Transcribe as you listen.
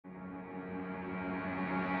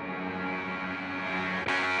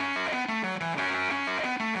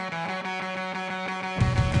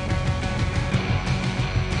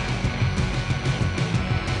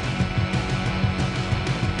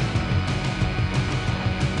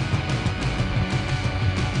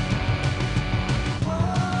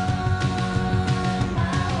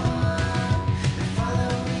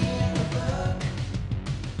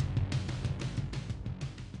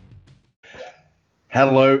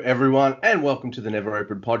Hello, everyone, and welcome to the Never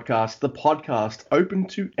Open podcast, the podcast open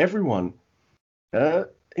to everyone,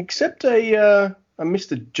 except a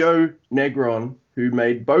Mr. Joe Negron, who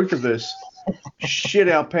made both of us shit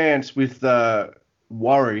our pants with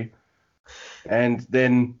worry, and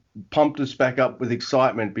then pumped us back up with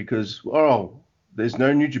excitement because, there's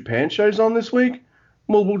no New Japan shows on this week?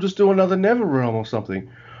 Well, we'll just do another Never Realm or something.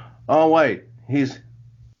 Oh, wait, here's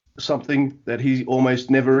something that he almost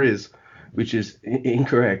never is, which is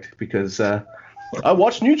incorrect because I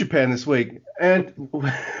watched New Japan this week and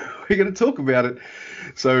we're going to talk about it.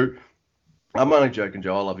 So I'm only joking,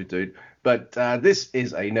 Joe. I love you, dude. But this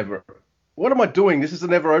is a never. What am I doing? This is a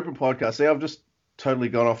Never Open podcast. See, I've just totally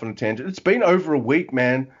gone off on a tangent. It's been over a week,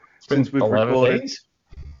 man, since we've 11 recorded. days?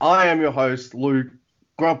 I am your host, Luke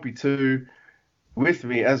Grumpy2. With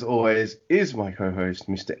me, as always, is my co-host,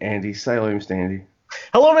 Mr. Andy. Say hello, Mr. Andy.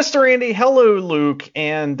 Hello, Mr. Andy. Hello, Luke.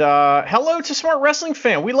 And hello to Smart Wrestling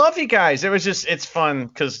Fan. We love you guys. It's fun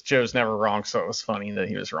because Joe's never wrong, so it was funny that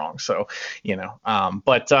he was wrong. So,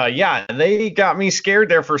 yeah, they got me scared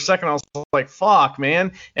there for a second. I was like, fuck,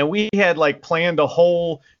 man. And we had planned a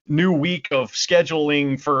whole new week of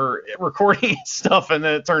scheduling for recording stuff, and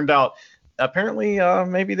then it turned out apparently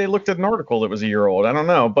maybe they looked at an article that was a year old. I don't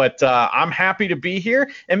know, but I'm happy to be here.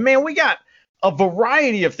 And man, we got a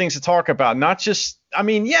variety of things to talk about, not just,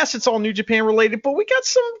 yes, it's all New Japan related, but we got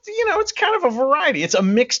some, it's kind of a variety. It's a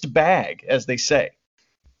mixed bag, as they say.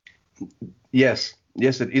 Yes,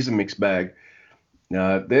 it is a mixed bag.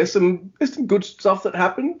 There's some good stuff that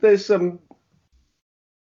happened. There's some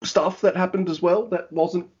stuff that happened as well that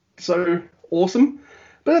wasn't so awesome,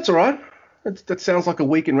 but that's all right. That sounds like a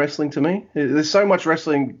week in wrestling to me. There's so much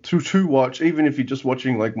wrestling to watch, even if you're just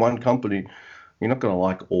watching one company. You're not going to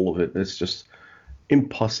like all of it. It's just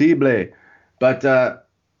impossible. But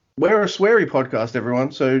we're a sweary podcast,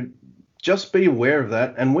 everyone, so just be aware of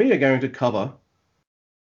that. And we are going to cover,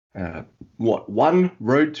 one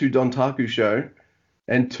Road to Dontaku show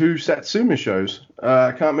and two Satsuma shows. I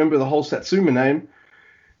can't remember the whole Satsuma name,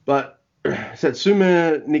 but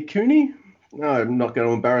Satsuma Nikuni? No, I'm not going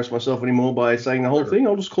to embarrass myself anymore by saying the whole thing.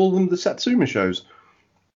 I'll just call them the Satsuma shows.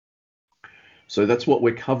 So that's what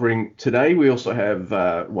we're covering today. We also have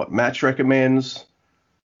match recommends.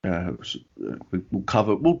 We'll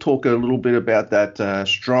talk a little bit about that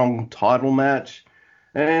strong title match,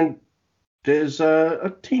 and there's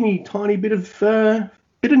a teeny tiny bit of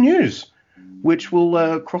news, which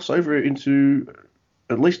will cross over into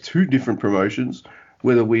at least two different promotions.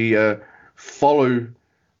 Whether we follow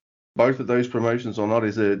both of those promotions or not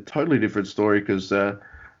is a totally different story, because I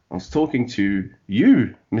was talking to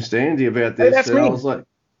you, Mr. Andy, about this. Hey, that's me. I was like,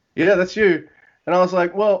 yeah, that's you. And I was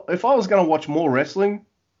like, well, if I was going to watch more wrestling,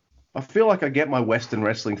 I feel like I get my Western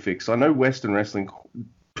wrestling fix. I know Western wrestling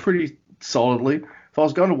pretty solidly. If I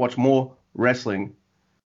was going to watch more wrestling,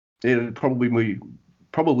 it'd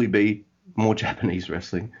probably be more Japanese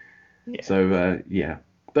wrestling. Yeah. So, yeah.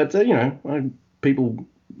 But, people,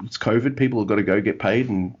 it's COVID. People have got to go get paid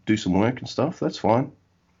and do some work and stuff. That's fine.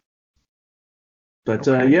 But,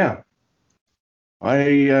 yeah. I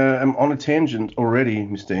am on a tangent already,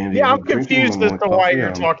 Mr. Andy. Yeah, I'm confused as to why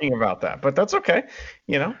you're talking about that, but that's okay.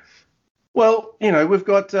 Well, we've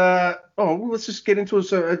got, let's just get into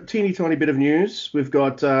a teeny tiny bit of news. We've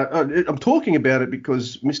got, I'm talking about it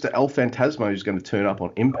because Mr. El Phantasmo is going to turn up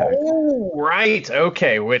on Impact. Oh, right.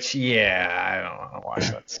 Okay, which, I don't want to watch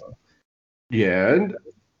that. So. Yeah, and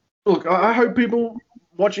look, I hope people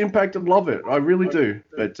watch Impact and love it. I really do.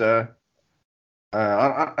 But I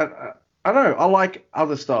don't know. I like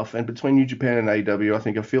other stuff, and between New Japan and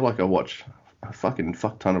AEW, I feel like I watch a fucking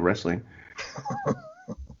fuck ton of wrestling.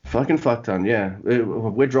 Fucking fuck ton, yeah.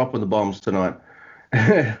 We're dropping the bombs tonight,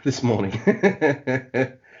 this morning.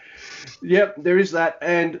 Yep, there is that.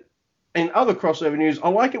 And in other crossover news, I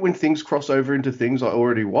like it when things cross over into things I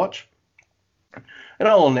already watch. And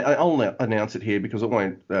I'll announce it here because I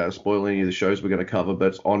won't spoil any of the shows we're going to cover,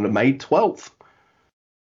 but on May 12th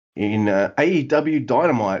in AEW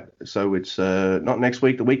Dynamite, so it's not next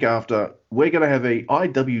week, the week after, we're going to have a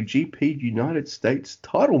IWGP United States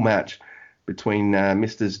title match between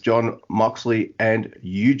Misters Jon Moxley and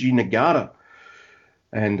Yuji Nagata.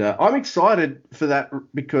 And I'm excited for that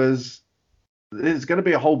because there's going to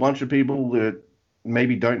be a whole bunch of people that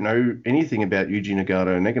maybe don't know anything about Yuji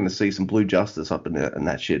Nagata, and they're going to see some Blue Justice up in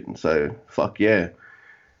that shit. And so, fuck yeah.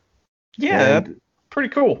 Yeah, that's pretty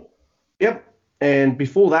cool. Yep. And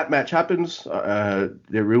before that match happens,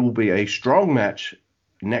 there will be a strong match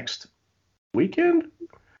next weekend.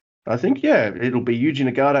 I think, yeah, it'll be Yuji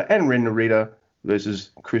Nagata and Ren Narita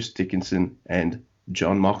versus Chris Dickinson and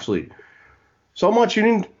Jon Moxley. So I might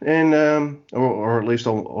tune in and or at least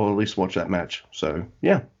or at least watch that match. So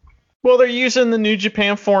yeah. Well, they're using the New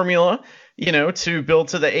Japan formula, to build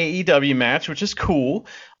to the AEW match, which is cool.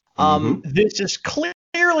 Mm-hmm. This is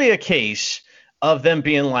clearly a case of them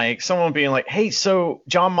being like, someone being like, hey, so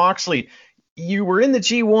John Moxley, you were in the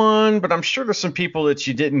G1, but I'm sure there's some people that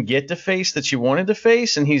you didn't get to face that you wanted to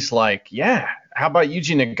face. And he's like, yeah, how about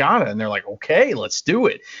Yuji Nagata? And they're like, okay, let's do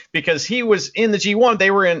it. Because he was in the G1.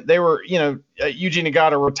 Yuji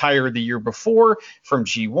Nagata retired the year before from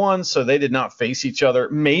G1, so they did not face each other.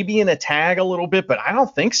 Maybe in a tag a little bit, but I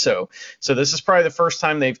don't think so. So this is probably the first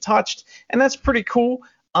time they've touched, and that's pretty cool.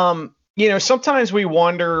 Sometimes we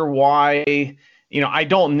wonder why, I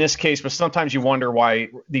don't in this case, but sometimes you wonder why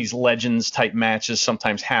these legends type matches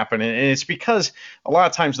sometimes happen. And it's because a lot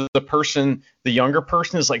of times the younger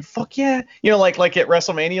person is like, fuck yeah. Like at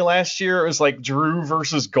WrestleMania last year, it was like Drew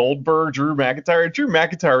versus Goldberg, Drew McIntyre. Drew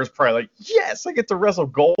McIntyre was probably like, yes, I get to wrestle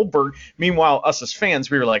Goldberg. Meanwhile, us as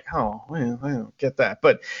fans, we were like, oh, well, I don't get that.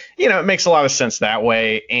 But, it makes a lot of sense that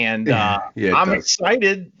way. And I'm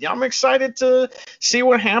excited. I'm excited to see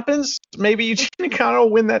what happens. Maybe Eugene Nakano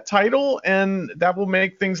will win that title, and that will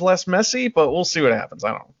make things less messy, but we'll see what happens. I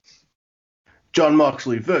don't know. John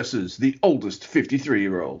Moxley versus the oldest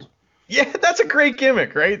 53-year-old. Yeah, that's a great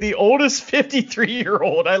gimmick, right? The oldest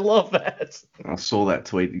 53-year-old. I love that. I saw that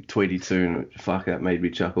tweety too, and fuck, that made me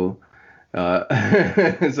chuckle. So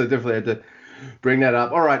definitely had to bring that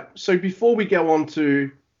up. All right, so before we go on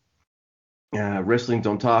to Wrestling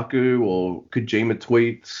Dontaku or Kojima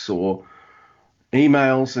tweets or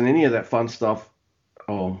emails and any of that fun stuff,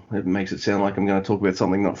 it makes it sound like I'm going to talk about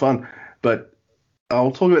something not fun, but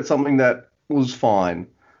I'll talk about something that was fine,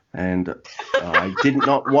 and I did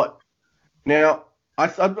not what. Now,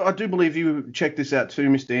 I do believe you checked this out too,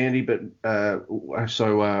 Mr. Andy, but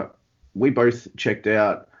we both checked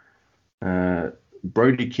out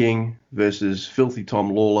Brody King versus Filthy Tom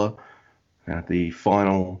Lawler at the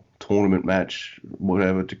final tournament match,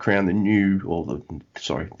 whatever, to crown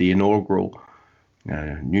the inaugural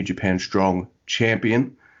New Japan Strong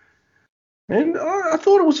champion. And I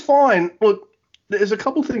thought it was fine. Look, there's a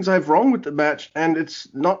couple things I have wrong with the match, and it's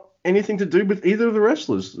not anything to do with either of the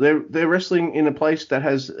wrestlers. They're wrestling in a place that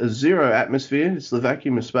has a zero atmosphere. It's the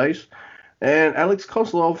vacuum of space. And Alex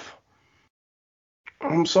Kozlov,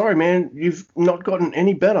 I'm sorry, man, you've not gotten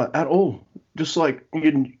any better at all. Just like,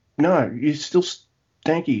 you're still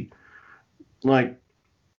stanky. Like,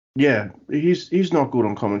 yeah, he's not good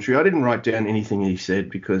on commentary. I didn't write down anything he said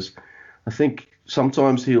because I think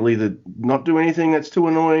sometimes he'll either not do anything that's too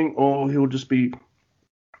annoying or he'll just be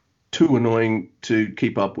too annoying to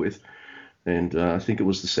keep up with. And I think it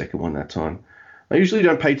was the second one that time. I usually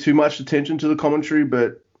don't pay too much attention to the commentary,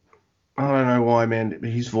 but I don't know why, man.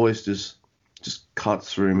 His voice just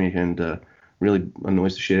cuts through me and really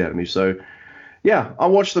annoys the shit out of me. So, yeah, I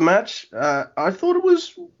watched the match. I thought it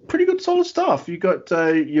was pretty good, solid stuff. You got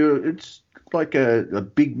it's like a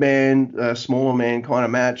big man, smaller man kind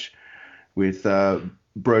of match with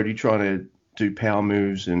Brody trying to do power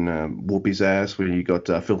moves and whoop his ass, where you got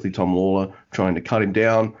Filthy Tom Lawler trying to cut him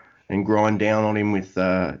down and grind down on him with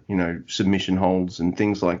submission holds and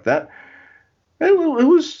things like that. It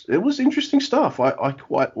was interesting stuff. I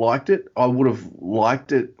quite liked it. I would have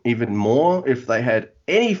liked it even more if they had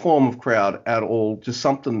any form of crowd at all. Just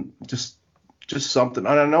something, just something.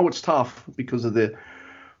 I don't know, it's tough because of the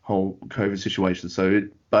whole COVID situation.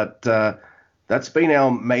 But that's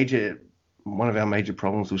been one of our major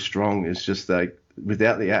problems with Strong is just like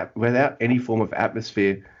without any form of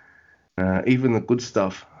atmosphere, even the good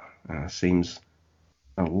stuff seems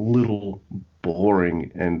a little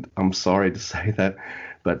boring, and I'm sorry to say that,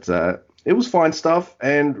 but it was fine stuff,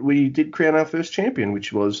 and we did crown our first champion,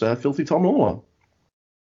 which was Filthy Tom Lawler.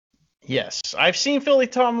 Yes, I've seen Filthy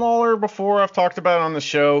Tom Lawler before. I've talked about it on the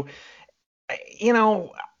show.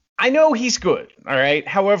 I know he's good, all right.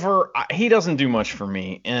 However, he doesn't do much for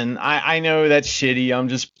me, and I know that's shitty. I'm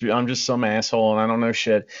just some asshole, and I don't know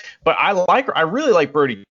shit. But I really like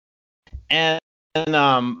Brody, and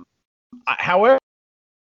however,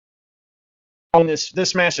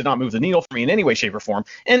 this match did not move the needle for me in any way, shape, or form,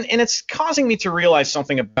 and it's causing me to realize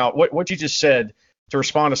something about what you just said. To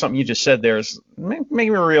respond to something you just said, there is making me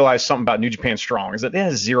realize something about New Japan Strong is that it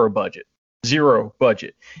has zero budget,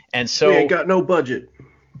 and so it got no budget.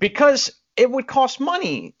 Because it would cost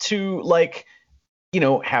money to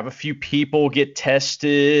have a few people get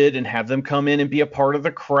tested and have them come in and be a part of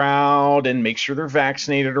the crowd and make sure they're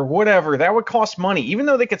vaccinated or whatever. That would cost money. Even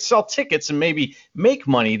though they could sell tickets and maybe make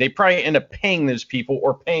money, they probably end up paying those people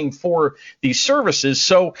or paying for these services.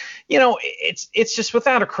 So, it's just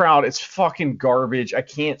without a crowd, it's fucking garbage. I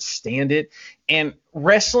can't stand it. And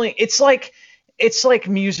wrestling, it's like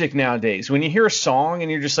music nowadays. When you hear a song and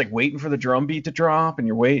you're just like waiting for the drum beat to drop and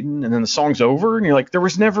you're waiting and then the song's over and you're like, there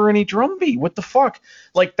was never any drum beat. What the fuck?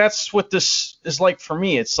 Like, that's what this is like for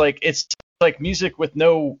me. It's like music with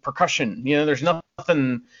no percussion. There's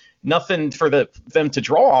nothing for them to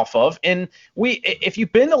draw off of. And if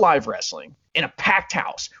you've been to live wrestling in a packed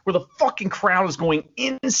house where the fucking crowd is going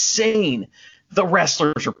insane, the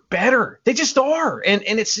wrestlers are better. They just are. And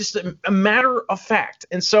it's just a matter of fact.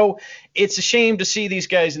 And so it's a shame to see these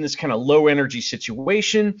guys in this kind of low energy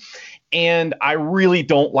situation. And I really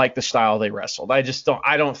don't like the style they wrestled. I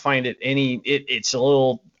don't find it it's a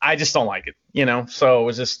little, I just don't like it, So it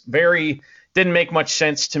was just didn't make much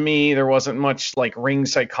sense to me. There wasn't much like ring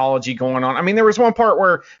psychology going on. I mean, there was one part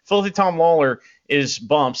where Filthy Tom Lawler is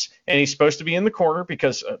bumps and he's supposed to be in the corner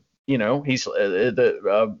because, he's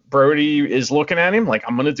Brody is looking at him like,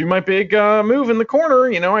 I'm going to do my big move in the corner.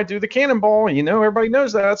 I do the cannonball. Everybody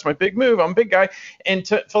knows that's my big move. I'm a big guy. And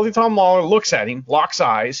Filthy Tom Lawler looks at him, locks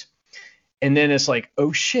eyes. And then it's like,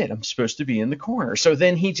 oh shit, I'm supposed to be in the corner. So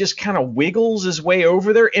then he just kind of wiggles his way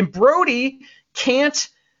over there. And Brody can't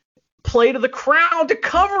play to the crowd to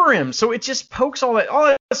cover him. So it just pokes all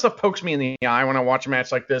that stuff pokes me in the eye when I watch a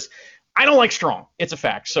match like this. I don't like Strong. It's a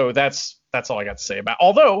fact. So that's all I got to say about it.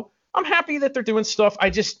 Although I'm happy that they're doing stuff.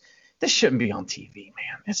 This shouldn't be on TV,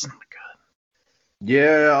 man. It's not good.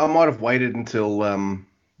 Yeah, I might have waited until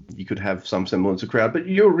you could have some semblance of crowd. But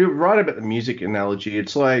you're right about the music analogy.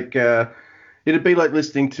 It's like it'd be like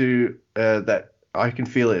listening to that I Can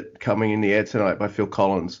Feel It Coming in the Air Tonight by Phil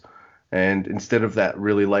Collins. And instead of that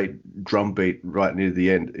really late drum beat right near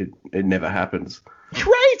the end, it never happens.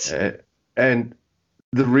 Right. And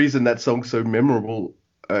the reason that song's so memorable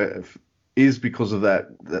is because of that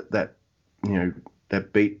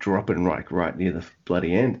beat dropping right near the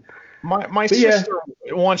bloody end. My sister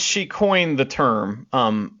once she coined the term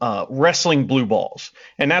wrestling blue balls,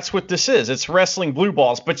 and that's what this is. It's wrestling blue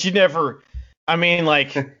balls, but you never. I mean,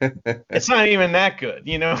 like, it's not even that good,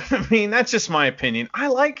 I mean, that's just my opinion.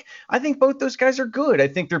 I think both those guys are good. I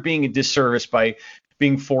think they're being a disservice by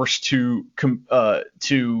being forced to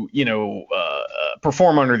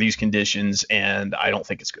perform under these conditions, and I don't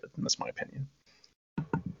think it's good. That's my opinion.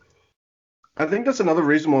 I think that's another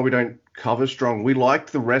reason why we don't cover Strong. We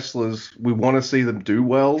like the wrestlers. We want to see them do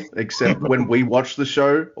well, except when we watch the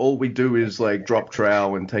show, all we do is like drop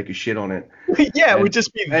trowel and take a shit on it. Yeah, it would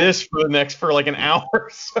just be this for like an hour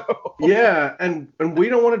or so. Yeah, and we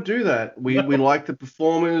don't want to do that. We like the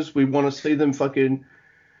performers. We want to see them fucking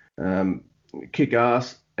kick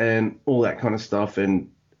ass and all that kind of stuff,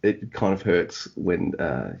 and it kind of hurts when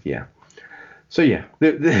So yeah.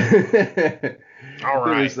 All right.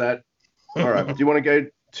 There is that. All right. Do you want to go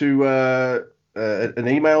to an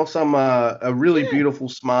email? A really beautiful,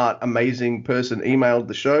 smart, amazing person emailed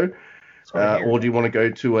the show, or do you want to go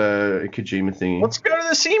to a Kojima thingy? Let's go to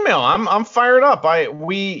this email. I'm fired up.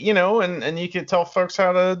 And you can tell folks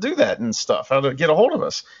how to do that and stuff, how to get a hold of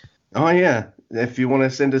us. Oh yeah. If you want to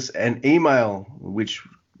send us an email, which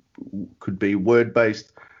could be word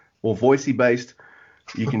based or voicey based,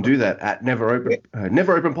 you can do that at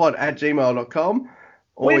neveropenpod@gmail.com.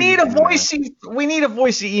 We need a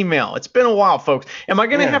voicey email. It's been a while, folks. Am I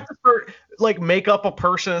going to have to start, make up a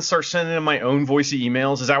person and start sending in my own voicey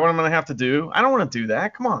emails? Is that what I'm going to have to do? I don't want to do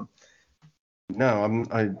that. Come on. No,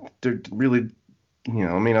 I do really,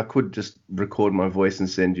 I could just record my voice and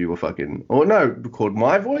send you record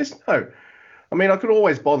my voice? No. I mean, I could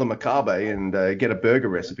always bother Makabe and get a burger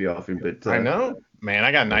recipe off him, but... I know. Man,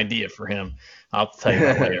 I got an idea for him. I'll tell you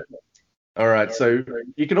that later. All right, so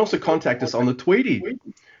you can also contact us on the Tweety.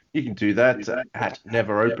 You can do that at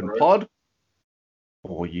NeverOpenPod,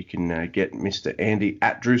 or you can get Mr. Andy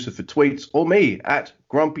at Drucer for tweets, or me at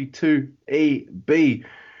Grumpy2EB.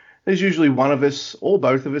 There's usually one of us or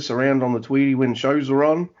both of us around on the Tweety when shows are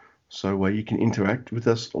on, so you can interact with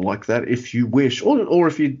us like that if you wish, or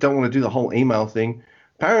if you don't want to do the whole email thing.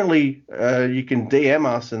 Apparently, you can DM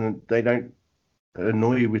us and they don't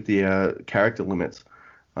annoy you with the character limits.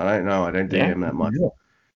 I don't know. I don't DM that much. Yeah.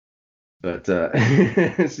 But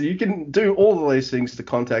so you can do all of those things to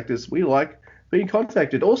contact us. We like being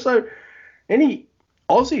contacted. Also, any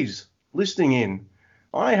Aussies listening in,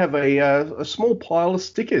 I have a small pile of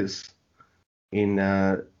stickers on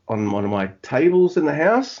one of my tables in the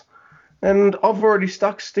house. and I've already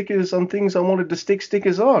stuck stickers on things I wanted to stick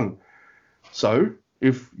stickers on. So,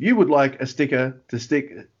 if you would like a sticker to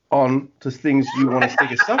stick on to things you want a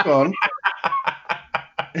sticker stuck on,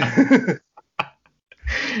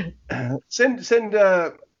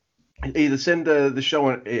 either send the show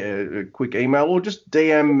a quick email or just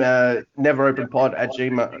DM neveropenpod at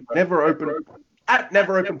gmail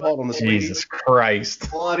neveropenpod on the Jesus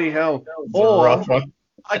Christ. Bloody hell. Or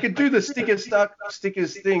I could do the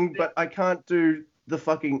stickers thing, but I can't do the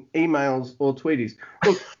fucking emails or tweeties.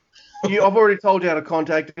 Look, I've already told you how to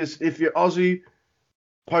contact us. If you're Aussie,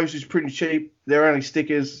 postage pretty cheap. They're only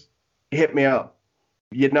stickers. Hit me up.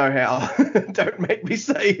 You know how. Don't make me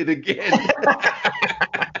say it again.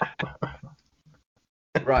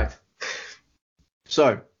 Right.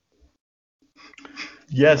 So.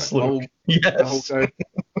 Yes, Luke. Yes. All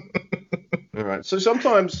right. So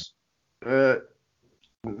sometimes, the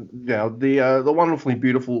wonderfully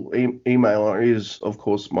beautiful emailer is, of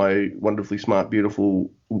course, my wonderfully smart,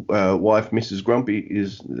 beautiful wife, Mrs. Grumpy.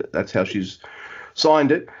 That's how she's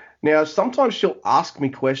signed it. Now, sometimes she'll ask me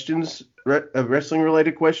questions,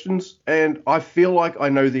 wrestling-related questions, and I feel like I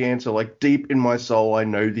know the answer. Like, deep in my soul, I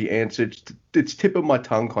know the answer. It's tip of my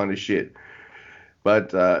tongue kind of shit.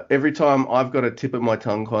 But every time I've got a tip of my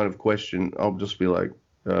tongue kind of question, I'll just be like,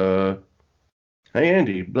 hey,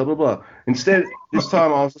 Andy, blah, blah, blah. Instead, this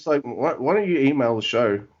time I was just like, why don't you email the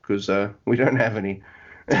show? Because we don't have any.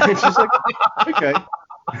 And she's like, okay.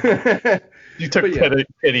 You took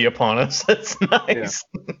pity upon us. That's nice.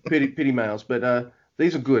 Yeah. Pity mails. But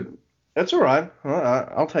these are good. That's all right.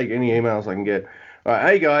 I'll take any emails I can get. All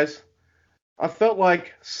right, hey, guys. I felt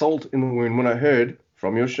like salt in the wound when I heard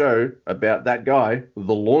from your show about that guy,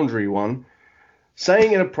 the laundry one,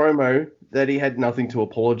 saying in a promo that he had nothing to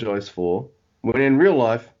apologize for, when in real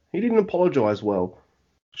life, he didn't apologize well.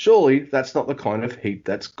 Surely that's not the kind of heat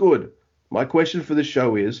that's good. My question for the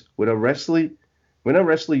show is, when a wrestler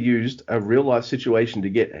used a real-life situation to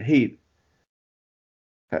get heat,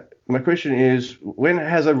 my question is, when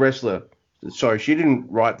has a wrestler... Sorry, she didn't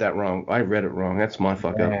write that wrong. I read it wrong. That's my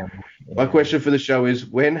fuck up. Yeah. My question for the show is,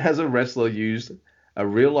 when has a wrestler used a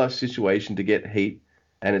real-life situation to get heat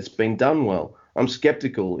and it's been done well? I'm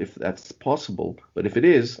skeptical if that's possible, but if it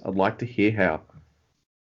is, I'd like to hear how.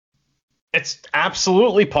 It's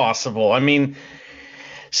absolutely possible. I mean,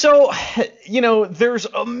 so, there's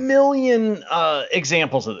a million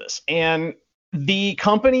examples of this, and the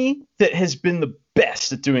company that has been the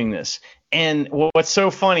best at doing this, and what's so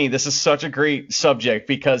funny, this is such a great subject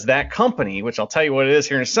because that company, which I'll tell you what it is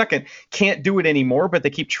here in a second, can't do it anymore, but they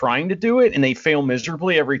keep trying to do it and they fail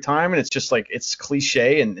miserably every time. And it's just like, it's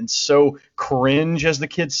cliche and so cringe, as the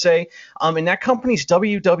kids say. And that company's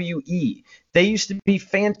WWE. They used to be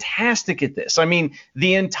fantastic at this. I mean,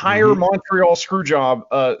 the entire Montreal Screwjob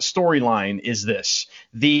storyline is this.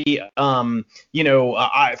 The,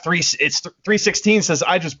 316 says,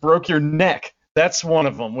 I just broke your neck. That's one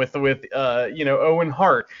of them with Owen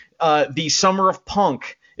Hart. The Summer of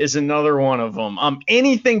Punk is another one of them.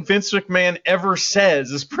 Anything Vince McMahon ever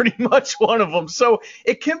says is pretty much one of them. So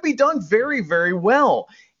it can be done very, very well.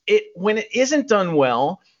 When it isn't done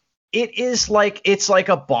well, it's like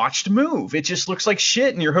a botched move. It just looks like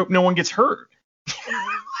shit, and you hope no one gets hurt.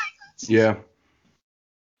 Yeah.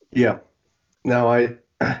 No, I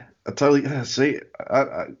totally see.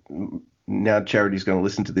 Now Charity's going to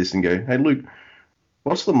listen to this and go, "Hey, Luke,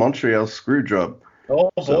 what's the Montreal Screwjob?" Oh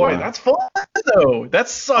boy, that's fun though.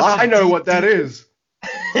 That's such. I know what that is.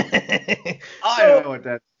 I know what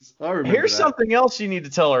that is. I remember Here's something else you need to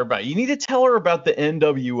tell her about. You need to tell her about the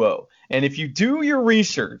NWO. And if you do your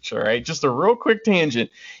research, all right, just a real quick tangent.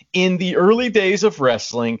 In the early days of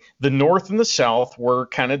wrestling, the North and the South were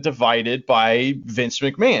kind of divided by Vince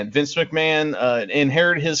McMahon. Vince McMahon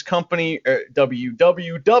inherited his company,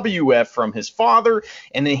 WWF, from his father,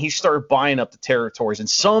 and then he started buying up the territories, and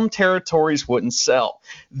some territories wouldn't sell.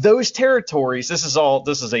 Those territories, this is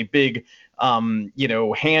a big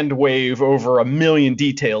hand wave over a million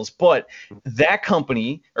details, but that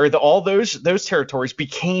company or all those territories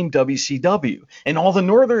became WCW, and all the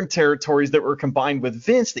northern territories that were combined with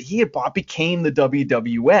Vince that he had bought became the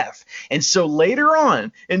WWF. And so later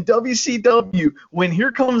on in WCW, when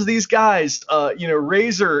here comes these guys,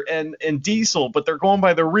 Razor and Diesel, but they're going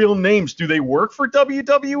by their real names. Do they work for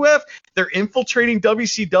WWF? They're infiltrating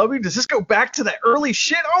WCW. Does this go back to that early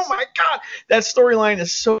shit? Oh my God, that storyline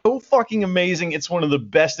is so fucking amazing. It's one of the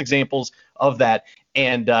best examples of that.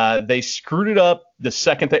 And they screwed it up the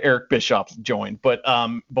second that Eric Bischoff joined. But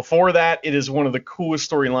before that, it is one of the coolest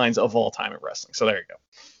storylines of all time in wrestling. So there you go.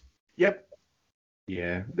 Yep.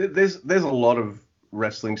 Yeah. There's a lot of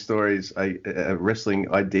wrestling stories,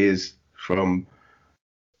 wrestling ideas from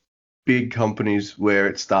big companies where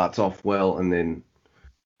it starts off well and then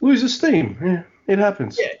loses steam. Yeah, it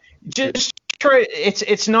happens. Yeah, just try.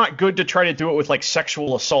 It's not good to try to do it with like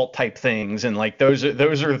sexual assault type things, and like those are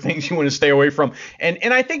the things you want to stay away from.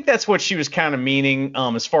 And I think that's what she was kind of meaning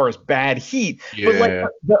as far as bad heat. Yeah. But like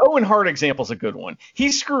the Owen Hart example is a good one.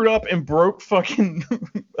 He screwed up and broke fucking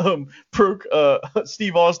broke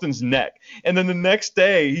Steve Austin's neck, and then the next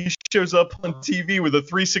day he shows up on TV with a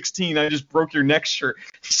 316. I just broke your neck shirt.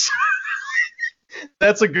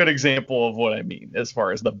 That's a good example of what I mean as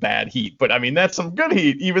far as the bad heat. But I mean, that's some good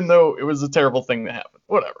heat, even though it was a terrible thing that happened.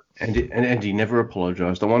 Whatever. And he never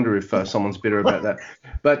apologized. I wonder if someone's bitter about that.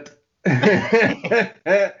 But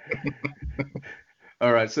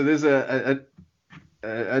all right. So there's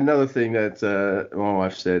another thing that my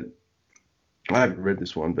wife said. I haven't read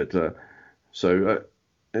this one, but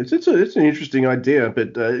it's an interesting idea.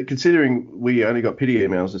 But considering we only got pity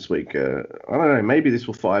emails this week, I don't know. Maybe this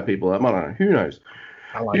will fire people up. I don't know. Who knows?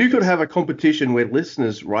 You could have a competition where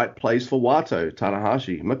listeners write plays for Wato,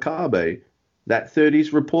 Tanahashi, Makabe, that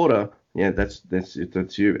 30s reporter. Yeah,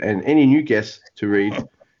 that's you. And any new guests to read,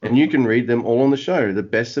 and you can read them all on the show. The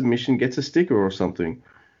best submission gets a sticker or something.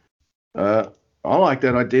 I like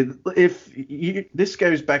that idea. This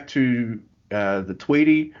goes back to the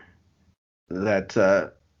Tweety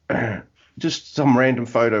that just some random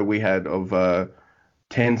photo we had of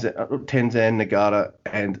Tenzan Nagata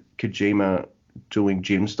and Kojima doing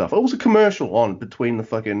gym stuff. It was a commercial on between the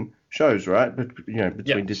fucking shows, right? But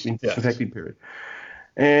between disinfecting period.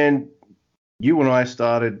 And you and I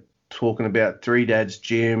started talking about Three Dads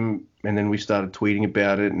Gym, and then we started tweeting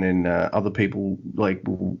about it, and then other people like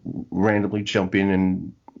will randomly jump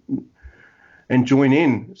in and join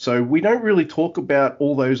in. So we don't really talk about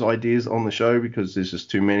all those ideas on the show because there's just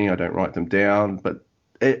too many. I don't write them down. But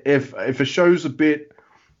if a show's a bit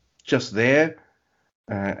just there,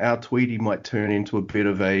 our Tweety might turn into a bit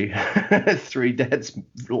of a Three Dads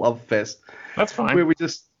love fest. That's fine. Where we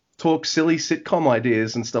just talk silly sitcom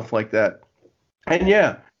ideas and stuff like that. And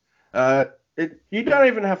yeah, you don't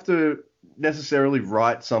even have to necessarily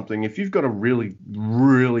write something. If you've got a really,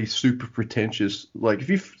 really super pretentious, like if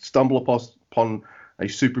you stumble upon a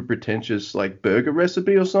super pretentious like burger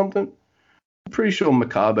recipe or something, I'm pretty sure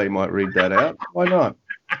Makabe might read that out. Why not?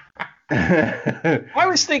 I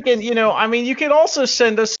was thinking, you could also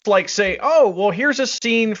send us like say, oh, well, here's a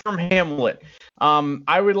scene from Hamlet.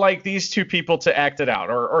 I would like these two people to act it out,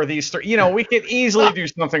 or these three. We could easily do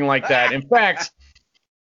something like that. In fact,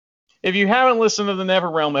 if you haven't listened to the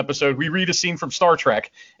NetherRealm episode, we read a scene from Star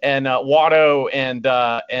Trek, and Watto and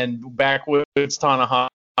Backwoods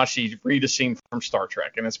Tanahashi read a scene from Star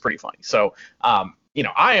Trek, and it's pretty funny. So,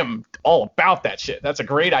 I am all about that shit. That's a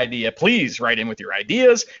great idea. Please write in with your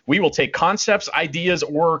ideas. We will take concepts, ideas,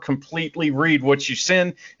 or completely read what you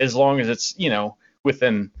send, as long as it's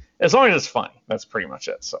as long as it's funny. That's pretty much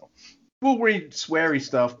it. So we'll read sweary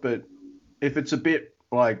stuff, but if it's a bit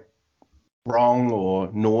like wrong or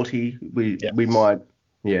naughty, we might,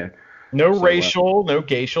 yeah. No racial, no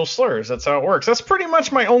gayial slurs. That's how it works. That's pretty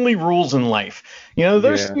much my only rules in life.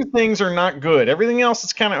 Those two things are not good. Everything else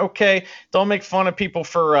is kind of okay. Don't make fun of people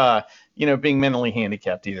for, being mentally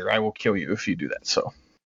handicapped either. I will kill you if you do that. So.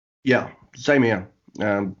 Yeah, same here.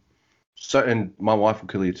 And my wife will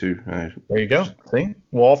kill you too. There you go. See,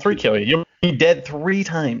 we'll all three kill you. You'll be dead 3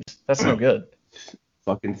 times. That's no good.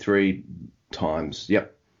 Fucking 3 times.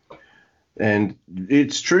 Yep. And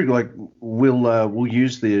it's true. Like we'll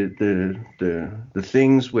use the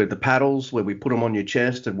things where the paddles where we put them on your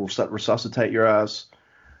chest and we'll resuscitate your ass,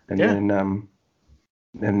 and then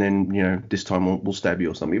this time we'll stab you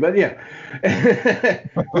or something. But yeah,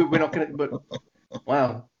 we're not gonna. But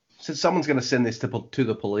wow, so someone's gonna send this to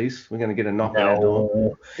the police. We're gonna get a knock on our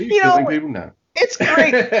door. Are you killing people now? It's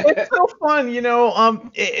great. It's so fun,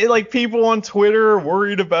 like people on Twitter are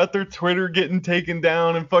worried about their Twitter getting taken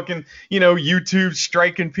down and fucking, YouTube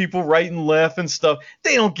striking people right and left and stuff.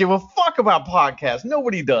 They don't give a fuck about podcasts.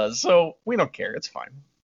 Nobody does. So we don't care. It's fine.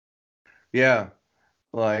 Yeah.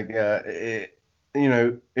 Like, if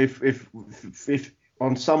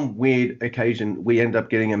on some weird occasion we end up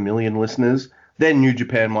getting 1 million listeners, then New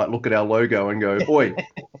Japan might look at our logo and go, oi,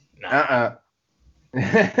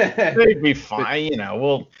 They'd be fine,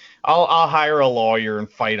 I'll hire a lawyer and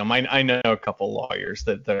fight them. I know a couple lawyers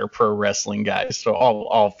that are pro wrestling guys, so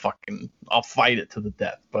I'll fight it to the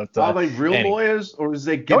death. But are they real lawyers or is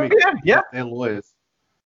they gimmick? Yeah, they're lawyers.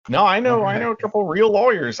 No, I know a couple real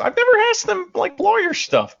lawyers. I've never asked them like lawyer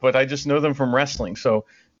stuff, but I just know them from wrestling. So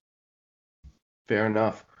fair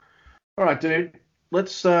enough. All right, dude.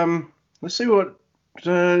 Let's see what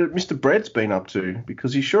Mr. Bread's been up to,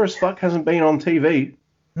 because he sure as fuck hasn't been on TV.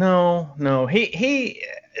 No.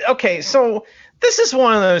 Okay, so this is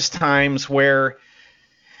one of those times where,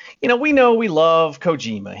 we know we love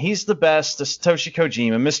Kojima. He's the best, the Satoshi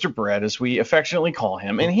Kojima, Mr. Bread, as we affectionately call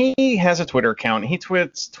him. And he has a Twitter account. He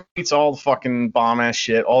tweets all the fucking bomb-ass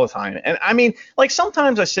shit all the time. And I mean, like,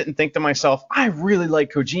 sometimes I sit and think to myself, I really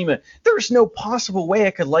like Kojima. There's no possible way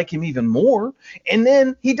I could like him even more. And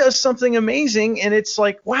then he does something amazing, and it's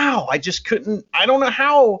like, wow, I don't know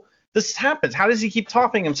how this happens. How does he keep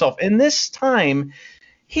topping himself? And this time,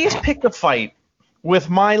 he's picked a fight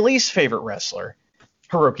with my least favorite wrestler,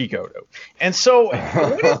 Hiroki Goto. And so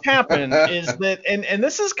what has happened is that, and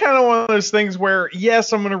this is kind of one of those things where,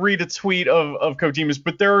 yes, I'm going to read a tweet of Kojima's,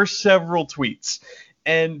 but there are several tweets.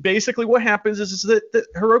 And basically what happens is that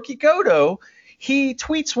Hiroki Goto, he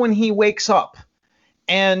tweets when he wakes up.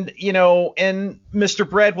 And, and Mr.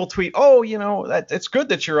 Bread will tweet, oh, it's good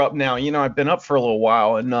that you're up now. I've been up for a little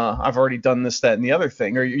while, and I've already done this, that, and the other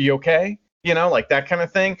thing. Are you okay? Like that kind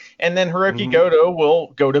of thing. And then Hiroki Goto will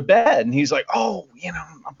go to bed, and he's like, oh,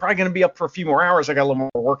 I'm probably going to be up for a few more hours. I got a little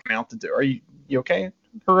more working out to do. Are you okay,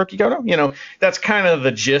 Hiroki Goto? That's kind of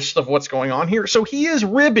the gist of what's going on here. So he is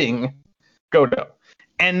ribbing Goto,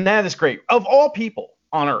 and that is great. Of all people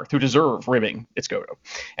on Earth who deserve ribbing, it's Goto.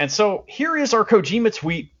 And so here is our Kojima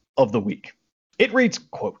tweet of the week. It reads,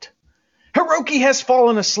 quote, Hiroki has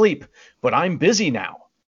fallen asleep, but I'm busy now.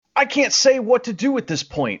 I can't say what to do at this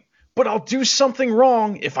point, but I'll do something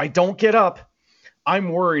wrong if I don't get up. I'm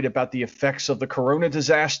worried about the effects of the corona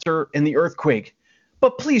disaster and the earthquake,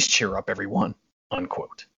 but please cheer up, everyone,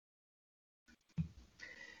 unquote.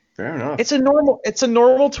 Fair enough. It's a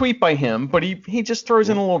normal tweet by him, but he just throws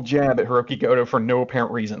in a little jab at Hiroki Goto for no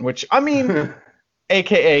apparent reason, which, I mean,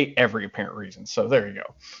 AKA every apparent reason. So there you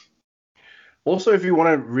go. Also, if you want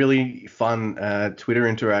a really fun Twitter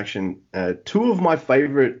interaction, two of my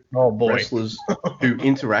favorite wrestlers who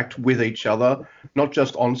interact with each other, not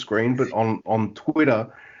just on screen but on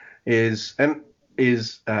Twitter, is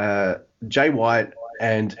Jay White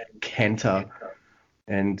and Kenta,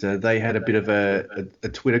 and they had a bit of a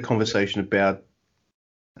Twitter conversation about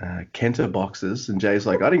Kenta boxes, and Jay's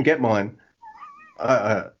like, I didn't get mine.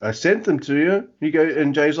 I sent them to you. You go,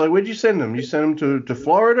 and Jay's like, where'd you send them? You sent them to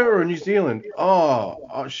Florida or New Zealand?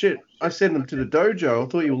 Oh shit! I sent them to the dojo. I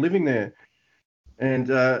thought you were living there. And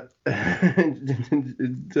then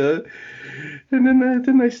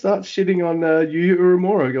they start shitting on Yu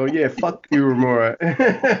Uemura, going, yeah, fuck Yu Uemura.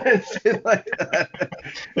 Like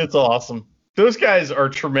it's awesome. Those guys are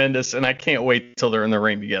tremendous, and I can't wait till they're in the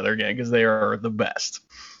ring together again because they are the best.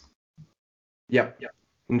 Yep.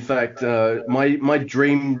 In fact, my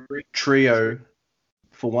dream trio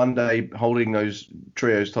for one day holding those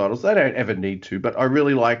trios titles, they don't ever need to, but I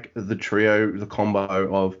really like the trio, the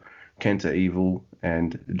combo of Kenta Evil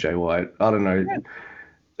and Jay White. I don't know.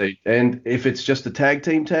 And if it's just a tag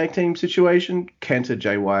team situation, Kenta,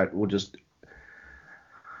 Jay White will just...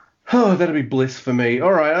 Oh, that'll be bliss for me.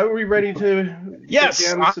 All right, are we ready to...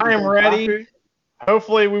 Yes, I am ready.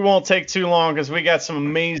 Hopefully we won't take too long because we got some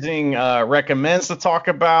amazing recommends to talk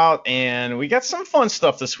about, and we got some fun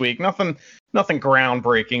stuff this week. Nothing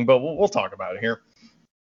groundbreaking, but we'll talk about it here.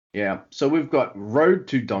 Yeah, so we've got Road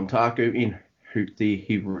to Dontaku in the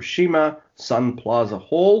Hiroshima Sun Plaza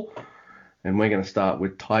Hall, and we're going to start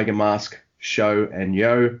with Tiger Mask, Sho, and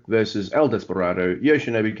Yo versus El Desperado,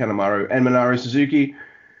 Yoshinobu Kanemaru, and Minoru Suzuki.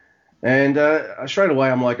 And straight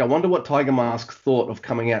away I'm like, I wonder what Tiger Mask thought of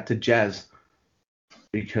coming out to Jazz.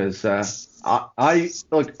 Because I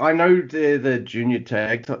know they're the junior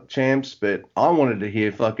tag champs, but I wanted to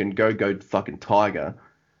hear fucking go fucking Tiger,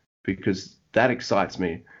 because that excites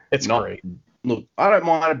me. It's great. Look, I don't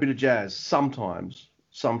mind a bit of Jazz sometimes.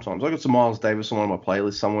 I got some Miles Davis on my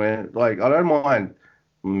playlist somewhere. Like, I don't mind.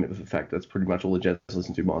 In fact, that's pretty much all the Jazz I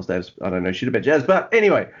listen to. Miles Davis. I don't know shit about Jazz, but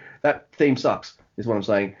anyway, that theme sucks. Is what I'm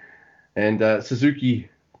saying. And Suzuki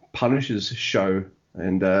punishes Sho.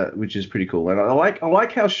 And which is pretty cool, and I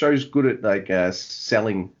like how Sho's good at like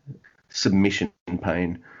selling submission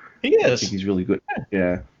pain. He is. I think he's really good.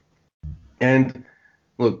 Yeah. And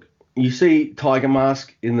look, you see Tiger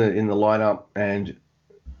Mask in the lineup, and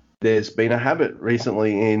there's been a habit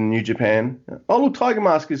recently in New Japan. Oh look, Tiger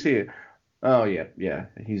Mask is here. Oh yeah.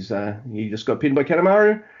 He's he just got pinned by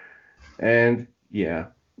Kanemaru, and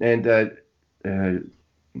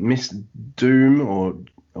Miss Doom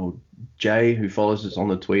or Jay, who follows us on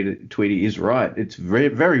the Tweety, is right. It's very,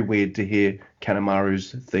 very weird to hear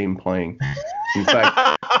Kanemaru's theme playing. In fact,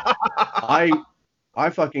 I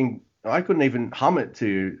couldn't even hum it to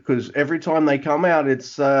you, because every time they come out,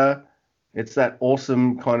 it's that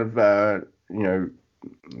awesome kind of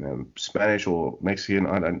Spanish or Mexican.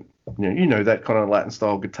 I don't, you know that kind of Latin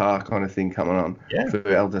style guitar kind of thing coming on for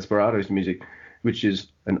El Desperado's music, which is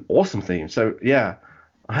an awesome theme. So yeah,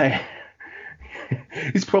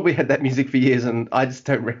 he's probably had that music for years, and I just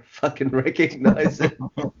don't fucking recognize it.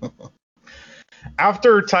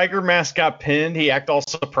 After Tiger Mask got pinned, he acted all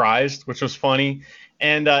surprised, which was funny.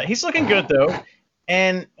 And he's looking good, though.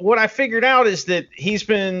 And what I figured out is that he's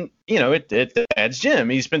been, at Dad's gym.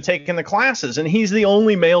 He's been taking the classes, and he's the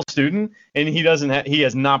only male student, and he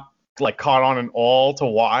has not like caught on at all to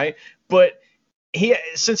why. But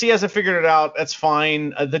since he hasn't figured it out, that's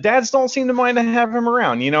fine. The dads don't seem to mind to have him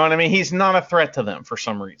around. You know what I mean? He's not a threat to them for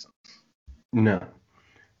some reason. No.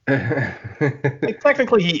 Like,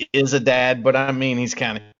 technically, he is a dad, but I mean, he's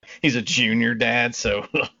a junior dad, so.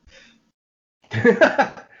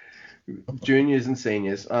 Juniors and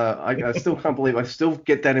seniors. I still can't believe I still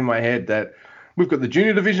get that in my head that we've got the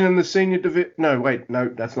junior division and the senior division. No,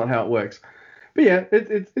 that's not how it works. But yeah,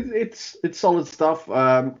 it's solid stuff.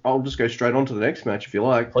 I'll just go straight on to the next match if you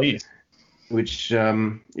like. Please. Which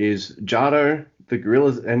is Jado, the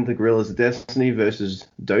Gorillas and the Gorillas of Destiny versus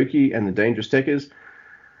Doki and the Dangerous Tekkers.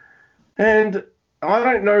 And I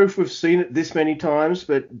don't know if we've seen it this many times,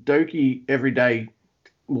 but Doki every day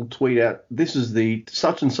will tweet out, this is the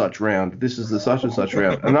such and such round. This is the such and such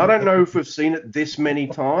round. And I don't know if we've seen it this many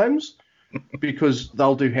times because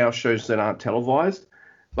they'll do house shows that aren't televised.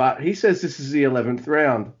 But he says this is the 11th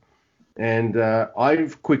round. And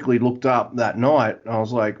I've quickly looked up that night. I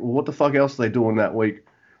was like, well, what the fuck else are they doing that week?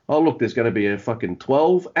 Oh, look, there's going to be a fucking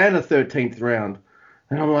 12 and a 13th round.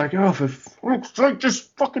 And I'm like, oh, for fuck's sake,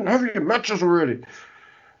 just fucking have your matches already.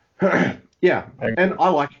 Yeah, and I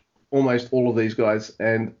like almost all of these guys.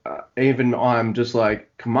 And even I'm just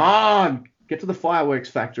like, come on, get to the fireworks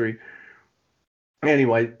factory.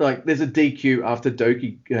 Anyway, like, there's a DQ after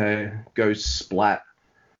Doki goes splat.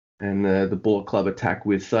 And the Bullet Club attack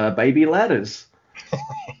with baby ladders.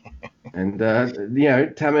 And,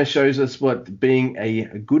 Tama shows us what being a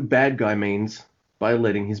good bad guy means by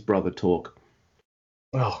letting his brother talk.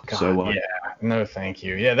 Oh, God, so, yeah. No, thank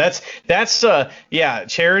you. Yeah, that's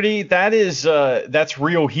Charity, that's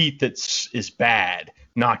real heat is bad,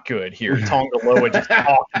 not good here. Tonga Loa just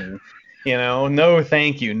talking, no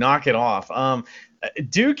thank you. Knock it off.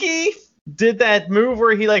 Dookie did that move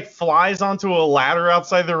where he like flies onto a ladder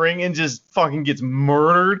outside the ring and just fucking gets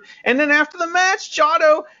murdered. And then after the match,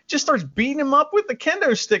 Jado just starts beating him up with the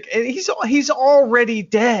kendo stick, and he's already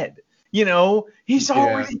dead. He's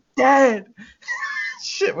already dead.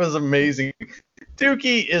 Shit was amazing.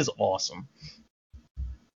 Dookie is awesome.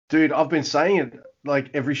 Dude, I've been saying it like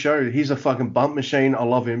every show. He's a fucking bump machine. I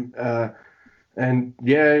love him. And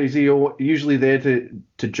yeah, is he usually there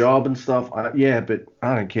to job and stuff? Yeah, but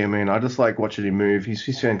I don't care, man. I just like watching him move.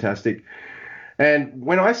 He's fantastic. And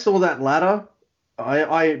when I saw that ladder,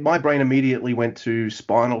 my brain immediately went to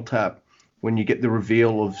Spinal Tap when you get the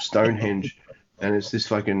reveal of Stonehenge, and it's this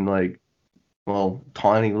fucking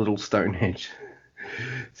tiny little Stonehenge.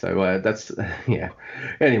 So that's yeah.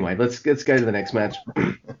 Anyway, let's go to the next match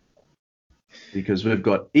because we've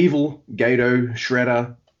got Evil, Gato,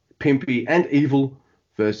 Shredder, Pimpy, and Evil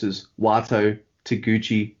versus Wato,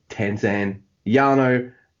 Taguchi, Tenzan,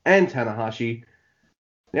 Yano, and Tanahashi.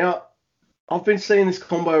 Now, I've been seeing this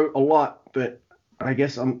combo a lot, but I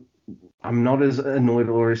guess I'm not as annoyed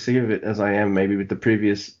or receive it as I am maybe with the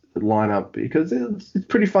previous lineup because it's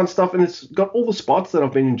pretty fun stuff and it's got all the spots that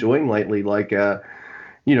I've been enjoying lately. Like,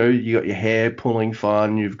 you got your hair pulling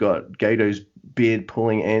fun, you've got Gato's beard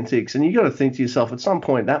pulling antics, and you got to think to yourself, at some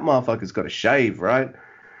point that motherfucker's got to shave, right?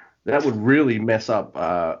 That would really mess up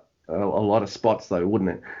a lot of spots, though,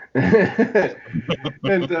 wouldn't it?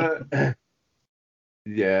 And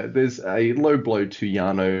there's a low blow to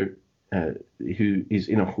Yano, who is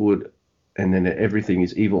in a hood, and then everything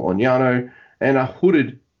is evil on Yano, and a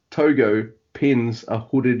hooded Togo pins a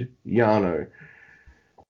hooded Yano.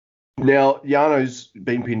 Now, Yano's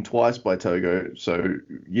been pinned twice by Togo, so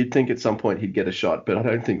you'd think at some point he'd get a shot, but I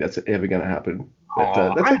don't think that's ever going to happen.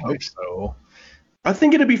 I hope so. I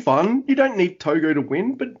think it'd be fun. You don't need Togo to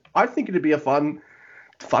win, but I think it'd be a fun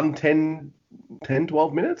 10,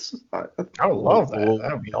 12 minutes. I would love that.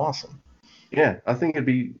 That would be awesome. Yeah, I think it'd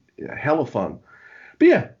be hella fun. But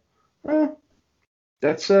yeah,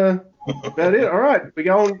 that's about it. All right, we're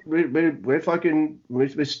going. We're fucking. We're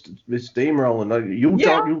steamrolling.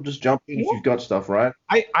 You'll just jump in if you've got stuff, right?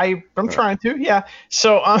 I'm trying to. Yeah.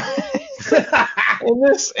 So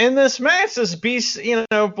in this match, this Beast,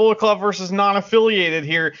 Bullet Club versus non-affiliated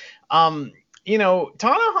here.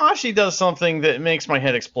 Tanahashi does something that makes my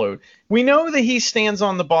head explode. We know that he stands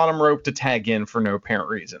on the bottom rope to tag in for no apparent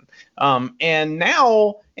reason. And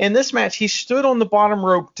now in this match, he stood on the bottom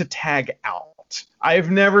rope to tag out. I've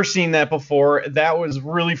never seen that before. That was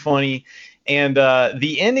really funny. And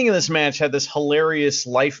the ending of this match had this hilarious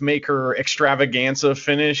Life Maker extravaganza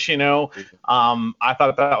finish, I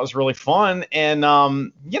thought that was really fun. And,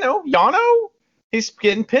 Yano, he's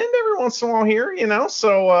getting pinned every once in a while here,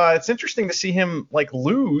 so it's interesting to see him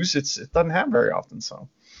lose. It doesn't happen very often. So.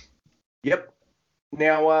 Yep.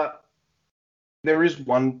 Now, there is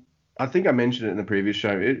one, I think I mentioned it in the previous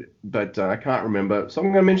show, but I can't remember. So I'm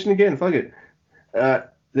going to mention it again. Fuck it.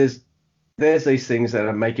 There's these things that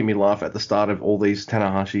are making me laugh at the start of all these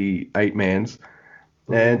Tanahashi 8-mans.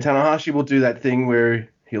 And Tanahashi will do that thing where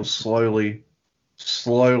he'll slowly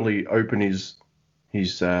open his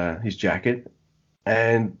jacket,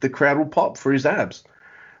 and the crowd will pop for his abs.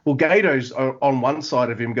 Well, Gato's on one side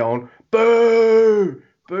of him going, boo,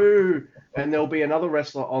 boo. And there'll be another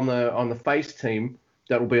wrestler on the face team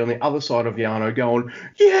that will be on the other side of Yano going,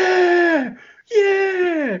 yeah,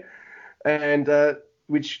 yeah. And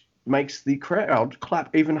which makes the crowd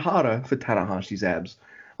clap even harder for Tanahashi's abs.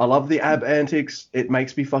 I love the ab antics. It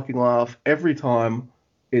makes me fucking laugh every time.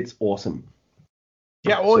 It's awesome.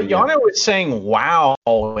 Yeah, well, Yano was saying "wow"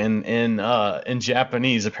 in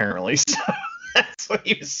Japanese apparently. So that's what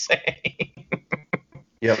he was saying.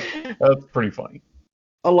 Yep, that's pretty funny.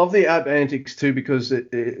 I love the ab antics too because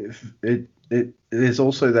there's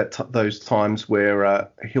also those times where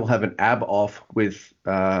he'll have an ab off with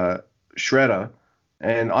Shredder,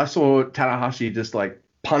 and I saw Tanahashi just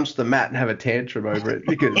punch the mat and have a tantrum over it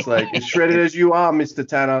because as shredded as you are, Mr.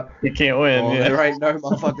 Tanner, you can't win. Yeah. There ain't no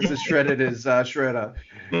motherfuckers as shredded as Shredder.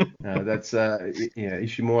 That's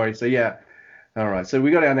Ishimori. So yeah, all right. So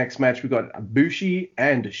we got our next match. We got Bushi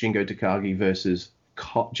and Shingo Takagi versus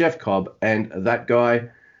Jeff Cobb and that guy.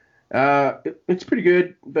 It's pretty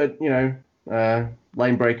good, but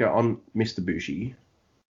lane breaker on Mr. Bushi.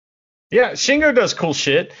 Yeah, Shingo does cool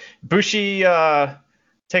shit. Bushi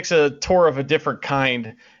takes a tour of a different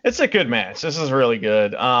kind. It's a good match. This is really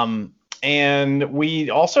good. And we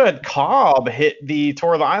also had Cobb hit the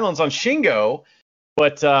Tour of the Islands on Shingo,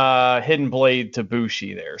 but Hidden Blade to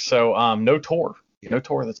Bushi there. So no tour. No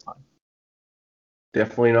tour this time.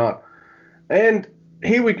 Definitely not. And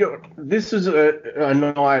here we go. This is a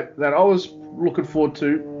night that I was looking forward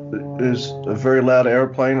to. There's a very loud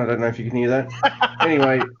airplane. I don't know if you can hear that.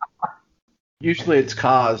 Anyway, usually it's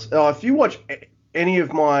cars. If you watch any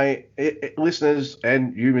of my listeners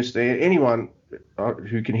and you, Mr. anyone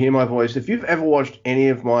who can hear my voice, if you've ever watched any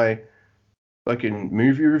of my fucking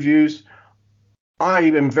movie reviews, I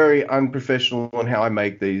am very unprofessional on how I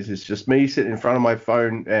make these. It's just me sitting in front of my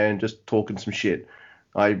phone and just talking some shit.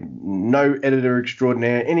 I'm no editor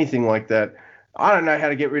extraordinaire, anything like that. I don't know how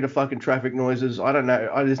to get rid of fucking traffic noises. I don't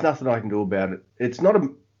know. There's nothing I can do about it. It's not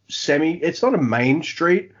a main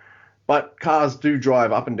street, but cars do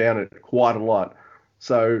drive up and down it quite a lot.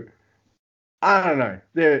 So, I don't know.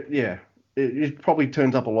 It probably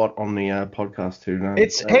turns up a lot on the podcast too. No?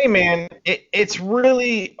 Hey man, it's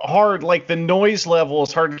really hard. The noise level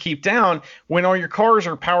is hard to keep down when all your cars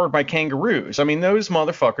are powered by kangaroos. I mean, those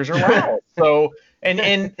motherfuckers are loud. So, and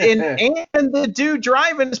the dude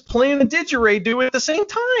driving is playing a didgeridoo at the same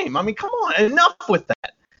time. I mean, come on, enough with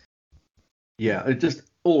that. Yeah, it just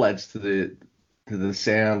all adds to the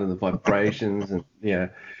sound and the vibrations and yeah.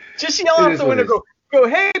 Just yell out the window, go,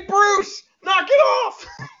 hey Bruce, knock it off.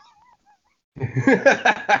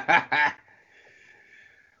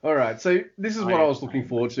 All right, so this is what I was looking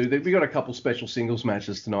forward to. We got a couple special singles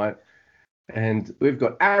matches tonight, and we've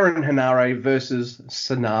got Aaron Henare versus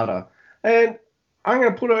Sanada. And I'm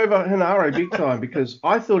going to put over Henare big time because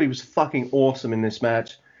I thought he was fucking awesome in this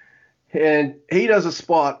match. And he does a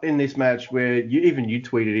spot in this match where you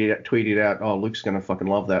tweeted out, oh, Luke's going to fucking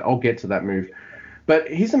love that. I'll get to that move.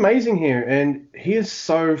 But he's amazing here, and he is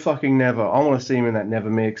so fucking Never. I want to see him in that Never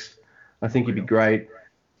mix. I think he'd be great.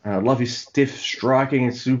 I love his stiff striking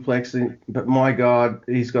and suplexing, but my God,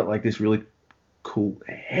 he's got this really cool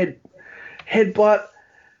headbutt.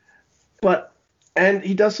 And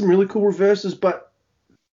he does some really cool reverses, but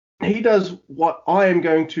he does what I am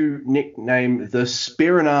going to nickname the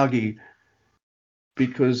Spearanagi,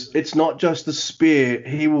 because it's not just the spear.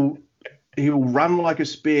 He will run like a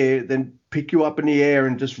spear, then pick you up in the air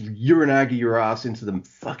and just uranagi your ass into the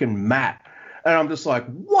fucking mat. And I'm just like,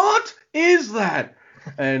 what is that?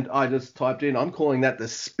 And I just typed in, I'm calling that the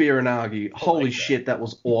Spearanagi. Holy shit, that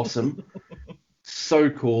was awesome. So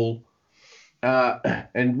cool.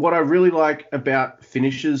 And what I really like about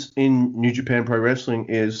finishes in New Japan Pro Wrestling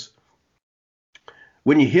is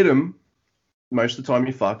when you hit him, most of the time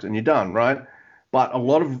you're fucked and you're done, right? But a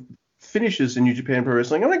lot of finishes in New Japan Pro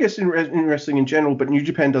Wrestling, and I guess in wrestling in general, but New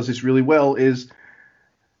Japan does this really well, is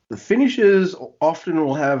the finishers often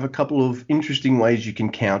will have a couple of interesting ways you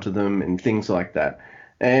can counter them and things like that.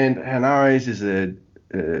 And Hanare's is a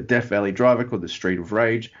Death Valley driver called the Street of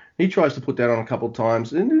Rage. He tries to put that on a couple of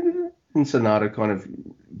times, and Sonata kind of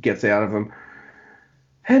gets out of him.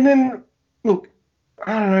 And then, look,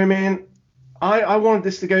 I don't know, man. I wanted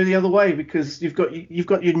this to go the other way because you've got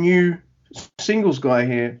your new singles guy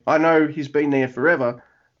here. I know he's been there forever,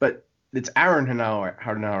 but it's Aaron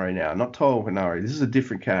Henare now, not Toa Henare. This is a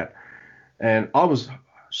different cat. And I was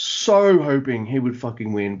so hoping he would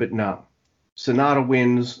fucking win, but no. Sonata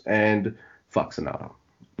wins, and fuck Sonata.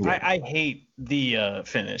 Yeah. I hate the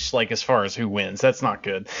finish, like as far as who wins. That's not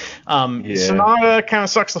good. Sonata kind of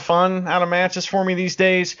sucks the fun out of matches for me these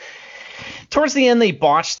days. Towards the end, they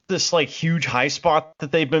botched this like huge high spot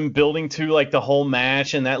that they've been building to like the whole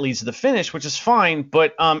match, and that leads to the finish, which is fine.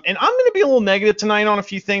 But and I'm going to be a little negative tonight on a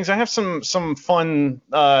few things. I have some fun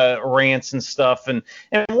rants and stuff, and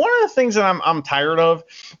one of the things that I'm tired of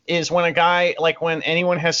is when a guy, like when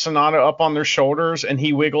anyone has Sonata up on their shoulders and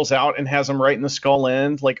he wiggles out and has him right in the skull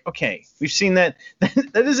end. Like, okay, we've seen that.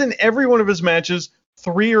 That is in every one of his matches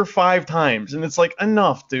 3 or 5 times, and it's like,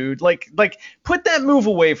 enough, dude. Like put that move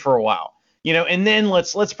away for a while, and then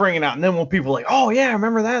let's bring it out, and then when people are like, oh yeah,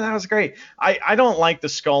 remember that was great. I don't like the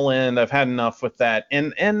skull end. I've had enough with that,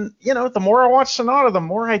 and the more I watch Sonata, the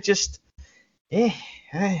more I just I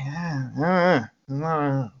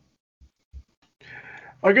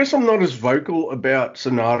guess I'm not as vocal about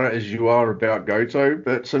Sonata as you are about Goto,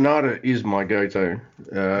 but Sonata is my Goto.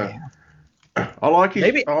 I like his.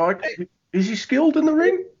 Maybe. Is he skilled in the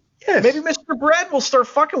ring? Yes. Maybe Mr. Brad will start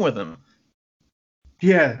fucking with him.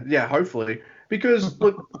 Yeah, hopefully. Because,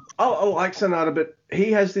 look, I like Sonata, but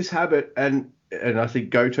he has this habit, and I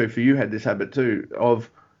think Goto for you had this habit too, of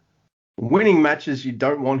winning matches you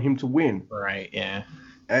don't want him to win. Right, yeah.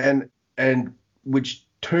 And which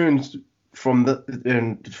turns from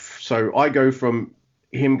so I go from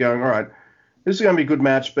him going, all right, this is going to be a good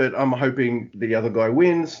match, but I'm hoping the other guy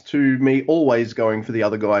wins, to me always going for the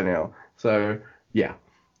other guy now. So, yeah.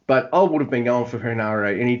 But I would have been going for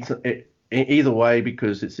Henare either way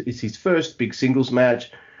because it's his first big singles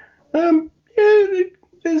match. There's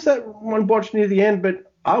that one botch near the end,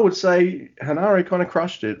 but I would say Henare kind of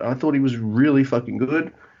crushed it. I thought he was really fucking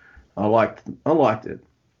good. I liked it.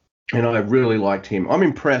 And I really liked him. I'm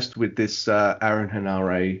impressed with this Aaron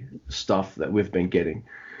Henare stuff that we've been getting.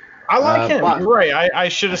 I like him. You're right. I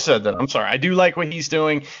should have said that. I'm sorry. I do like what he's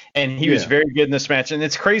doing, and he was very good in this match. And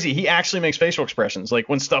it's crazy. He actually makes facial expressions. Like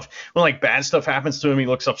when like bad stuff happens to him, he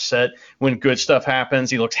looks upset. When good stuff happens,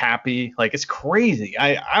 he looks happy. Like it's crazy.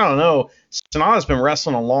 I don't know. Sonata's been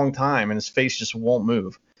wrestling a long time, and his face just won't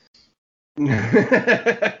move.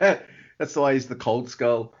 That's why he's the cold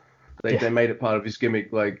skull. They made it part of his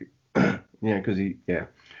gimmick, like because he.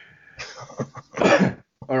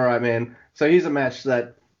 All right, man. So here's a match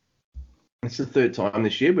that. It's the 3rd time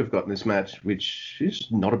this year we've gotten this match, which is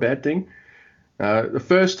not a bad thing. The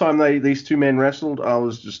first time these two men wrestled, I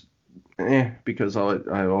was just because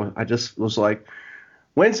I just was like,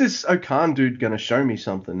 when's this Okan dude going to show me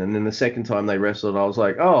something? And then the second time they wrestled, I was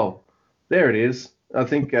like, oh, there it is. I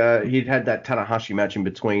think he'd had that Tanahashi match in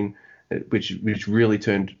between, which really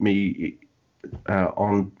turned me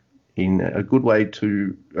on in a good way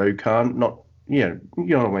to Okan. You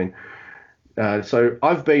know what I mean. So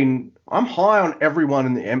I'm high on everyone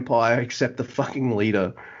in the Empire except the fucking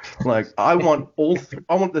leader. Like I want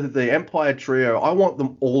the Empire trio. I want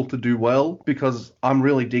them all to do well because I'm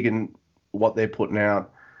really digging what they're putting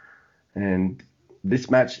out, and this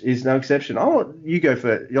match is no exception. I'll let you go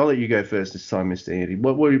first this time, Mr. Andy.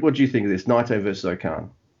 What do you think of this Naito versus Okan?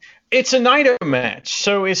 It's a Naito match,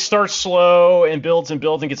 so it starts slow and builds and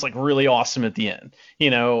gets like really awesome at the end.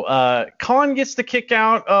 Khan gets the kick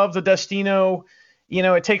out of the Destino.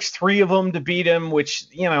 It takes 3 of them to beat him, which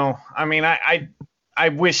I mean, I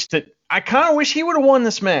wish that I kind of wish he would have won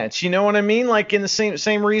this match. You know what I mean? Like in the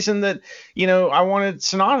same reason that I wanted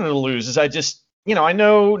Sonata to lose is I just. I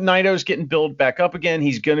know Naito's getting built back up again.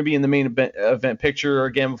 He's going to be in the main event picture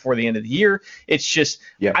again before the end of the year. It's just,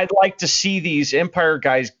 I'd like to see these Empire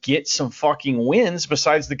guys get some fucking wins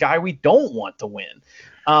besides the guy we don't want to win.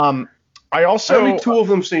 Only 2 of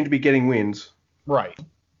them seem to be getting wins. Right.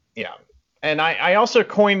 Yeah. And I also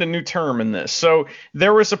coined a new term in this. So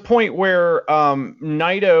there was a point where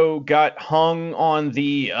Naito got hung on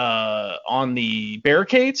the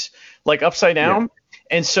barricades, like upside down. Yeah.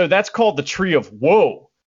 And so that's called the Tree of Woe.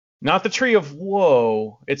 Not the Tree of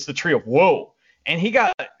Woe. It's the Tree of Woe. and he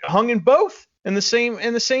got hung in both in the same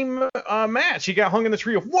match. He got hung in the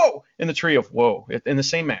tree of woe in the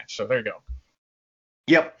same match. So there you go.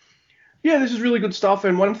 Yep. Yeah, this is really good stuff.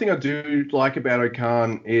 And one thing I do like about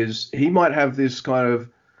O'Khan is he might have this kind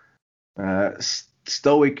of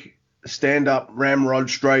stoic, stand-up,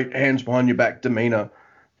 ramrod straight, hands behind your back demeanor,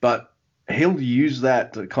 but he'll use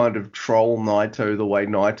that to kind of troll Naito the way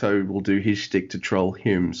Naito will do his shtick to troll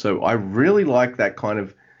him. So I really like that kind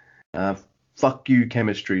of fuck you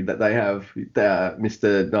chemistry that they have,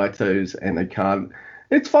 Mr. Naito's and O'Khan.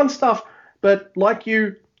 It's fun stuff. But like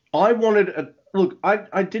you, I wanted look,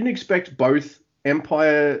 I didn't expect both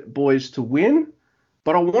Empire boys to win,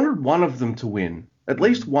 but I wanted one of them to win, at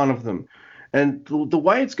least one of them. And the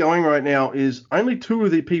way it's going right now is only two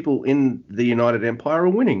of the people in the United Empire are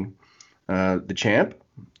winning. The champ,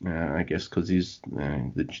 I guess because he's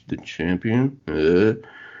the champion,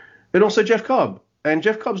 and also Jeff Cobb. And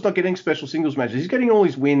Jeff Cobb's not getting special singles matches. He's getting all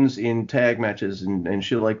his wins in tag matches and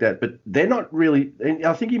shit like that. But they're not really. And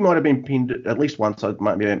I think he might have been pinned at least once,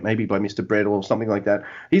 maybe by Mr. Brett or something like that.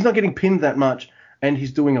 He's not getting pinned that much, and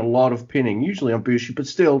he's doing a lot of pinning, usually on Bushi. But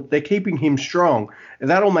still, they're keeping him strong.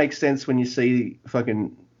 And that all makes sense when you see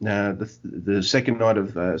fucking the second night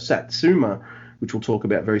of Satsuma, which we'll talk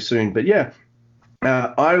about very soon. But yeah,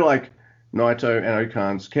 I like Naito and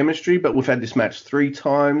O'Khan's chemistry, but we've had this match 3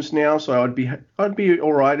 times now, so I'd be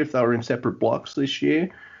all right if they were in separate blocks this year.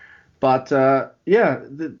 But yeah,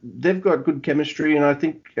 they've got good chemistry, and I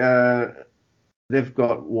think they've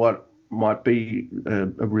got what might be a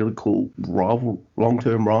really cool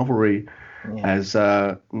long-term rivalry as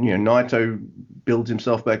Naito builds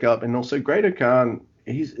himself back up, and also Great O'Khan.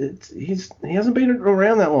 He hasn't been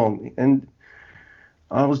around that long, and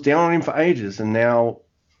I was down on him for ages, and now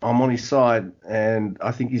I'm on his side, and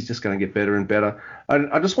I think he's just going to get better and better.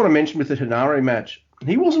 I just want to mention with the Henare match,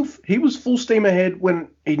 he was full steam ahead when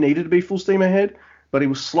he needed to be full steam ahead, but he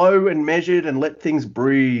was slow and measured and let things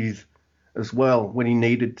breathe as well when he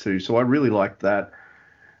needed to. So I really liked that.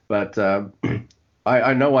 But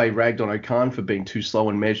I know I ragged on O'Khan for being too slow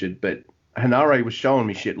and measured, but Henare was showing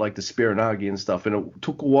me shit like the Spirinagi and stuff, and it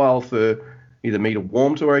took a while for either me to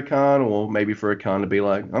warm to O'Khan or maybe for O'Khan to be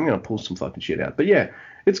like, I'm going to pull some fucking shit out. But yeah,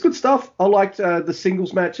 it's good stuff. I liked the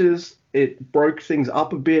singles matches. It broke things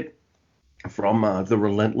up a bit from the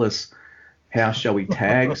relentless how shall we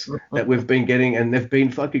tags that we've been getting, and they've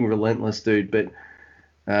been fucking relentless, dude. But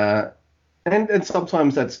and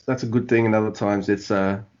sometimes that's a good thing, and other times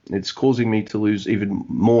it's causing me to lose even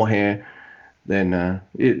more hair than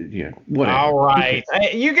whatever. All right,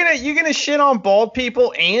 you're gonna shit on bald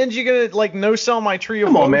people, and you're gonna like no sell my tree of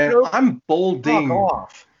Come on, man. joke? I'm balding. Fuck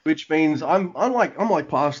off. Which means I'm like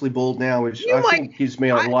partially bald now, which think gives me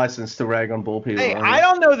a license to rag on bald people. Hey, I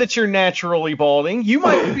don't know that you're naturally balding. You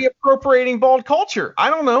might be appropriating bald culture. I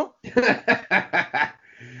don't know.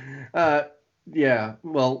 Yeah,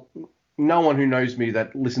 well, no one who knows me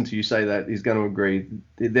that listen to you say that is going to agree.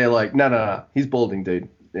 They're like, no, he's balding, dude,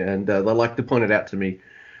 and they like to point it out to me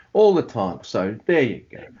all the time. So there you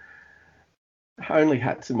go. Only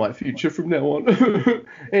hats in my future from now on.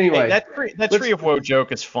 Anyway, hey, that tree of woe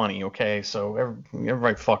joke is funny, okay? So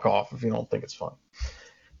everybody fuck off if you don't think it's funny.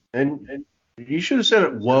 And you should have said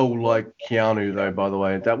it whoa like Keanu, though, by the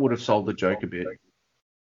way. That would have sold the joke a bit.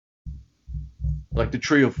 Like the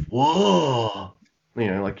tree of whoa,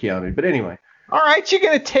 like Keanu. But anyway. All right, you're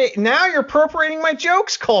going to now you're appropriating my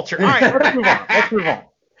jokes culture. All right, let's move on.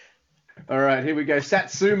 All right, here we go.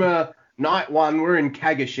 Satsuma, night 1. We're in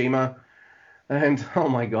Kagoshima. And, oh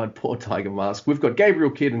my God, poor Tiger Mask. We've got Gabriel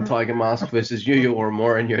Kidd and Tiger Mask versus Yuya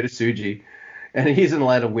Uemura and Yota Tsuji. And he isn't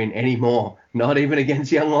allowed to win anymore. Not even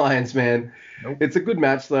against Young Lions, man. Nope. It's a good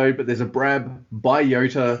match, though, but there's a brab by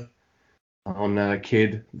Yota on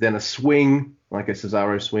Kidd. Then a swing, like a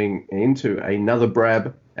Cesaro swing, into another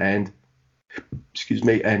brab. And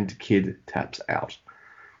Kidd taps out.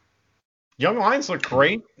 Young Lions look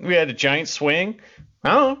great. We had a giant swing.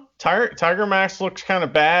 I don't know. Tiger Mask looks kind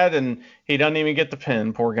of bad, and he doesn't even get the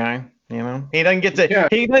pin. Poor guy. He doesn't get to. Yeah.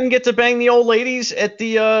 He doesn't get to bang the old ladies at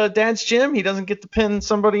the dad's gym. He doesn't get to pin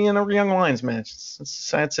somebody in a Young Lions match. It's a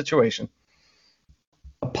sad situation.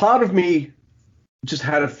 A part of me just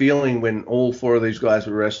had a feeling when all 4 of these guys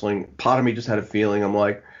were wrestling. Part of me just had a feeling. I'm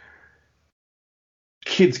like,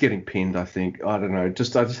 Kidd's getting pinned. I think. I don't know. I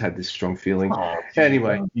just had this strong feeling. Oh,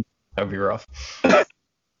 anyway, that'd be rough.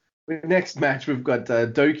 Next match, we've got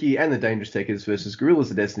Doki and the Dangerous Tekkers versus Gorillas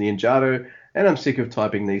of Destiny and Jado, and I'm sick of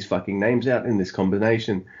typing these fucking names out in this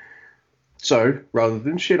combination. So, rather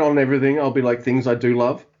than shit on everything, I'll be like things I do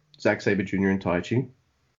love. Zack Sabre Jr. and Taichi.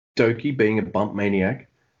 Doki being a bump maniac.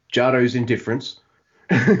 Jado's indifference,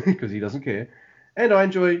 because he doesn't care. and I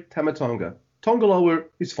enjoy Tama Tonga. Tonga Loa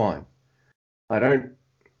is fine. I don't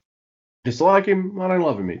dislike him. I don't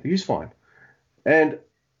love him either. He's fine. And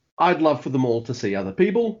I'd love for them all to see other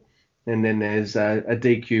people. And then there's a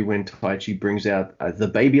DQ when Taichi brings out the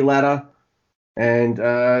baby ladder. And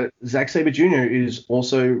Zack Sabre Jr. is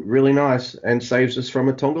also really nice and saves us from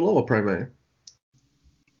a Tonga Loa promo.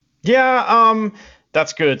 Yeah,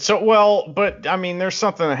 that's good. So, well, but I mean, there's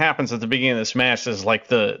something that happens at the beginning of this match is like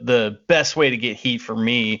the best way to get heat for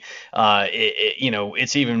me.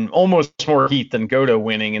 It's even almost more heat than Goto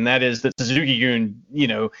winning, and that is that Suzuki-gun,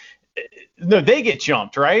 no, they get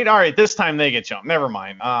jumped, right? All right, this time they get jumped. Never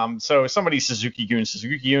mind. So somebody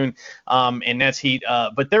Suzuki-gun, and that's heat.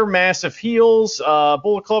 But they're massive heels.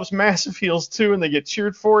 Bullet Club's massive heels too, and they get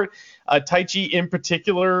cheered for it. Taichi in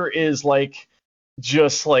particular is like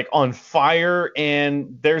just like on fire,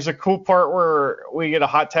 and there's a cool part where we get a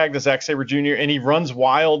hot tag to Zack Sabre Jr. and he runs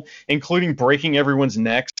wild, including breaking everyone's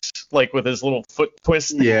necks, like with his little foot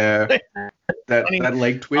twist. Yeah, that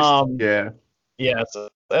leg twist. Yeah, so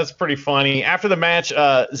that's pretty funny. After the match,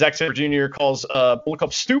 Zack Sabre Jr. calls Bullet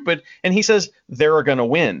Club stupid, and he says they're gonna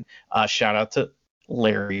win. Shout out to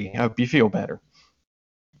Larry. I hope you feel better.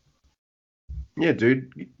 Yeah,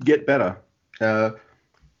 dude, get better. And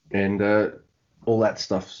all that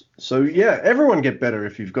stuff. So yeah, everyone get better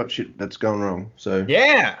if you've got shit that's going wrong. So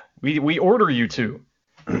yeah, we order you to.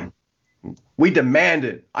 We demand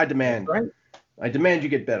it. I demand. Right. I demand you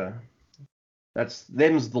get better.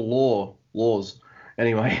 Them's the laws.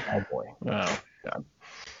 Anyway. Oh boy. Oh God.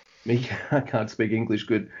 Me, I can't speak English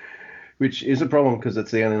good, which is a problem because it's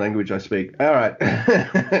the only language I speak. All right.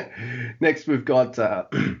 Next we've got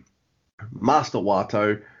Master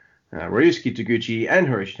Wato, Ryusuke Taguchi, and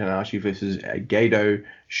Hiroshi Tanahashi versus Gato,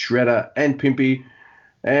 Shredder, and Pimpy.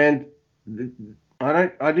 And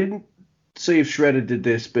I didn't see if Shredder did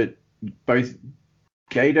this, but both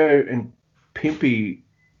Gato and Pimpy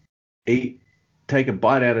take a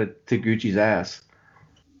bite out of Taguchi's ass.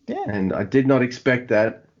 Yeah. And I did not expect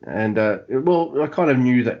that. And I kind of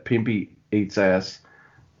knew that Pimpy eats ass,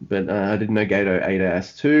 but I didn't know Gato ate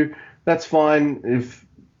ass too. That's fine if.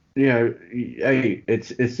 Hey, it's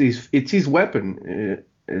his weapon.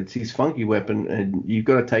 It's his funky weapon, and you've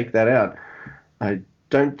got to take that out. I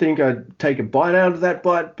don't think I'd take a bite out of that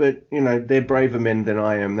bite, but they're braver men than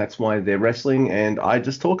I am. That's why they're wrestling, and I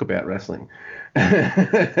just talk about wrestling.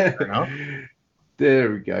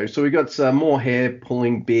 There we go. So we got some more hair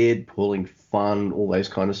pulling, beard pulling, fun, all those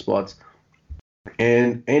kind of spots.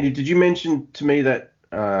 And Andy, did you mention to me that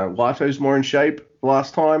Wato's more in shape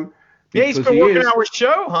last time? Yeah, he's been working our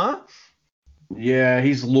show, huh? Yeah,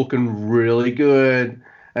 he's looking really good.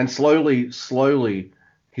 And slowly,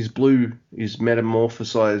 his blue is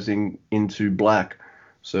metamorphosizing into black.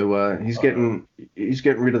 So he's getting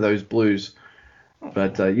rid of those blues.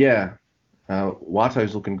 But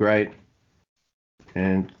Wato's looking great.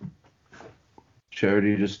 And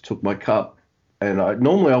Charity just took my cup. And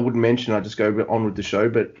normally I wouldn't mention, I just go on with the show,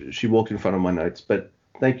 but she walked in front of my notes. But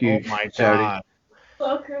thank you, oh my Charity. God.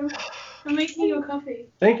 Welcome. I'm making you a coffee.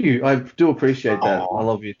 Thank you. I do appreciate that. Aww. I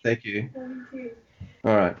love you. Thank you. Thank you.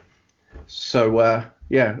 All right. So, All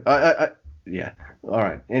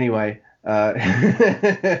right. Anyway,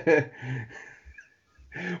 where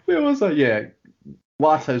was I? Yeah.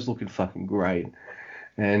 Wato's looking fucking great.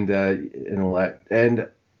 And all that. And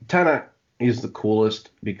Tana is the coolest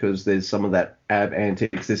because there's some of that ab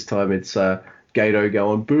antics. This time it's Gato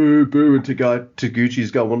going boo boo, and Taguchi's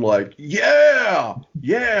going like yeah,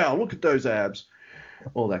 look at those abs,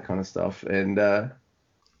 all that kind of stuff. And and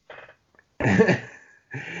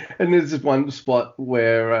there's this one spot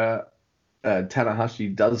where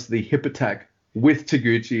Tanahashi does the hip attack with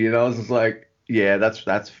Taguchi, and I was just like, yeah,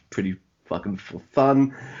 that's pretty fucking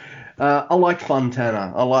fun. I like fun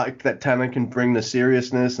Tana. I like that Tana can bring the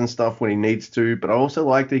seriousness and stuff when he needs to, but I also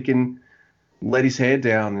like that he can let his hair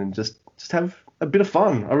down and just have a bit of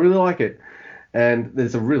fun. I really like it. And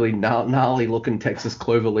there's a really gnarly looking Texas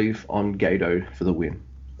Cloverleaf on Gato for the win.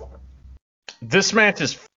 This match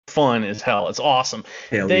is fun as hell. It's awesome.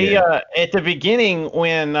 Hell they yeah. At the beginning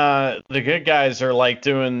when the good guys are like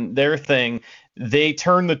doing their thing, they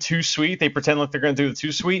turn the too sweet. They pretend like they're going to do the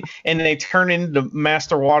too sweet, and then they turn into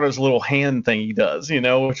Master Wato's little hand thing he does,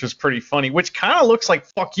 which is pretty funny, which kind of looks like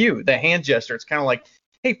fuck you, the hand gesture. It's kind of like,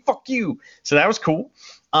 hey, fuck you. So that was cool.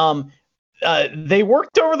 They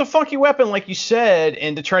worked over the funky weapon, like you said,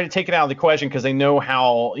 and to try to take it out of the question because they know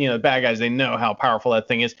how, the bad guys, they know how powerful that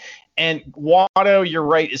thing is. And Wato, you're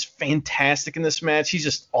right, is fantastic in this match. He's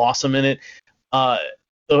just awesome in it.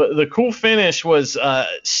 the cool finish was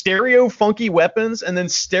stereo funky weapons and then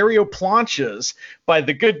stereo planchas by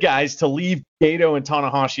the good guys to leave Gato and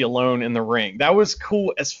Tanahashi alone in the ring. That was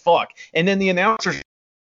cool as fuck. And then the announcers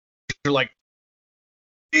were like,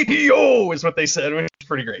 "ETO" is what they said, which is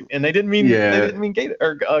pretty great. And they didn't mean Gato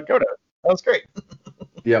or Goto. That was great.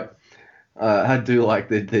 Yep. I do like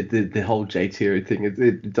the whole JTO thing.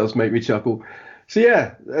 It does make me chuckle. So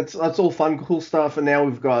yeah, that's all fun, cool stuff. And now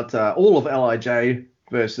we've got all of LIJ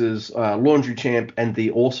versus Laundry Champ and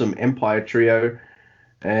the Awesome Empire Trio.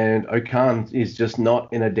 And Okan is just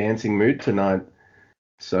not in a dancing mood tonight.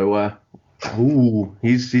 So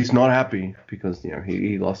he's not happy because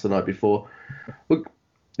he lost the night before. Look,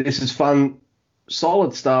 this is fun,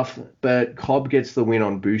 solid stuff. But Cobb gets the win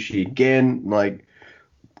on Bushi again. Like,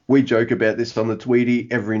 we joke about this on the Tweety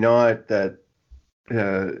every night that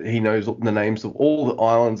he knows the names of all the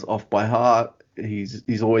islands off by heart.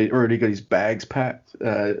 He's already got his bags packed.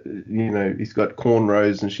 He's got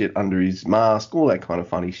cornrows and shit under his mask, all that kind of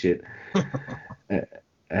funny shit.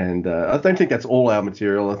 And I don't think that's all our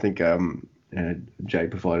material. I think Jay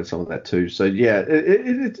provided some of that too. So yeah,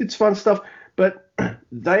 it's fun stuff. But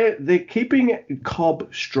they're keeping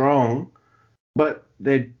Cobb strong, but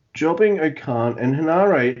they're jobbing Okan and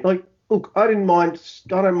Henare. Like, look, I don't mind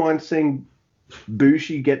seeing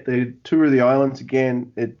Bushi get the tour of the islands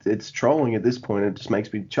again. It's trolling at this point. It just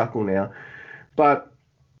makes me chuckle now. But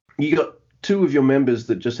you got two of your members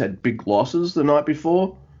that just had big losses the night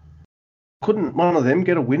before. Couldn't one of them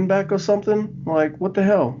get a win back or something? Like, what the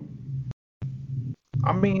hell?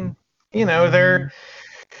 I mean,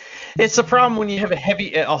 it's a problem when you have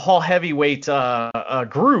a whole heavyweight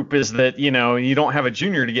group, is that you don't have a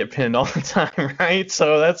junior to get pinned all the time, right?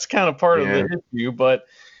 So that's kind of part of the issue. But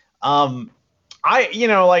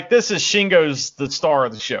this is Shingo's the star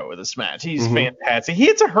of the show with this match. He's fantastic. He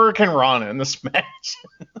hits a Hurricane Rana in this match,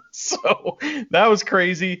 so that was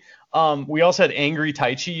crazy. We also had Angry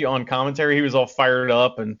Taichi on commentary. He was all fired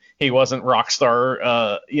up, and he wasn't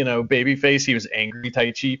Rockstar, babyface. He was Angry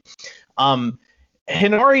Taichi.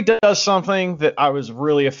 Henare does something that I was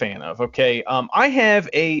really a fan of. Okay, I have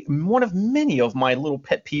one of many of my little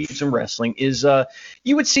pet peeves in wrestling is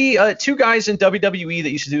you would see two guys in WWE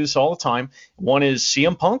that used to do this all the time. One is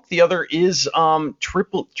CM Punk, the other is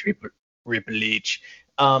Triple H.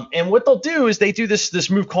 And what they'll do is they do this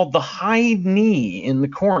move called the high knee in the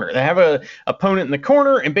corner. They have a opponent in the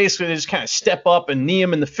corner, and basically they just kind of step up and knee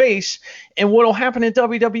him in the face. And what will happen in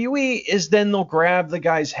WWE is then they'll grab the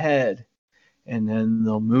guy's head, and then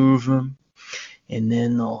they'll move him, and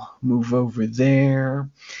then they'll move over there,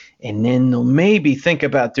 and then they'll maybe think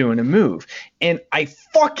about doing a move. And I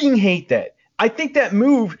fucking hate that. I think that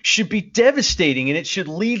move should be devastating, and it should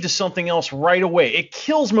lead to something else right away. It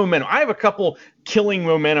kills momentum. I have a couple killing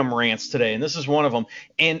momentum rants today, and this is one of them.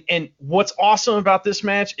 And what's awesome about this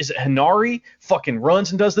match is that Henare fucking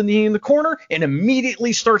runs and does the knee in the corner and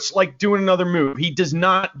immediately starts like doing another move. He does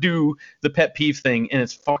not do the pet peeve thing, and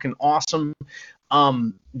it's fucking awesome.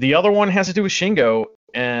 The other one has to do with Shingo,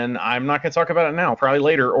 and I'm not going to talk about it now, probably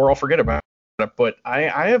later, or I'll forget about it. But I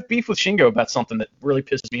have beef with Shingo about something that really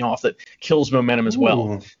pisses me off that kills momentum as well.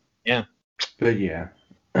 Ooh. Yeah. But yeah.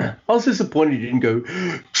 I was disappointed you didn't go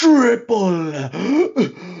Triple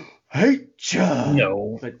H.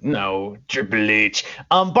 No, Triple H.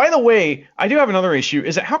 By the way, I do have another issue.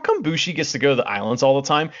 Is that how come Bushi gets to go to the islands all the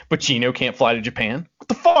time, but Gino can't fly to Japan? What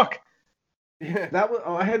the fuck? Yeah,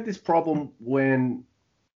 I had this problem when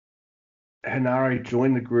Henare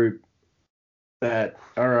joined the group. That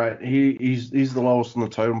all right, he's the lowest on the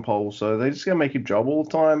totem pole, so they're just gonna make him job all the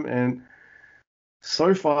time. And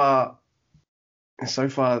so far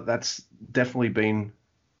that's definitely been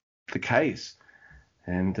the case,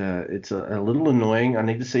 and it's a little annoying. I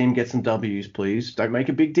need to see him get some W's, please. Don't make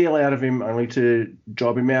a big deal out of him only to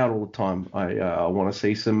job him out all the time. I want to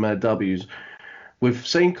see some W's. We've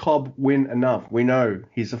seen Cobb win enough. We know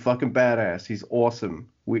he's a fucking badass. He's awesome.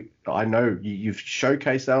 I know you've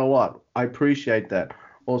showcased that a lot. I appreciate that.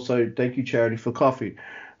 Also, thank you, Charity, for coffee.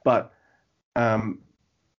 But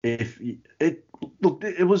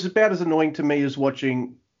it was about as annoying to me as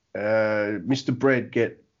watching Mr. Bread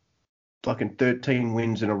get fucking 13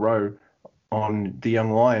 wins in a row on the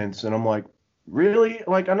Young Lions, and I'm like, really?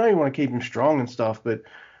 Like, I know you want to keep him strong and stuff, but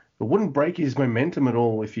it wouldn't break his momentum at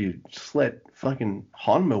all if you just let fucking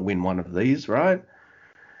Honma win one of these, right?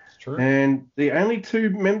 True. And the only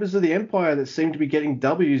two members of the Empire that seem to be getting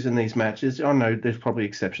W's in these matches, I know there's probably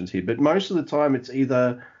exceptions here, but most of the time it's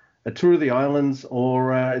either a tour of the islands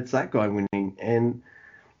or it's that guy winning. And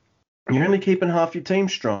You're only keeping half your team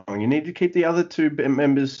strong. You need to keep the other two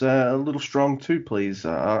members a little strong too, please.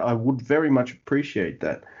 I would very much appreciate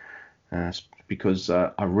that because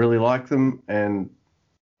I really like them, and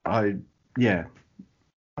I, yeah.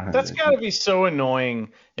 That's got to be so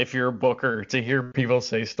annoying if you're a booker to hear people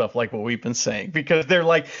say stuff like what we've been saying, because they're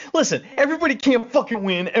like, listen, everybody can't fucking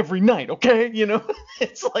win every night, okay?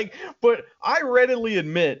 It's like, but I readily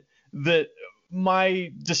admit that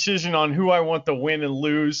my decision on who I want to win and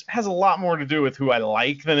lose has a lot more to do with who I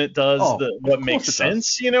like than it does what makes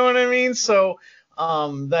sense. You know what I mean? So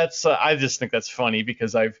that's I just think that's funny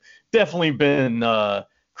because I've definitely been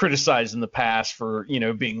criticized in the past for,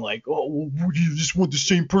 being like, oh, well, you just want the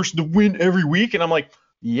same person to win every week? And I'm like,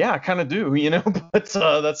 yeah, I kind of do, but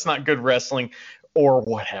that's not good wrestling or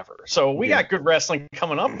whatever. So we got good wrestling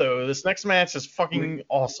coming up, though. This next match is fucking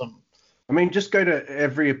awesome. I mean, just go to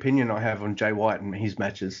every opinion I have on Jay White and his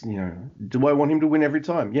matches. Do I want him to win every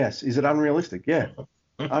time? Yes. Is it unrealistic? Yeah.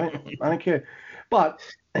 I don't care. But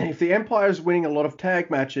if the Empire is winning a lot of tag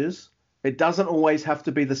matches, it doesn't always have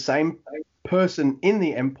to be the same person in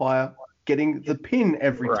the Empire getting the pin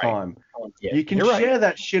every time. Yeah, you can share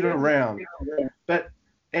that shit around. But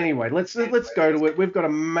anyway, let's go to it. We've got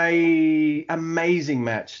amazing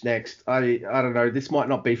match next. I don't know. This might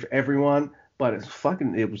not be for everyone, but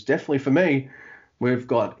it was definitely for me. We've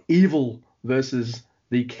got Evil versus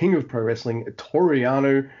the King of Pro Wrestling, Toru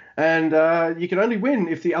Yano, and you can only win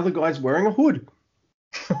if the other guy's wearing a hood.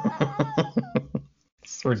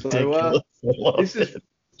 It's ridiculous. So, this is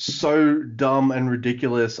so dumb and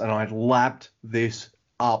ridiculous, and I lapped this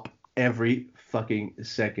up every fucking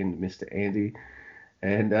second, Mr. Andy.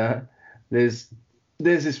 And there's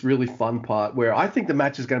this really fun part where I think the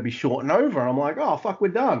match is going to be short and over. I'm like, oh fuck, we're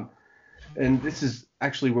done. And this is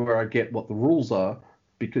actually where I get what the rules are,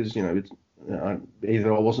 because it's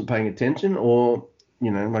either I wasn't paying attention or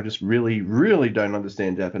I just really, really don't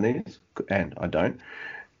understand Japanese, and I don't.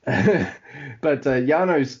 But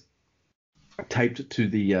Yano's taped to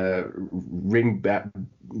the ring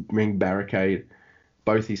barricade.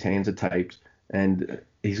 Both his hands are taped, and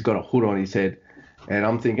he's got a hood on his head. And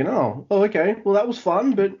I'm thinking, oh, okay, well that was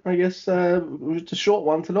fun, but I guess it's a short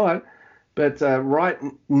one tonight. But right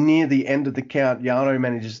near the end of the count, Yano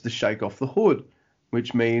manages to shake off the hood,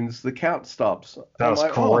 which means the count stops. That was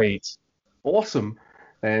great. Oh, awesome.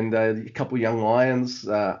 And a couple of young lions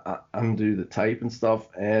undo the tape and stuff,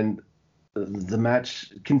 and the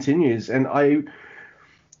match continues. And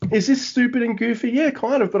is this stupid and goofy? Yeah,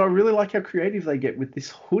 kind of, but I really like how creative they get with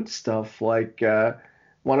this hood stuff. Like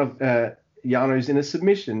one of Yano's in a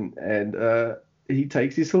submission, and he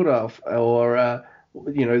takes his hood off, or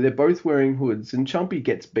they're both wearing hoods, and Chumpy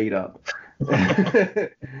gets beat up.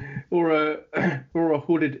 or a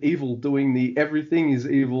hooded Evil doing the everything is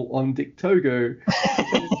evil on Dick Togo.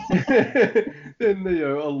 Then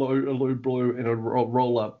a low blow and a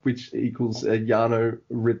roll up, which equals Yano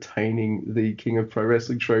retaining the King of Pro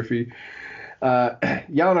Wrestling trophy.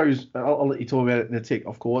 Yano's, I'll let you talk about it in a tick,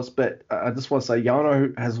 of course, but I just want to say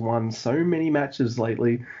Yano has won so many matches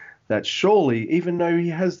lately that surely, even though he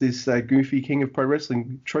has this goofy King of Pro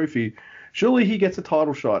Wrestling trophy, surely he gets a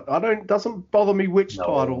title shot. Doesn't bother me which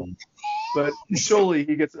title, but surely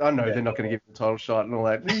he gets. I know they're not going to give him a title shot and all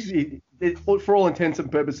that. For all intents and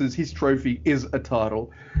purposes, his trophy is a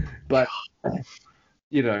title, but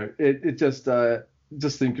it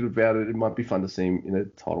just thinking about it, it might be fun to see him in a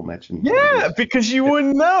title match. Because you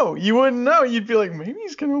wouldn't know. You'd be like, maybe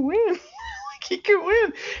he's going to win. He could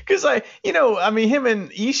win, because him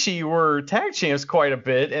and Ishii were tag champs quite a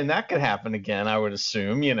bit, and that could happen again, I would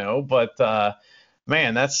assume, but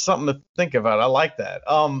man, that's something to think about. I like that.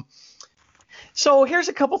 So here's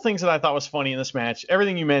a couple things that I thought was funny in this match.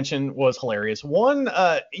 Everything you mentioned was hilarious. One,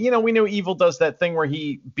 we know Evil does that thing where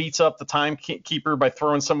he beats up the timekeeper by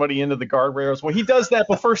throwing somebody into the guardrails. Well, he does that,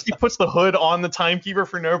 but first he puts the hood on the timekeeper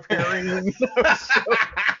for no parrying. That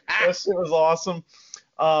shit was awesome.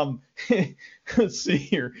 Let's see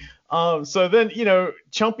here. So then,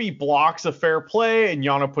 Chumpy blocks a fair play, and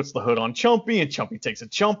Yano puts the hood on Chumpy, and Chumpy takes a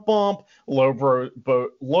jump bump. Low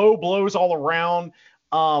blows all around.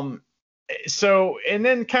 And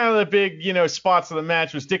then kind of the big, spots of the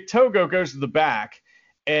match was Dick Togo goes to the back,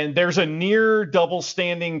 and there's a near double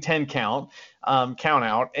standing 10 count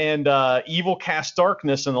out, and Evil casts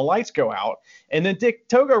darkness, and the lights go out, and then Dick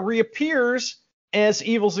Togo reappears as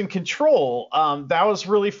Evil's in control. That was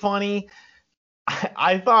really funny.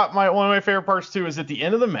 I thought one of my favorite parts too is at the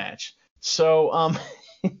end of the match. So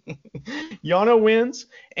Yano wins,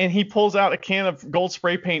 and he pulls out a can of gold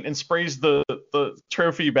spray paint and sprays the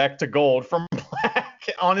trophy back to gold from black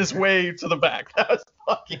on his way to the back. That was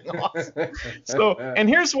fucking awesome. So, and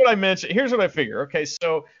here's what I mentioned. Here's what I figure. Okay,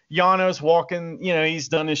 so Yano's walking. He's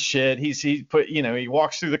done his shit. He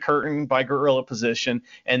walks through the curtain by gorilla position,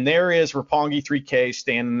 and there is Roppongi 3K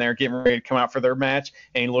standing there getting ready to come out for their match,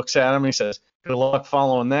 and he looks at him and he says, "Good luck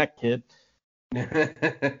following that, kid."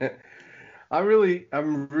 I'm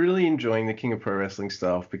really enjoying the King of Pro Wrestling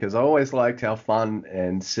stuff because I always liked how fun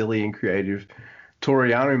and silly and creative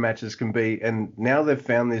Toru Yano matches can be, and now they've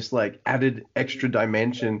found this like added extra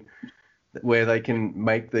dimension where they can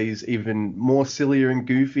make these even more sillier and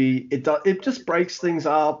goofy. It just breaks things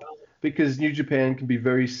up because New Japan can be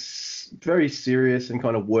very serious and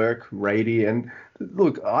kind of work ratey, and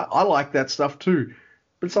look, I like that stuff too.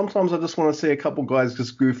 But sometimes I just want to see a couple guys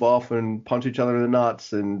just goof off and punch each other in the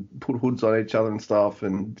nuts and put hoods on each other and stuff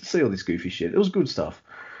and see all this goofy shit. It was good stuff.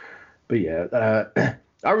 But yeah,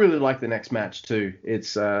 I really like the next match too.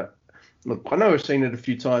 It's look, I know I've seen it a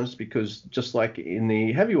few times because just like in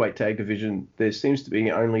the heavyweight tag division, there seems to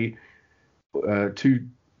be only 2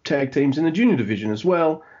 tag teams in the junior division as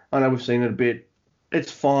well. I know we've seen it a bit.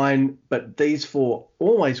 It's fine, but these 4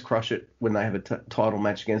 always crush it when they have a title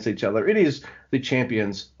match against each other. It is the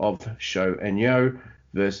champions of Sho and Yo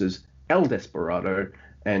versus El Desperado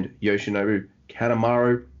and Yoshinobu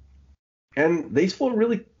Kanemaru. And these 4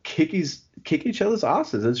 really kick each other's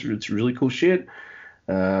asses. It's really cool shit.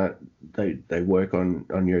 They work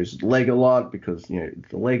on Yo's leg a lot because, the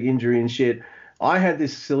leg injury and shit. I had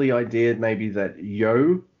this silly idea maybe that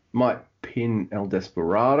Yo might pin El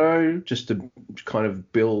Desperado just to kind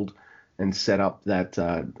of build and set up that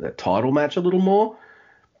title match a little more.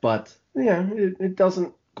 But, it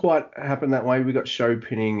doesn't quite happen that way. We got Sho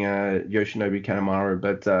pinning Yoshinobu Kanemaru,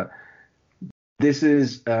 but this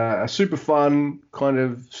is a super fun kind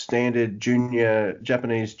of standard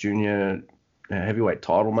Japanese junior heavyweight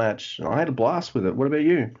title match. I had a blast with it. What about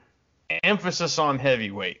you? Emphasis on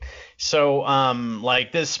heavyweight. So,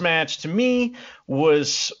 this match to me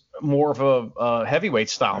was more of a heavyweight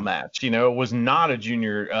style match. It was not a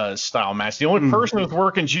junior style match. The only person who was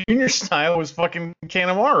working junior style was fucking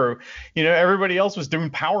Kanemaru. Everybody else was doing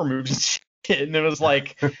power moves and shit. And it was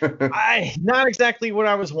like, not exactly what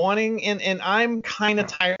I was wanting. And I'm kind of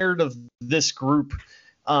tired of this group.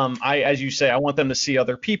 As you say, I want them to see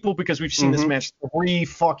other people because we've seen this match 3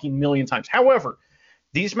 fucking million times. However,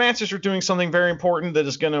 these matches are doing something very important that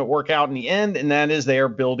is going to work out in the end, and that is they are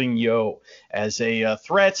building Yo as a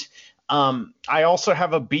threat. I also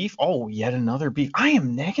have a beef. Oh, yet another beef. I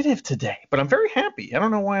am negative today, but I'm very happy. I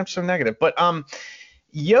don't know why I'm so negative, but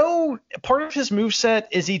Yo, part of his moveset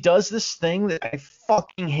is he does this thing that I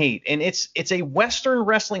fucking hate, and it's a Western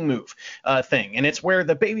wrestling move thing, and it's where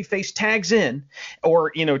the babyface tags in,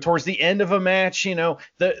 or towards the end of a match,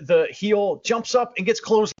 the heel jumps up and gets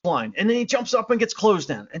clotheslined, and then he jumps up and gets closed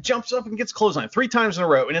down, and jumps up and gets clotheslined 3 times in a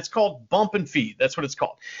row, and it's called bump and feed. That's what it's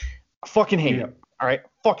called. I fucking hate it. All right,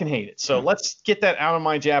 fucking hate it. So let's get that out of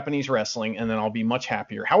my Japanese wrestling, and then I'll be much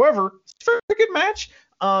happier. However, it's a very good match.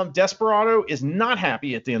 Desperado is not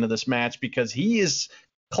happy at the end of this match because he is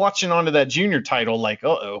clutching onto that junior title like,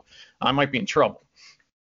 uh-oh, I might be in trouble.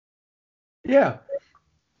 Yeah.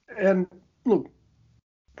 And look,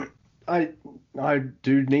 I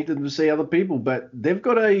do need them to see other people, but they've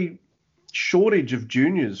got a shortage of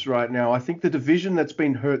juniors right now. I think the division that's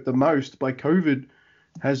been hurt the most by COVID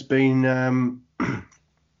has been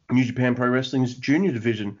New Japan Pro Wrestling's junior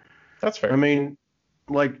division. That's fair. I mean,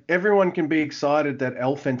 like, everyone can be excited that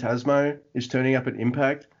El Phantasmo is turning up at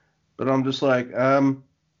Impact, but I'm just like, can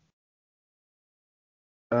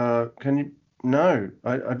you? No,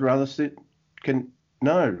 I'd rather sit.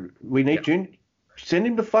 No, we need Junior. Send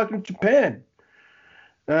him to fucking Japan.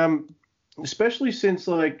 Especially since,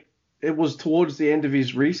 like, it was towards the end of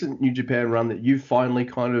his recent New Japan run that you finally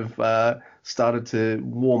kind of started to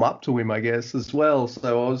warm up to him, I guess, as well.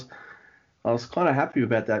 So I was kind of happy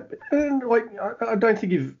about that. And, like, I don't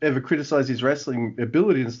think you've ever criticized his wrestling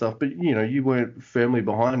ability and stuff, but, you weren't firmly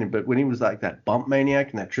behind him. But when he was like that bump maniac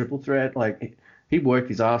and that triple threat, like, he worked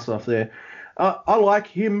his ass off there. I like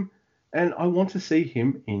him, and I want to see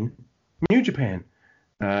him in New Japan,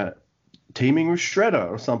 teaming with Shredder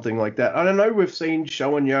or something like that. I don't know, we've seen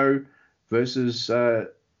Sho and Yo versus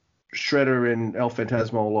Shredder and El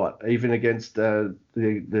Phantasmo a lot, even against the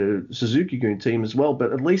Suzuki-gun team as well.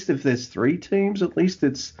 But at least if there's 3 teams, at least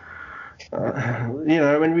it's,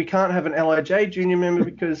 and we can't have an LIJ junior member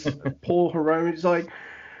because Paul Hiromu is like,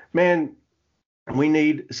 man, we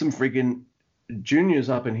need some friggin' juniors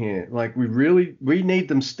up in here. Like, we need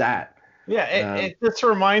them stat. Yeah, it just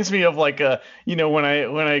reminds me of like when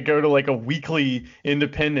I go to like a weekly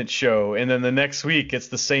independent show, and then the next week it's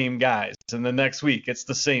the same guys, and the next week it's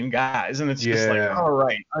the same guys, and it's just like, Yeah. all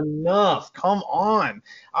right, enough, come on.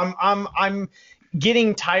 I'm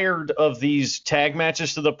getting tired of these tag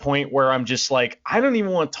matches to the point where I'm just like, I don't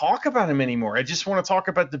even want to talk about them anymore. I just want to talk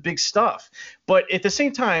about the big stuff. But at the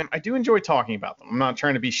same time, I do enjoy talking about them. I'm not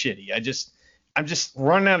trying to be shitty. I'm just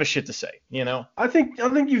running out of shit to say, you know? I think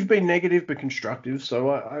you've been negative but constructive.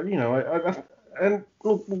 So and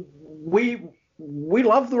look, we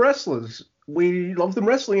love the wrestlers. We love them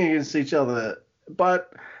wrestling against each other.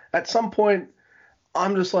 But at some point,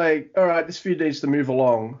 I'm just like, all right, this feud needs to move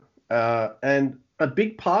along. And a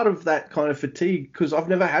big part of that kind of fatigue, because I've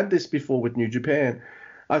never had this before with New Japan.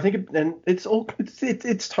 I think, it's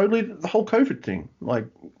totally the whole COVID thing. Like,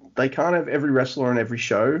 they can't have every wrestler on every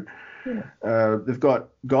show. They've got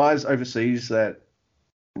guys overseas that,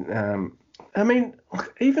 I mean,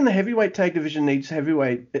 even the heavyweight tag division needs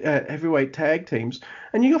heavyweight tag teams,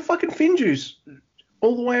 and you got fucking Finjuice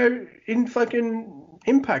all the way in fucking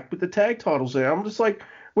Impact with the tag titles there. I'm just like,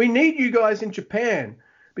 we need you guys in Japan,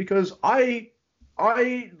 because I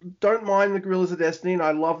don't mind the Gorillas of Destiny and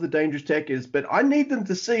I love the Dangerous Tekkers, but I need them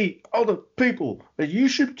to see other people that you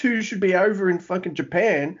should be over in fucking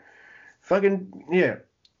Japan. Fucking yeah.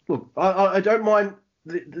 Look, I don't mind.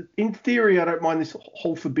 In theory, I don't mind this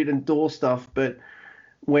whole Forbidden Door stuff, but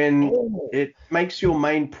when it makes your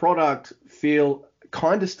main product feel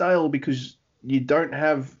kind of stale because you don't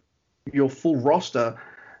have your full roster,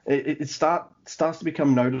 it starts to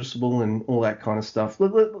become noticeable and all that kind of stuff.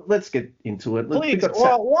 Let's get into it. Please.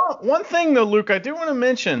 Well, one thing though, Luke, I do want to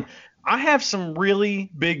mention. I have some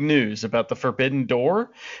really big news about the Forbidden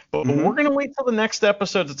Door, but we're going to wait till the next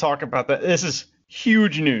episode to talk about that. This is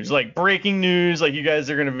huge news, like breaking news. Like, you guys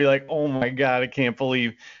are going to be like, oh my God, I can't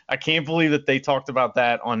believe that they talked about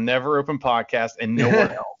that on Never Open Podcast and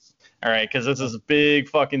nowhere else. All right, because this is a big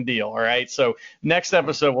fucking deal. All right, so next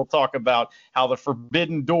episode we'll talk about how the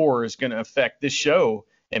Forbidden Door is going to affect this show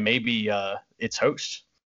and maybe its host.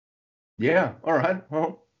 Yeah, all right.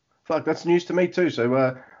 Well, fuck, that's news to me too,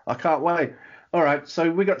 so I can't wait. All right,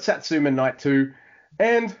 so we got Satsuma Night 2,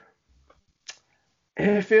 and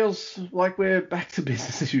it feels like we're back to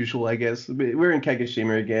business as usual, I guess. We're in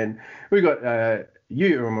Kagoshima again. We got Yuya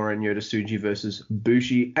Uemura and Yota Tsuji versus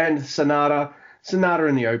Bushi and Sanada. Sanada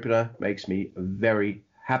in the opener makes me very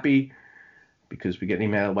happy because we're getting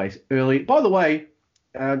him out of the way early. By the way,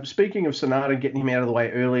 speaking of Sanada getting him out of the way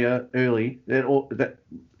early,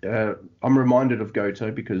 I'm reminded of Goto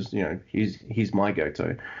because, you know, he's my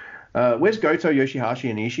Goto. Where's Goto, Yoshihashi,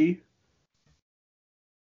 and Ishii?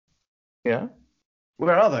 Yeah.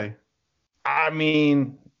 Where are they? I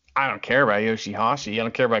mean, I don't care about Yoshihashi. I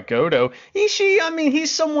don't care about Goto. Ishii, I mean, he's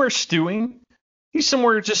somewhere stewing. He's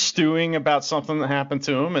somewhere just stewing about something that happened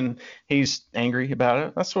to him, and he's angry about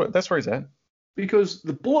it. That's where he's at. Because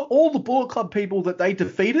all the Bullet Club people that they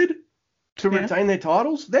defeated to retain their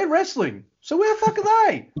titles, they're wrestling. So where the fuck are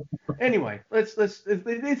they? Anyway, this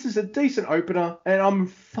is a decent opener, and I'm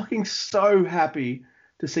fucking so happy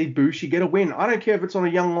to see Bushi get a win. I don't care if it's on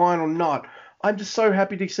a young lion or not. I'm just so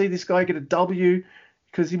happy to see this guy get a W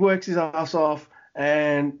because he works his ass off,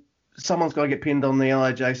 and someone's got to get pinned on the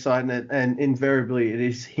LIJ side, and invariably it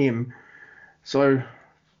is him. So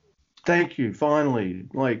thank you, finally.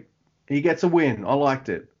 Like, he gets a win. I liked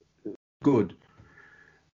it. Good.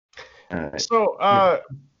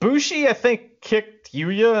 Bushi, I think, kicked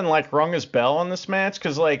Yuya and like rung his bell on this match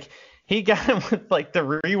because like he got him with like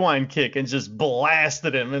the rewind kick and just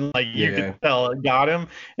blasted him, and like you could tell it got him.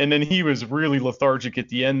 And then he was really lethargic at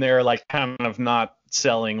the end there, like kind of not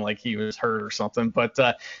selling, like he was hurt or something. But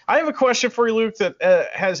I have a question for you, Luke, that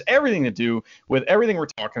has everything to do with everything we're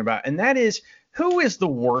talking about, and that is, who is the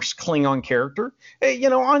worst Klingon character? You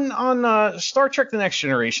know, on Star Trek The Next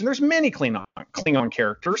Generation, there's many Klingon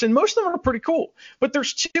characters, and most of them are pretty cool. But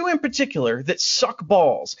there's two in particular that suck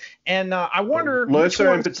balls. And I wonder...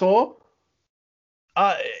 Lursa and Vitor?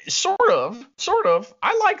 Sort of.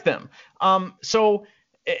 I like them. So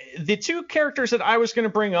the two characters that I was going to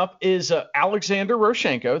bring up is Alexander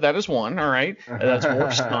Roshenko. That is one, all right? That's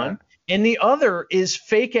Worf's son. And the other is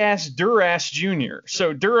fake-ass Duras Jr.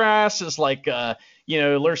 So Duras is like,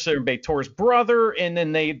 Lursa and Betor's brother, and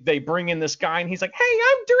then they bring in this guy, and he's like, hey,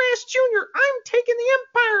 I'm Duras Jr. I'm taking the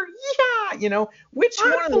Empire. Yeah! You know, which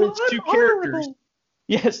one of those two characters...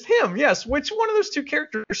 Yes, him, yes. Which one of those two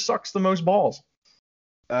characters sucks the most balls?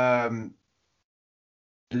 The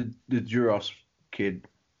Duras kid.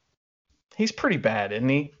 He's pretty bad, isn't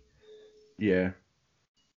he? Yeah.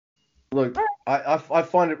 Look, I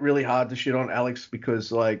find it really hard to shit on Alex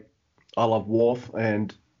because, like, I love Worf,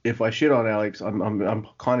 and if I shit on Alex, I'm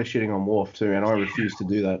kind of shitting on Worf too, and I refuse to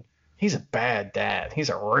do that. He's a bad dad. He's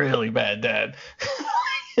a really bad dad.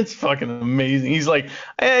 It's fucking amazing. He's like,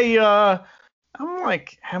 hey, I'm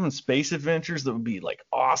like having space adventures that would be like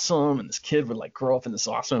awesome, and this kid would like grow up in this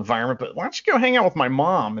awesome environment. But why don't you go hang out with my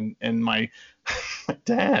mom and my my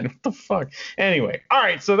dad? What the fuck? Anyway, all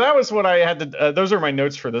right. So that was what I had to. Those are my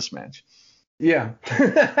notes for this match. Yeah.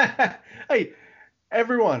 Hey,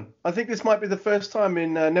 everyone, I think this might be the first time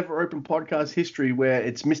in Never Open podcast history where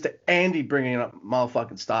it's Mr. Andy bringing up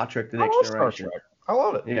motherfucking Star Trek: The Next I love Star Generation. Trek. I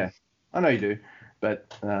love it. Yeah, I know you do,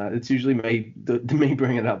 but it's usually me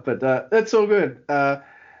bringing it up. But that's all good.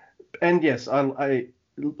 And yes,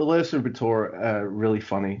 Alyssa and Bator are really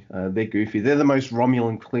funny. They're goofy. They're the most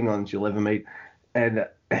Romulan Klingons you'll ever meet. And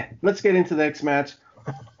let's get into the next match.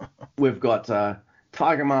 We've got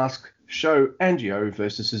Tiger Mask, Sho, and Yo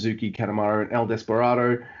versus Suzuki, Kanemaru, and El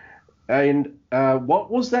Desperado. And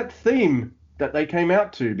what was that theme that they came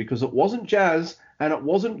out to? Because it wasn't jazz and it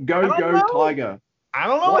wasn't Go Go Tiger. I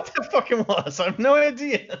don't know what that fucking was. I have no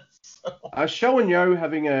idea. Sho and Yo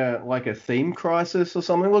having a theme crisis or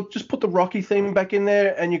something. Look, just put the Rocky theme back in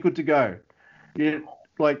there and you're good to go.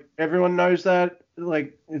 Like everyone knows that.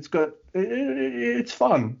 Like it's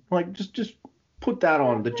fun. Like just put that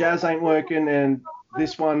on. The jazz ain't working, and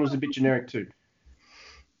this one was a bit generic too.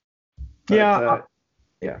 But,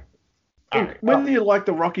 yeah. Right. Whether you like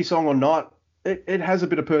the Rocky song or not, it has a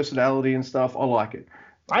bit of personality and stuff. I like it.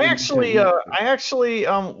 I actually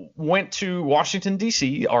went to Washington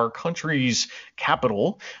D.C., our country's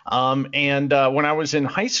capital, and when I was in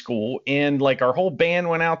high school, and like our whole band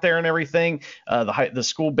went out there and everything, the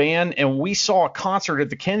school band, and we saw a concert at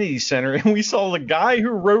the Kennedy Center, and we saw the guy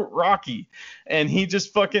who wrote Rocky, and he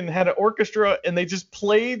just fucking had an orchestra, and they just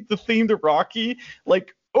played the theme to Rocky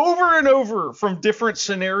like over and over from different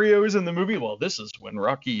scenarios in the movie. Well, this is when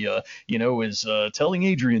Rocky, is telling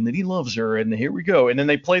Adrian that he loves her, and here we go. And then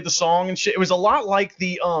they played the song and shit. It was a lot like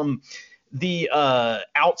the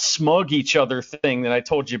outsmug each other thing that I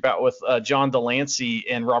told you about with John Delancey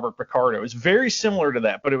and Robert Picardo. It was very similar to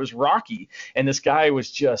that, but it was Rocky, and this guy was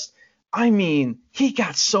just, I mean, he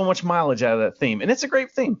got so much mileage out of that theme, and it's a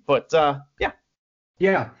great theme. But yeah.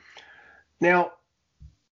 Yeah. Now,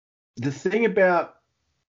 the thing about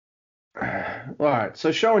all right,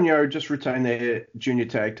 so Sho and Yo just retain their junior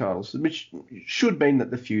tag titles, which should mean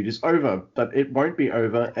that the feud is over, but it won't be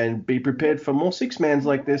over, and be prepared for more six-mans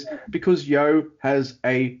like this because Yo has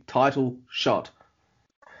a title shot.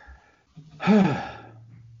 All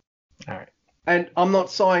right. And I'm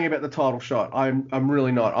not sighing about the title shot. I'm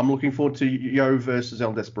really not. I'm looking forward to Yo versus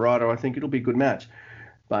El Desperado. I think it'll be a good match.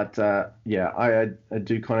 But yeah, I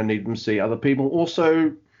do kind of need them to see other people.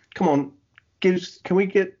 Also, come on, can we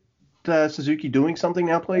get Suzuki doing something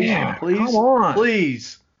now, please? Yeah, please, come on.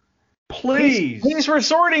 please. He's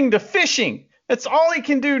resorting to fishing. That's all he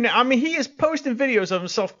can do now. I mean, he is posting videos of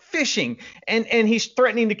himself fishing, and he's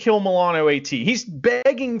threatening to kill Milano AT. He's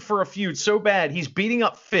begging for a feud so bad, he's beating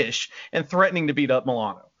up Fish and threatening to beat up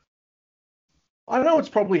Milano. I know it's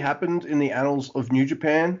probably happened in the annals of New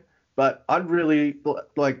Japan, but I'd really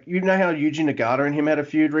like, you know how Yuji Nagata and him had a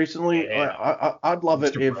feud recently? Yeah. I'd love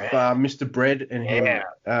it if Mr. Bread and him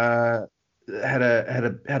had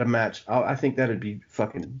a match. I think that'd be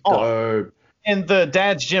fucking dope. And the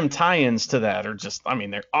Dad's Gym tie-ins to that are just, I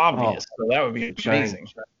mean, they're obvious. So that would be amazing.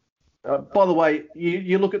 By the way,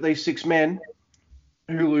 you look at these six men,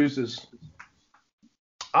 who loses?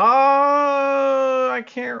 I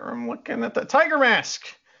can't. I'm looking at the Tiger Mask.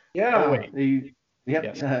 Yeah. Oh, wait. Yep.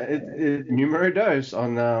 Yes. Numero dos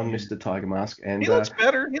on Mr. Tiger Mask, and he looks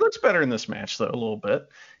better. He looks better in this match though, a little bit.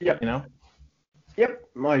 Yeah. You know. Yep,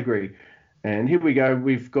 I agree. And here we go.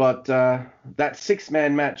 We've got that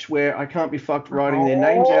six-man match where I can't be fucked writing their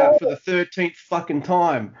names out for the 13th fucking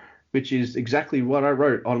time, which is exactly what I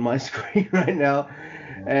wrote on my screen right now.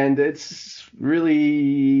 And it's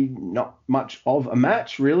really not much of a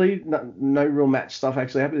match, really. No real match stuff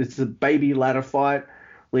actually happened. It's a baby ladder fight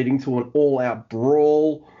leading to an all-out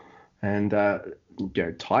brawl. And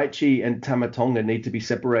Taichi and Tamatonga need to be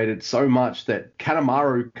separated so much that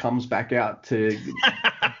Kanemaru comes back out to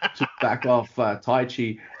back off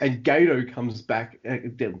Taichi, and Gato comes back.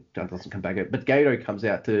 Doesn't come back out, but Gato comes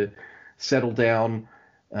out to settle down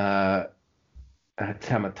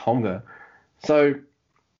Tamatonga. So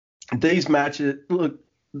these matches, look,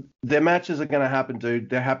 their matches are going to happen, dude.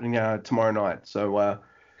 They're happening tomorrow night. So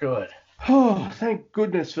good. Oh, thank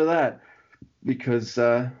goodness for that, because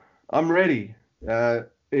I'm ready.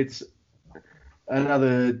 It's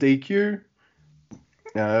another DQ.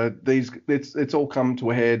 It's all come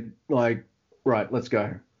to a head. Like, right, let's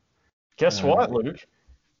go. Guess what, Luke?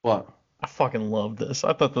 What? I fucking love this.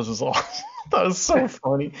 I thought this was awesome. That was so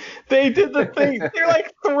funny. They did the thing. They're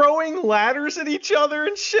like throwing ladders at each other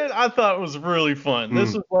and shit. I thought it was really fun.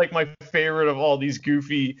 This was like my favorite of all these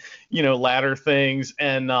goofy, ladder things.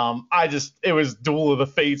 And it was Duel of the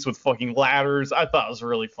Fates with fucking ladders. I thought it was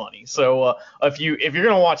really funny. So if you're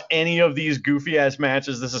gonna watch any of these goofy ass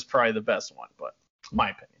matches, this is probably the best one. But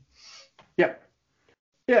my opinion. Yep.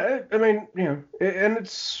 Yeah, I mean, and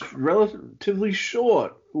it's relatively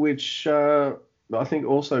short, which I think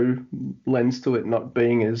also lends to it not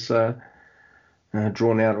being as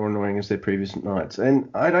drawn out or annoying as their previous nights. And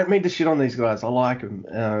I don't mean to shit on these guys. I like them,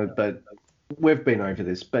 but we've been over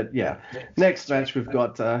this. But yeah, next match we've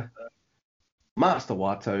got Master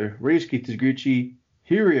Wato, Ryusuke Taguchi,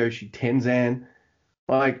 Hiroshi Tenzan.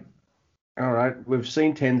 Like, all right, we've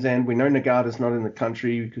seen Tenzan. We know Nagata's not in the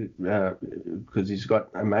country because he's got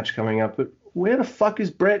a match coming up. But where the fuck is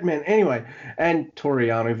Brett, man? Anyway, and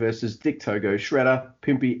Toriano versus Dick Togo, Shredder,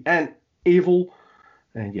 Pimpy, and Evil.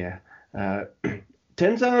 And yeah,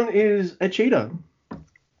 Tenzan is a cheater.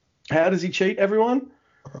 How does he cheat, everyone?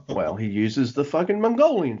 Well, he uses the fucking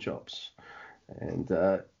Mongolian chops. And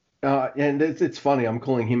it's funny, I'm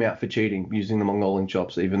calling him out for cheating using the Mongolian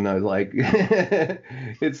chops, even though like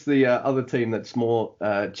it's the other team that's more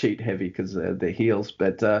cheat heavy because they're heels.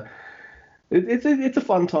 But it's a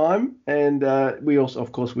fun time, and we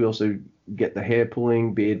also get the hair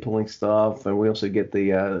pulling, beard pulling stuff, and we also get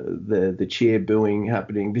the cheer booing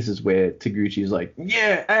happening. This is where Taguchi is like,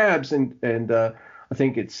 yeah, abs, and I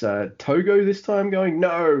think it's Togo this time going,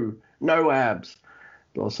 no abs,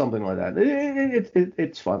 or something like that.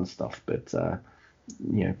 It's fun stuff, but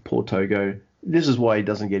poor Togo. This is why he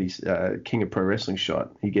doesn't get his King of Pro Wrestling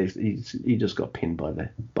shot. He just got pinned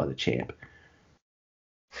by the champ.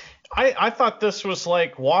 I thought this was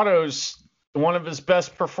like Wato's one of his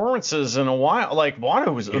best performances in a while. Like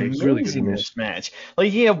Wato was amazing really in this match.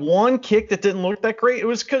 Like he had one kick that didn't look that great. It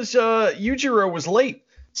was because Yujiro was late.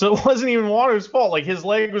 So it wasn't even Wato's fault. Like his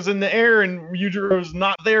leg was in the air and Yujiro's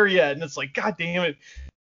not there yet. And it's like, God damn it.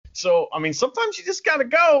 So, I mean, sometimes you just got to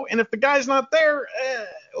go. And if the guy's not there,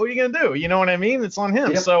 what are you going to do? You know what I mean? It's on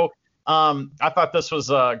him. Yep. So I thought this was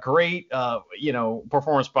a great,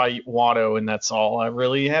 performance by Wato. And that's all I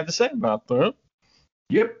really have to say about that.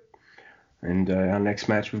 Yep. And our next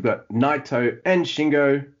match, we've got Naito and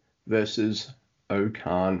Shingo versus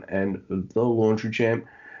O-Khan and the Laundry Champ.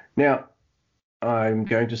 Now, I'm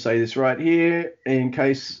going to say this right here in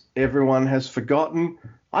case everyone has forgotten.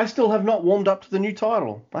 I still have not warmed up to the new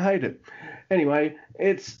title. I hate it. Anyway,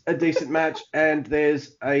 it's a decent match, and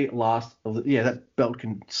there's a last of the... Yeah, that belt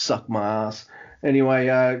can suck my ass. Anyway,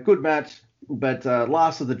 good match, but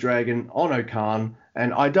Last of the Dragon on O-Khan,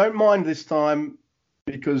 and I don't mind this time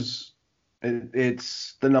because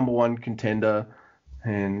it's the number one contender,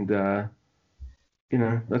 and...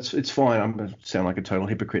 it's fine. I sound like a total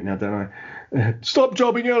hypocrite now, don't I? Stop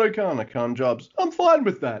jobbing out, O-Khan jobs. I'm fine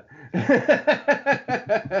with that.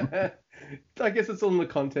 I guess it's all in the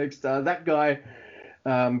context. That guy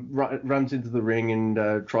runs into the ring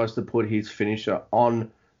and tries to put his finisher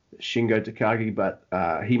on Shingo Takagi, but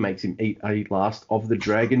he makes him eat a Last of the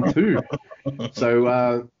Dragon too.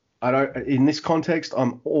 So I don't. In this context,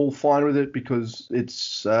 I'm all fine with it because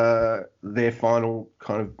it's their final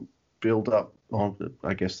kind of build up.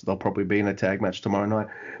 I guess they'll probably be in a tag match tomorrow night.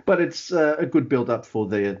 But it's a good build-up for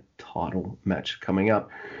their title match coming up.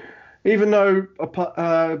 Even though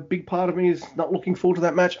a big part of me is not looking forward to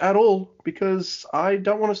that match at all because I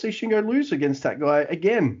don't want to see Shingo lose against that guy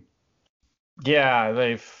again.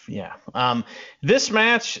 Yeah, this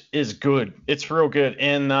match is good. It's real good,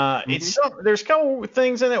 and there's a couple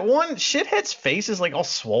things in it. One, Shithead's face is like all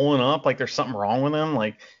swollen up, like there's something wrong with him.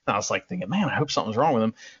 Like I was like thinking, man, I hope something's wrong with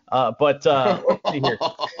him. But let's see here.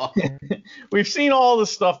 We've seen all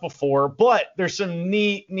this stuff before, but there's some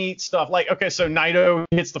neat stuff. Like, okay, so Naito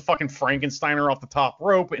hits the fucking Frankensteiner off the top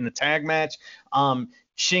rope in the tag match.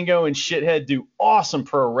 Shingo and Shithead do awesome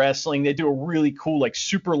pro wrestling. They do a really cool, like,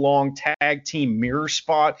 super long tag team mirror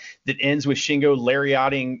spot that ends with Shingo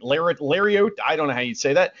lariat, I don't know how you'd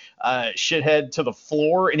say that, Shithead to the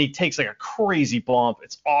floor, and he takes, like, a crazy bump.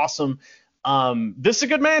 It's awesome. This is a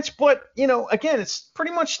good match, but, again, it's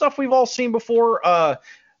pretty much stuff we've all seen before.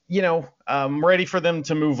 I'm ready for them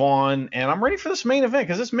to move on, and I'm ready for this main event,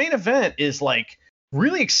 because this main event is, like,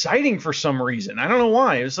 really exciting for some reason. I don't know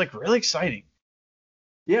why. It was, like, really exciting.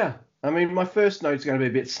 Yeah, I mean, my first note's going to be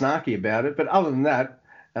a bit snarky about it, but other than that,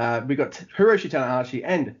 we got Hiroshi Tanahashi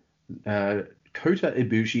and Kota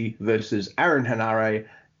Ibushi versus Aaron Hanare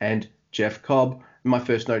and Jeff Cobb. My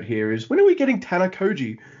first note here is, when are we getting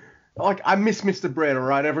Tanakoji? Like, I miss Mr. Brett, all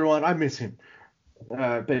right, everyone? I miss him.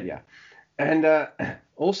 But yeah. And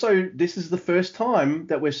also, this is the first time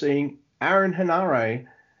that we're seeing Aaron Henare,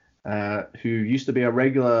 who used to be a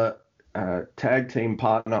regular tag team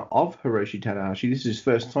partner of Hiroshi Tanahashi. This is his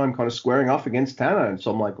first time kind of squaring off against Tana. And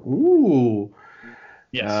so I'm like, ooh.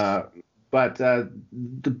 Yes. But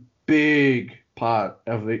the big part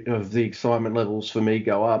of the excitement levels for me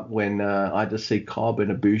go up when I just see Cobb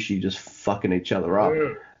and Ibushi just fucking each other up.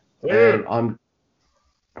 And I'm,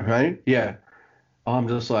 right? Yeah. I'm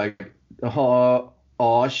just like,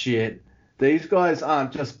 oh shit. These guys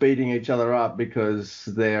aren't just beating each other up because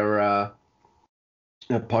they're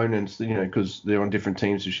opponents, because they're on different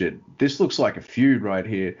teams and shit. This looks like a feud right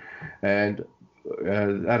here. And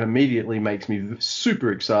that immediately makes me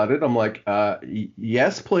super excited. I'm like,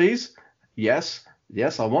 yes, please. Yes,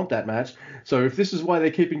 I want that match. So if this is why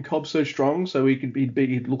they're keeping Cobb so strong, so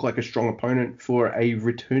he'd look like a strong opponent for a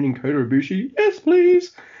returning Kota Ibushi, yes,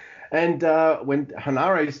 please. And when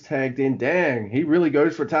Hanare's tagged in, dang, he really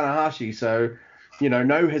goes for Tanahashi. So,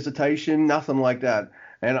 no hesitation, nothing like that.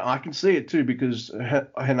 And I can see it too, because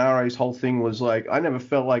Hanare's whole thing was like, I never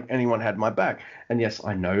felt like anyone had my back. And yes,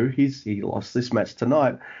 I know he lost this match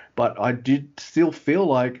tonight, but I did still feel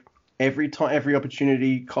like every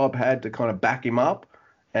opportunity Cobb had to kind of back him up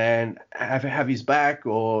and have his back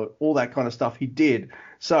or all that kind of stuff, he did.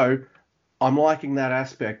 So I'm liking that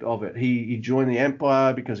aspect of it. He joined the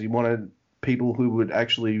Empire because he wanted people who would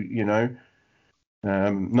actually,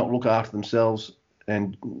 not look after themselves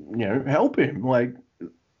and, help him. Like,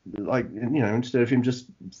 instead of him just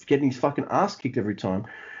getting his fucking ass kicked every time.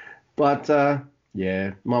 But,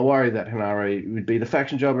 yeah, my worry that Henare would be the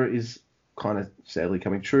faction jobber is kind of sadly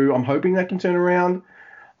coming true. I'm hoping that can turn around.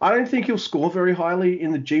 I don't think he'll score very highly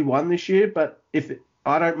in the G1 this year, but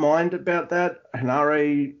I don't mind about that.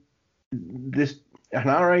 Henare in the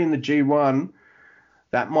G1,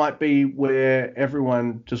 that might be where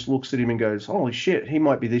everyone just looks at him and goes, holy shit, he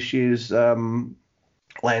might be this year's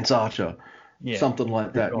Lance Archer. Yeah, something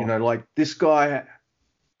like that. Like this guy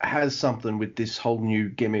has something with this whole new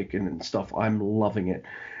gimmick and stuff. I'm loving it.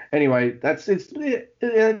 Anyway, it's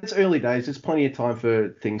early days. There's plenty of time for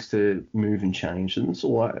things to move and change, and it's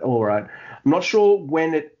all right. I'm not sure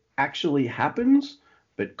when it actually happens,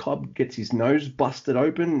 but Cobb gets his nose busted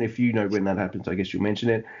open. If you know when that happens, I guess you'll mention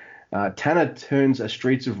it. Tanner turns a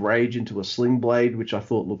Streets of Rage into a sling blade, which I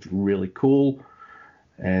thought looked really cool.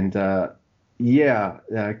 And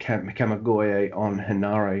Kamigoye on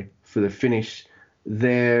Henare for the finish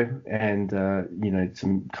there, and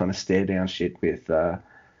some kind of stare down shit with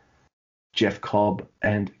Jeff Cobb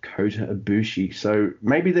and Kota Ibushi. So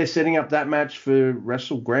maybe they're setting up that match for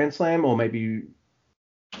Wrestle Grand Slam, or maybe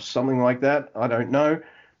something like that. I don't know,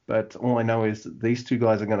 but all I know is that these two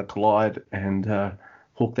guys are going to collide and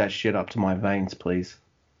hook that shit up to my veins, please.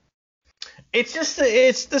 This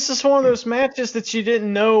is one of those matches that you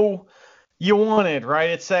didn't know you wanted, right?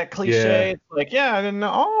 It's that cliche. Yeah. It's like, yeah, I didn't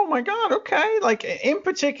know. Oh my God, okay. Like in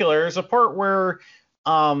particular, there's a part where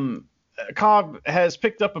Cobb has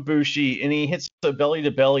picked up Ibushi and he hits the belly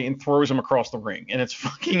to belly and throws him across the ring, and it's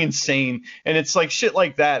fucking insane. And it's like shit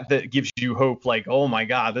like that gives you hope. Like, oh my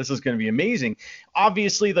God, this is going to be amazing.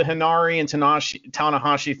 Obviously, the Henare and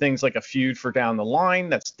Tanahashi thing's like a feud for down the line.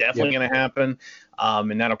 That's definitely going to happen,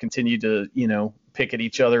 and that'll continue to pick at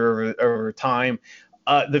each other over time.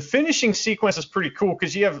 The finishing sequence is pretty cool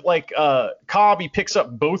because you have like Cobb, he picks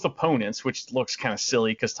up both opponents, which looks kind of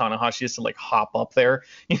silly because Tanahashi has to like hop up there,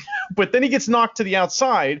 but then he gets knocked to the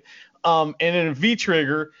outside, and in a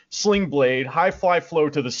V-trigger, sling blade, high fly flow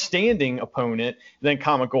to the standing opponent, then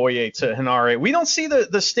Kamigoye to Henare. We don't see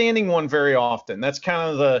the standing one very often. That's kind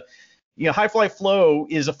of the high fly flow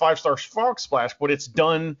is a 5-star frog splash, but it's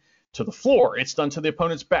done to the floor. It's done to the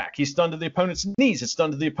opponent's back. He's done to the opponent's knees. It's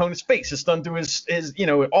done to the opponent's face. It's done to his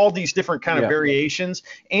all these different kind of variations,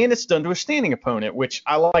 and it's done to a standing opponent, which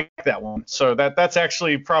I like that one. So that's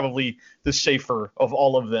actually probably the safer of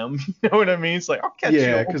all of them. You know what I mean? It's like, I'll catch you.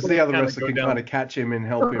 Yeah, because the other wrestler can kind of catch him and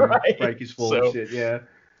help him break his fall and shit. Yeah.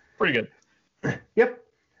 Pretty good. Yep.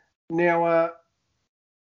 Now,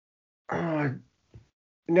 I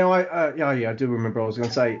do remember I was going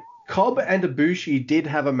to say, Cobb and Ibushi did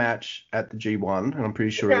have a match at the G1, and I'm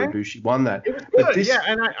pretty sure Ibushi won that. It was good,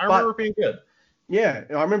 and I remember it being good. Yeah,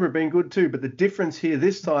 I remember it being good too, but the difference here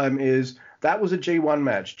this time is that was a G1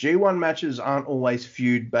 match. G1 matches aren't always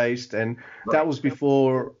feud-based, and that was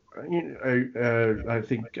before, I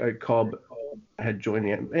think Cobb had joined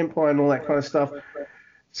the Empire and all that kind of stuff.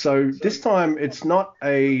 So this time it's not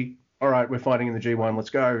all right, we're fighting in the G1,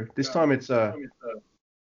 let's go. This time it's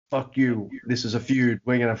fuck you. This is a feud.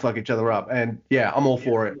 We're gonna fuck each other up. And yeah, I'm all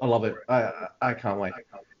for it. I love it. I can't wait.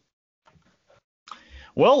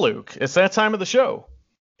 Well, Luke, it's that time of the show.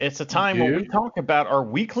 It's a time when we Yeah. talk about our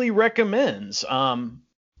weekly recommends.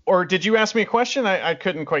 Or did you ask me a question? I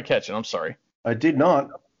couldn't quite catch it. I'm sorry. I did not.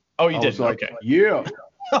 Oh, you I did. was like, Okay. yeah.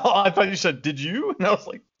 Oh, I thought you said, did you? And I was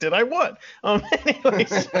like, did I what?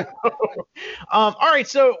 Anyways, all right.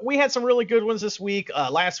 So we had some really good ones this week.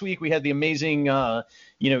 Last week we had the amazing,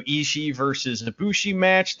 Ishii versus Ibushi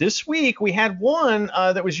match. This week we had one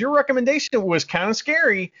that was your recommendation. It was kind of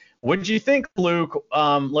scary. What did you think, Luke?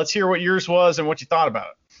 Let's hear what yours was and what you thought about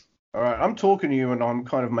it. All right, I'm talking to you and I'm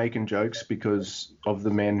kind of making jokes because of the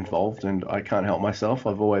man involved, and I can't help myself.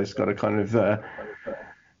 I've always got to kind of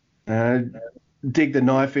dig the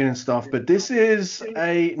knife in and stuff. But this is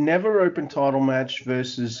a never open title match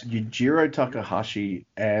versus Yujiro Takahashi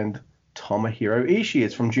and Tomohiro Ishii.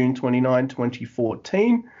 It's from June 29,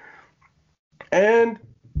 2014. And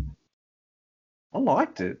I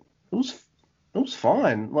liked it. It was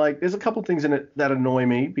fine. Like, there's a couple things in it that annoy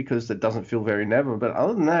me because it doesn't feel very never. But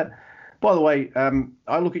other than that, by the way,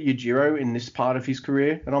 I look at Yujiro in this part of his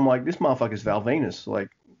career, and I'm like, this motherfucker's Val Venus. Like,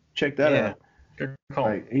 check that out. Good call.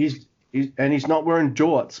 Like, he's not wearing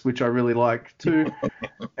jorts, which I really like too.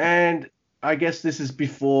 And I guess this is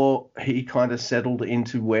before he kind of settled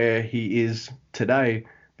into where he is today,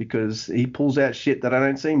 because he pulls out shit that I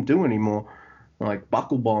don't see him do anymore, like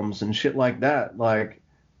buckle bombs and shit like that. Like,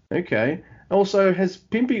 okay. Also, has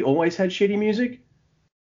Pimpy always had shitty music?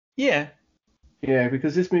 Yeah. Yeah,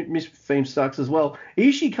 because this theme sucks as well.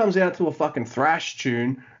 Ishii comes out to a fucking thrash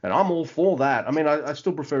tune, and I'm all for that. I mean, I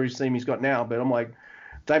still prefer his theme he's got now, but I'm like,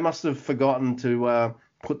 they must have forgotten to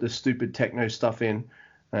put the stupid techno stuff in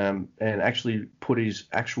and actually put his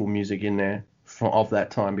actual music in there of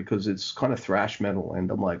that time, because it's kind of thrash metal,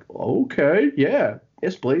 and I'm like, okay, yeah,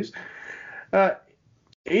 yes, please.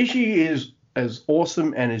 Ishii is as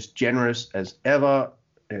awesome and as generous as ever,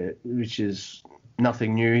 which is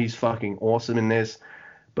nothing new. He's fucking awesome in this.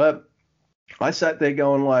 But I sat there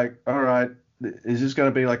going like, all right, is this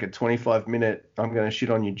going to be like a 25-minute, I'm going to shit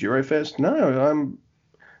on Yujiro Fest? No,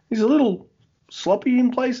 he's a little sloppy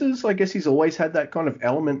in places. I guess he's always had that kind of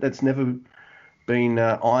element that's never been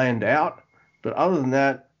ironed out. But other than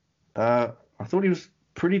that, I thought he was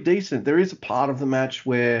pretty decent. There is a part of the match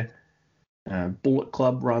where Bullet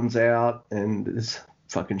Club runs out and there's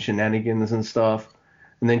fucking shenanigans and stuff.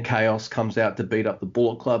 And then Chaos comes out to beat up the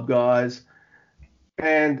Bullet Club guys.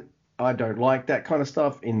 And I don't like that kind of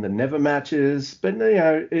stuff in the Never matches. But,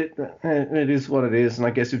 it is what it is. And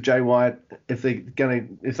I guess if Jay White, if they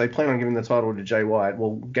plan on giving the title to Jay White,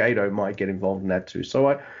 well, Gato might get involved in that too.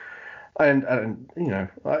 So I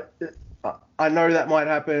know that might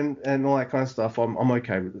happen and all that kind of stuff. I'm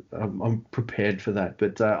okay with it. I'm prepared for that.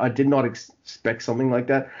 But I did not expect something like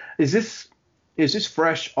that. Is this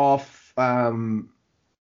fresh off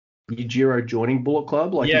Yujiro joining Bullet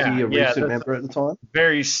Club? Like, is he a recent member at the time?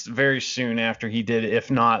 Very, very soon after he did, if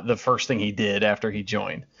not the first thing he did after he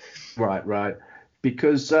joined. Right.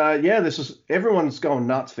 Because everyone's going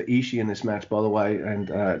nuts for Ishii in this match, by the way, and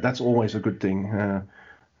that's always a good thing. I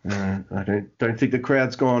don't think the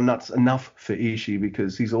crowd's gone nuts enough for Ishii,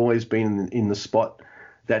 because he's always been in the spot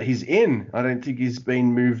that he's in. I don't think he's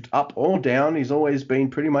been moved up or down. He's always been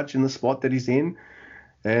pretty much in the spot that he's in.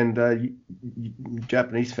 And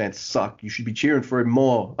Japanese fans suck. You should be cheering for him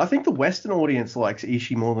more. I think the Western audience likes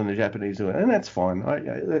Ishii more than the Japanese do, and that's fine.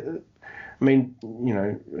 I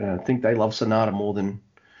think they love Sonata more than.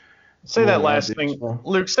 Say that last thing,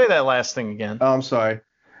 Luke. Say that last thing again. Oh, I'm sorry.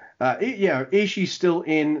 Ishii's still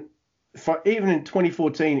in. Even in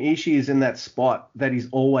 2014, Ishii is in that spot that he's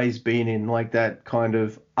always been in, like that kind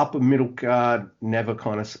of upper middle card, never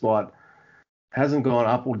kind of spot. Hasn't gone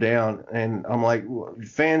up or down, and I'm like,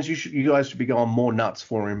 fans, you guys should be going more nuts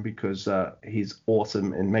for him, because he's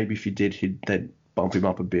awesome, and maybe if you did, they'd bump him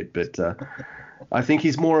up a bit. But I think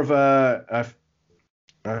he's more of I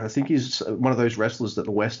think he's one of those wrestlers that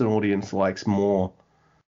the Western audience likes more,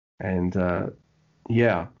 and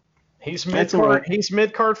yeah. He's mid-card. Right. He's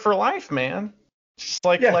mid-card for life, man. Just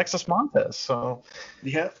like Alexis Montez. So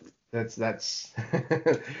yeah, that's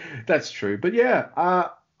that's true. But yeah, I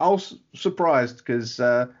was surprised because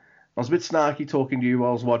I was a bit snarky talking to you while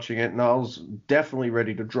I was watching it, and I was definitely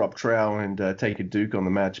ready to drop trowel and take a Duke on the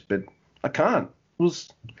match, but I can't. It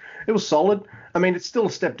was solid. I mean, it's still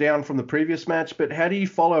a step down from the previous match, but how do you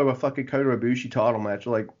follow a fucking Kota Ibushi title match?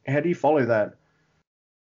 Like, how do you follow that?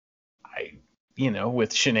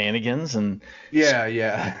 With shenanigans and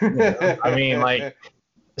yeah. I mean, like,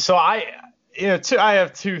 so I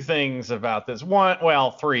have two things about this. One,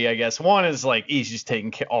 well, three, I guess. One is like Ishii's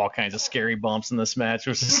taking all kinds of scary bumps in this match,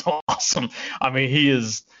 which is awesome. I mean,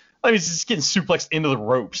 he's just getting suplexed into the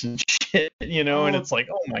ropes and shit, and it's like,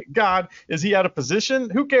 oh my God, is he out of position?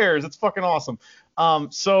 Who cares? It's fucking awesome.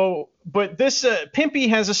 But this Pimpy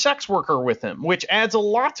has a sex worker with him, which adds a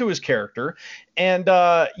lot to his character, and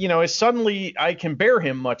suddenly I can bear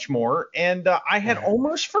him much more. And I had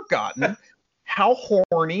almost forgotten how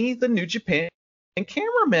horny the New Japan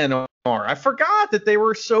cameramen are. I forgot that they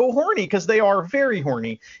were so horny, because they are very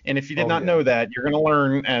horny. And if you did not know that, you're going to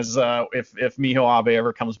learn as if Miho Abe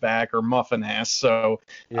ever comes back, or Muffin Ass. So,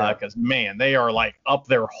 because man, they are like up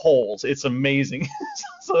their holes. It's amazing.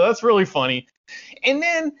 So that's really funny. And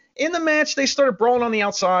then in the match, they started brawling on the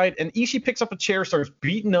outside, and Ishii picks up a chair, starts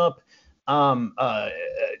beating up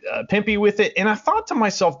Pimpy with it. And I thought to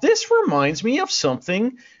myself, this reminds me of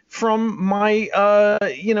something from my,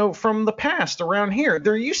 from the past around here.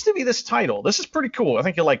 There used to be this title. This is pretty cool. I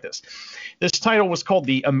think you'll like this. This title was called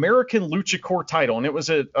the American Luchador title, and it was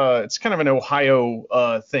it's kind of an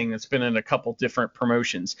Ohio thing that's been in a couple different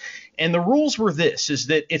promotions. And the rules were is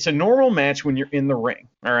that it's a normal match when you're in the ring,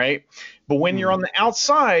 all right? But when you're on the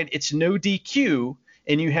outside, it's no DQ,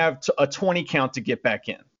 and you have a 20 count to get back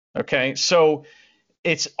in, okay? So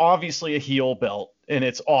it's obviously a heel belt, and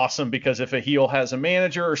it's awesome because if a heel has a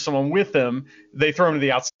manager or someone with them, they throw him to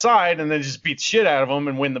the outside and then just beat the shit out of them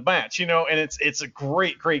and win the match, and it's a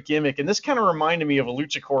great gimmick. And this kind of reminded me of a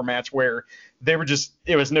Luchador match where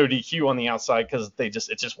it was no DQ on the outside because it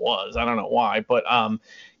just was. I don't know why, but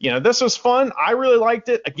this was fun. I really liked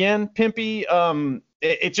it. Again, Pimpy,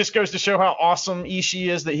 it just goes to show how awesome Ishii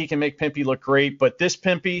is, that he can make Pimpy look great. But this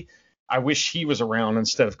Pimpy, I wish he was around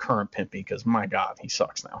instead of current Pimpy, because my God, he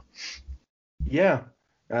sucks now. Yeah.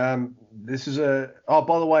 This is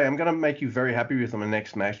by the way, I'm going to make you very happy with my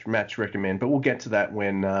next match recommend, but we'll get to that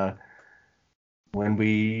when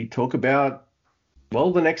we talk about,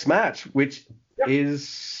 well, the next match, which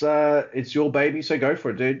is, it's your baby. So go for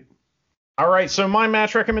it, dude. All right, so my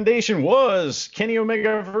match recommendation was Kenny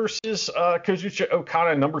Omega versus Kazuchika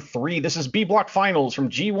Okada, number 3. This is B Block Finals from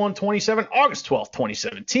G1 27, August 12th,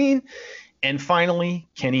 2017. And finally,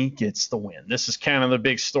 Kenny gets the win. This is kind of the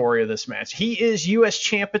big story of this match. He is U.S.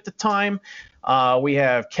 champ at the time. We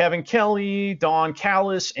have Kevin Kelly, Don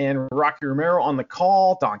Callis, and Rocky Romero on the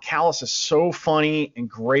call. Don Callis is so funny and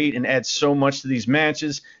great and adds so much to these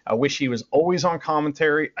matches. I wish he was always on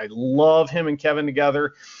commentary. I love him and Kevin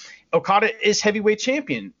together. Okada is heavyweight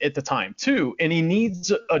champion at the time, too, and he needs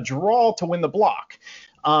a draw to win the block.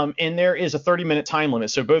 And there is a 30-minute time limit.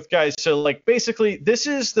 So both guys, basically, this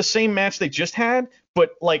is the same match they just had,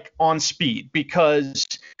 but on speed, because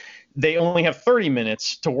they only have 30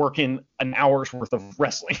 minutes to work in an hour's worth of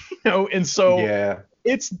wrestling, And so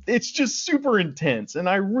it's just super intense, and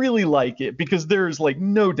I really like it because there's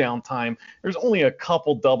no downtime. There's only a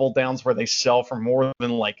couple double downs where they sell for more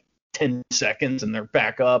than 10 seconds and they're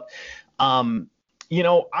back up. I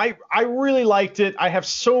really liked it. I have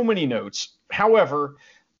so many notes. However,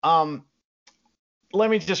 let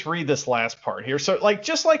me just read this last part here. So,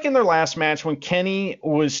 just like in their last match when Kenny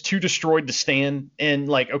was too destroyed to stand and,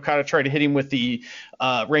 Okada tried to hit him with the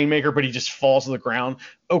Rainmaker, but he just falls to the ground,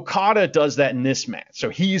 Okada does that in this match. So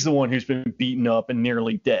he's the one who's been beaten up and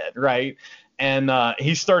nearly dead, right? And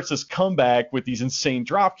he starts this comeback with these insane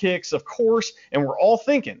drop kicks, of course, and we're all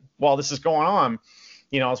thinking, while this is going on,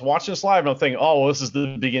 I was watching this live and I'm thinking, oh, well, this is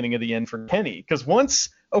the beginning of the end for Kenny. Because once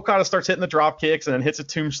Okada starts hitting the drop kicks and then hits a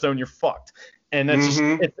tombstone, you're fucked. And that's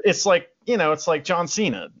it's like John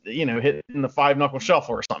Cena, hitting the 5-knuckle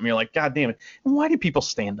shuffle or something. You're like, God damn it. And why do people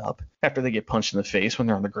stand up after they get punched in the face when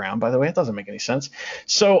they're on the ground, by the way? It doesn't make any sense.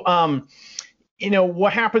 So,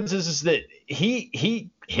 what happens is that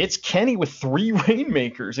he hits Kenny with 3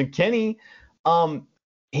 Rainmakers, and Kenny,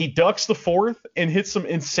 he ducks the 4th and hits some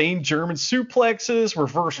insane German suplexes,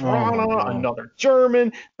 reverse Rana, another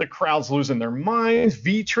German. The crowd's losing their minds.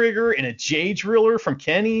 V-trigger and a J-driller from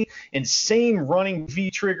Kenny. Insane running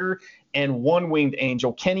V-trigger and one-winged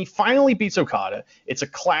angel. Kenny finally beats Okada. It's a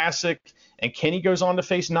classic, and Kenny goes on to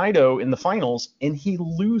face Naito in the finals, and he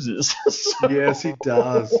loses. Yes, he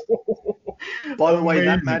does. By the way,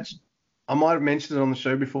 that match, I might have mentioned it on the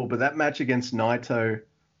show before, but that match against Naito,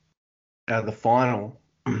 the final,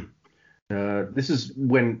 this is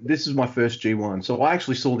my first G1, so I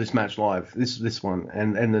actually saw this match live. This one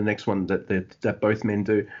and the next one that both men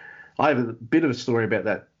do. I have a bit of a story about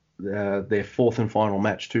that, their 4th and final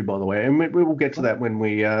match too, by the way, and we will get to that when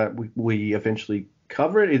we eventually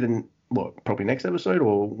cover it, probably next episode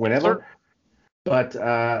or whenever. Sure. But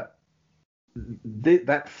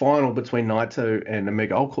that final between Naito and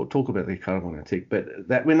Omega, I'll talk about the card in a tick, but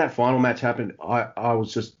when that final match happened, I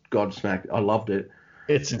was just gobsmacked. I loved it.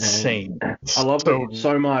 It's insane. I loved it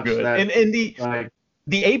so much good. that And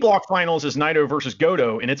the A block finals is Naito versus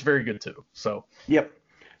Goto, and it's very good too. So yep.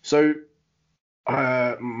 So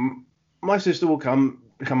my sister will come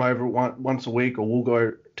over once a week, or we'll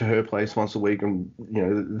go to her place once a week, and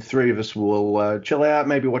the three of us will chill out,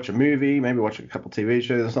 maybe watch a movie, maybe watch a couple TV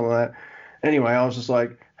shows or something like that. Anyway, I was just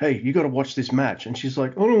like, hey, you got to watch this match. And she's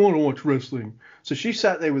like, I don't want to watch wrestling. So she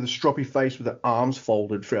sat there with a stroppy face with her arms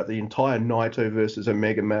folded throughout the entire Naito versus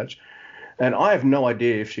Omega match. And I have no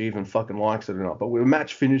idea if she even fucking likes it or not. But the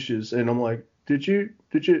match finishes, and I'm like, did you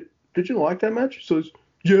like that match? She says,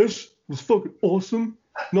 yes, it was fucking awesome.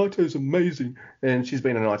 Naito's amazing. And she's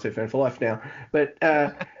been a Naito fan for life now. But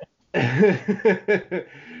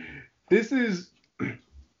this is...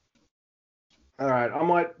 All right, I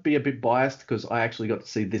might be a bit biased because I actually got to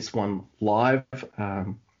see this one live.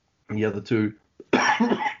 The other two,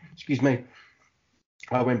 excuse me,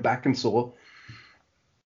 I went back and saw.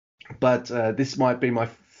 But this might be my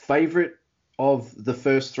favorite of the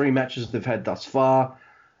first three matches they've had thus far.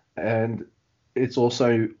 And it's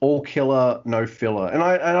also all killer, no filler. And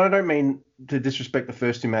I don't mean to disrespect the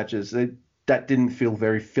first two matches. That didn't feel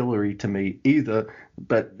very fillery to me either.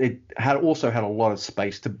 But it also had a lot of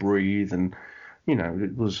space to breathe, and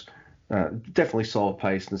it was definitely slower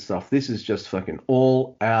paced and stuff. This is just fucking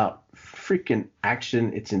all out freaking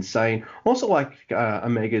action. It's insane. Also like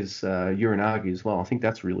Omega's Uranagi as well. I think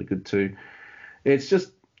that's really good too. It's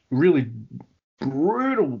just really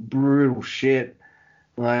brutal shit.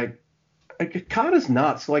 Like Carter's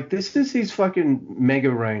nuts. Like this is his fucking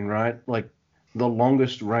mega reign, right? Like the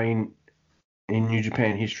longest reign in New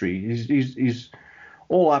Japan history. He's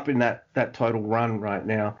all up in that total run right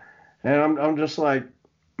now. And I'm just like,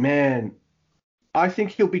 man, I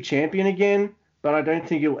think he'll be champion again, but I don't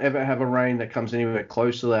think he'll ever have a reign that comes anywhere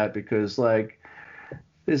close to that, because like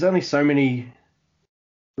there's only so many,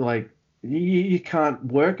 like you can't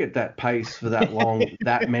work at that pace for that long,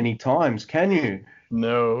 that many times, can you?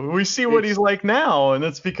 No, we see what he's like now, and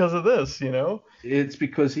it's because of this, It's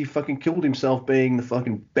because he fucking killed himself being the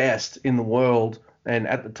fucking best in the world, and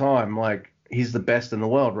at the time, like he's the best in the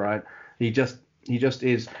world, right? He just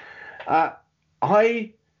is.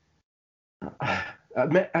 Kenny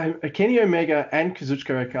Omega and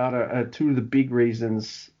Kazuchika Okada are two of the big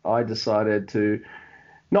reasons I decided to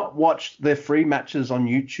not watch their free matches on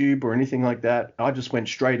YouTube or anything like that. I just went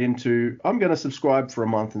straight into, I'm going to subscribe for a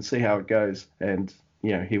month and see how it goes. And,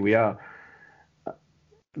 here we are.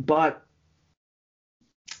 But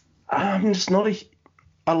I'm just not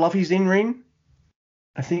I love his in-ring.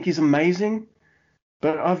 I think he's amazing.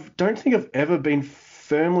 But I don't think I've ever been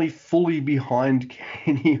firmly, fully behind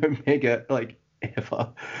Kenny Omega, like,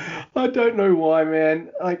 ever. I don't know why, man.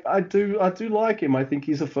 Like, I do like him. I think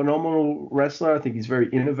he's a phenomenal wrestler. I think he's very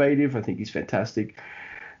innovative. I think he's fantastic.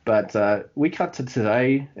 But we cut to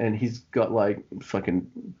today, and he's got, like, fucking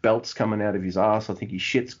belts coming out of his ass. I think he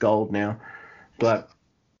shits gold now. But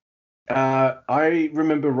I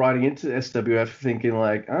remember writing into SWF thinking,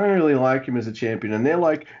 like, I don't really like him as a champion. And they're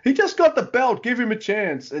like, he just got the belt. Give him a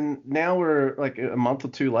chance. And now we're, like, a month or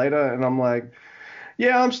two later, and I'm like,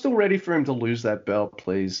 yeah, I'm still ready for him to lose that belt,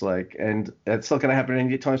 please. Like, and it's not going to happen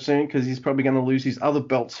anytime soon because he's probably going to lose his other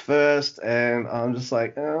belts first. And I'm just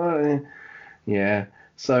like, yeah.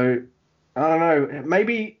 So, I don't know.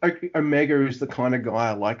 Maybe Omega is the kind of guy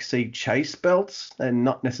I like to see chase belts and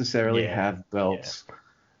not necessarily have belts.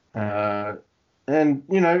 Yeah. And,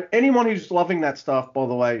 anyone who's loving that stuff, by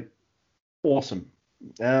the way, awesome.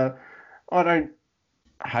 I don't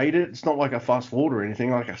hate it. It's not like I fast forward or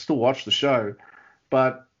anything. Like, I still watch the show.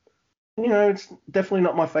 But, it's definitely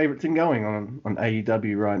not my favorite thing going on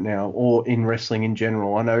AEW right now, or in wrestling in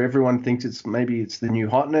general. I know everyone thinks it's the new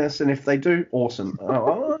hotness, and if they do, awesome.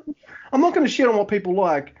 I'm not going to shit on what people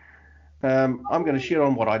like. I'm going to shit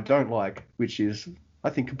on what I don't like, which is, I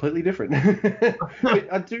think, completely different.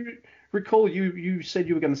 I do recall you said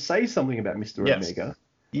you were going to say something about Mr. Yes. Omega.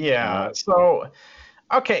 Yeah. So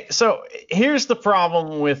here's the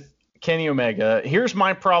problem with Kenny Omega. Here's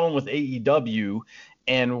my problem with AEW,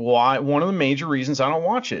 and why one of the major reasons I don't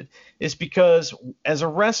watch it is because as a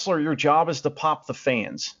wrestler, your job is to pop the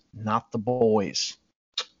fans, not the boys.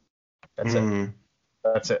 That's it.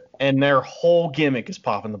 That's it. And their whole gimmick is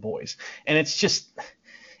popping the boys. And it's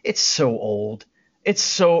so old. It's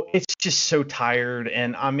so just so tired.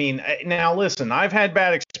 And I mean, now listen, I've had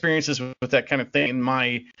bad experiences with that kind of thing in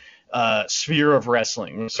my sphere of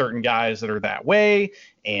wrestling with certain guys that are that way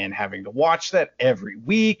and having to watch that every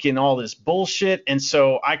week and all this bullshit. And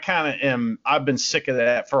so I've been sick of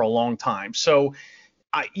that for a long time. So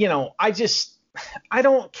I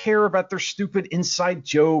don't care about their stupid inside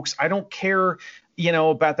jokes. I don't care,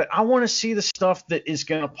 about that. I want to see the stuff that is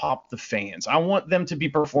going to pop the fans. I want them to be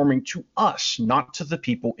performing to us, not to the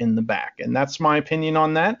people in the back. And that's my opinion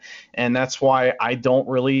on that. And that's why I don't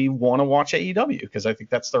really want to watch AEW, because I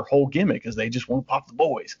think that's their whole gimmick, is they just want to pop the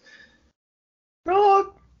boys.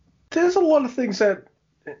 Well, there's a lot of things that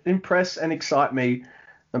impress and excite me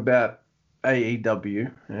about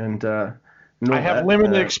AEW, and I have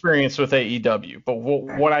limited experience with AEW, but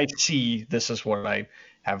what I see, this is what I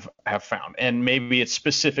have found. And maybe it's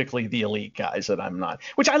specifically the elite guys that I'm not,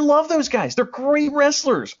 which I love those guys. They're great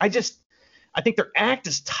wrestlers. I think their act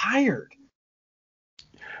is tired.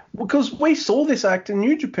 Because we saw this act in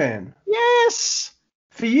New Japan. Yes.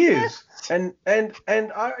 For years. Yes. And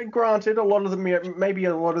I granted a lot of maybe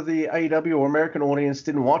a lot of the AEW or American audience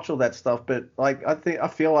didn't watch all that stuff, but like I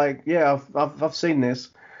feel like I've seen this.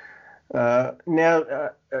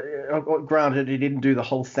 Now, granted, he didn't do the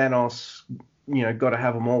whole Thanos, got to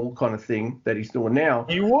have them all kind of thing that he's doing now.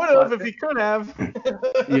 He would have if he could have.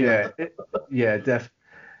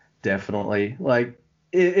 Definitely. Like,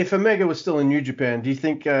 if Omega was still in New Japan, do you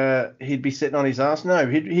think he'd be sitting on his ass? No,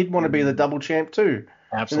 he'd want to be the double champ too.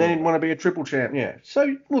 Absolutely. And then he'd want to be a triple champ. Yeah.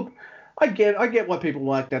 So look, I get why people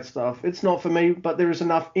like that stuff. It's not for me, but there is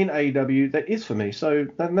enough in AEW that is for me. So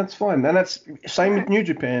that's fine. And that's same with New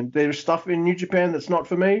Japan. There's stuff in New Japan that's not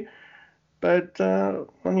for me, but I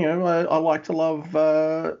like to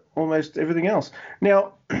love almost everything else.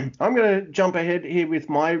 Now, I'm going to jump ahead here with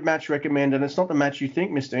my match recommend, and it's not the match you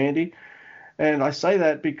think, Mr. Andy. And I say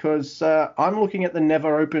that because I'm looking at the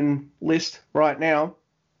Never Open list right now,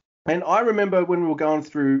 and I remember when we were going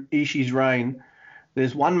through Ishii's reign,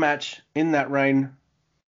 there's one match in that reign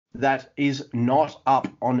that is not up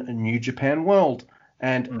on New Japan World,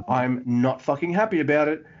 and I'm not fucking happy about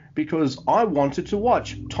it because I wanted to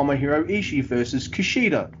watch Tomohiro Ishii versus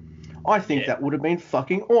Kushida. I think that would have been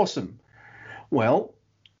fucking awesome. Well,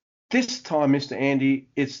 this time, Mr. Andy,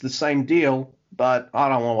 it's the same deal, but I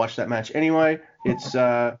don't want to watch that match anyway. It's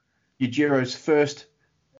Yujiro's first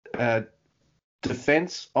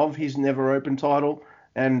defense of his Never Open title,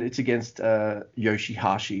 and it's against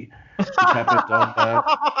Yoshihashi, which happened on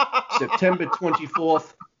September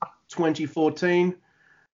 24th, 2014,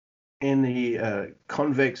 in the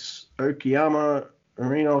Convex Okayama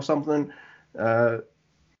Arena or something.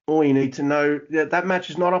 All you need to know, that match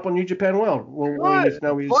is not up on New Japan World. All you need to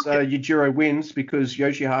know is Yujiro wins because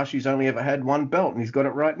Yoshihashi's only ever had one belt, and he's got it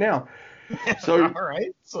right now. So, all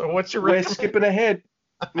right. So what's your we're skipping ahead,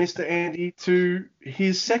 Mr. Andy, to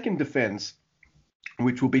his second defense,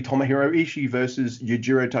 which will be Tomohiro Ishii versus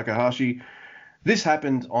Yujiro Takahashi. This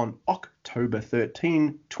happened on October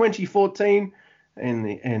 13, 2014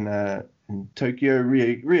 in Tokyo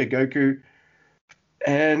Ryogoku.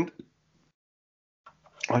 And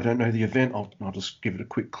I don't know the event. I'll just give it a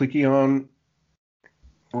quick clicky on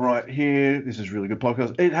right here. This is really good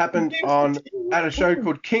podcast. It happened at a show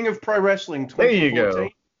called King of Pro Wrestling 2014. There you go.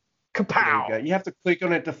 Kapow. There you go. You have to click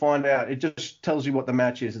on it to find out. It just tells you what the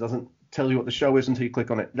match is. It doesn't tell you what the show is until you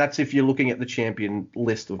click on it. That's if you're looking at the champion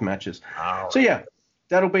list of matches. So yeah,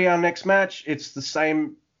 that'll be our next match. It's the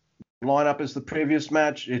same lineup as the previous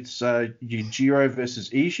match. It's Yujiro versus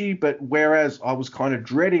Ishii, but whereas I was kind of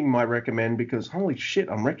dreading my recommend because holy shit,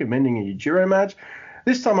 I'm recommending a Yujiro match.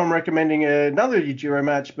 This time I'm recommending another Yujiro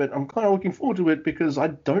match, but I'm kind of looking forward to it because I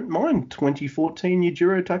don't mind 2014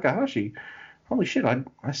 Yujiro Takahashi. Holy shit,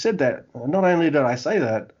 I said that. Not only did I say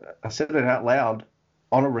that, I said it out loud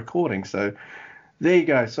on a recording. So there you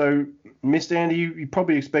go. So, Mr. Andy, you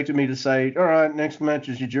probably expected me to say, all right, next match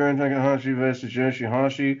is Yujiro Takahashi versus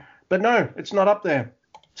Yoshihashi. But no, it's not up there.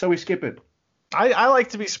 So we skip it. I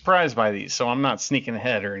like to be surprised by these, so I'm not sneaking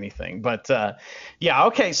ahead or anything. But, yeah,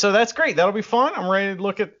 okay, so that's great. That'll be fun. I'm ready to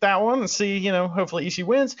look at that one and see, hopefully Ishii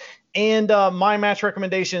wins. And my match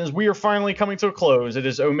recommendation is we are finally coming to a close. It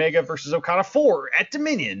is Omega versus Okada 4 at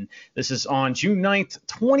Dominion. This is on June 9th,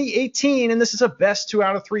 2018, and this is a best 2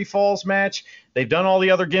 out of 3 falls match. They've done all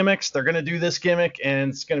the other gimmicks. They're going to do this gimmick,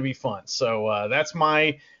 and it's going to be fun. So that's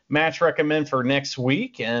my match recommend for next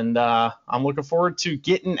week, and I'm looking forward to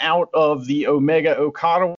getting out of the Omega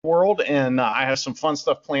Okada world, and I have some fun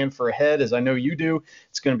stuff planned for ahead, as I know you do.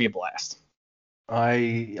 It's going to be a blast.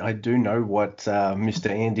 I do know what Mr.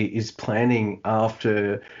 Andy is planning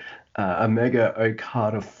after Omega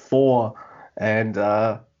Okada 4, and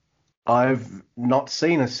I've not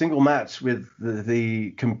seen a single match with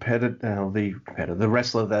the the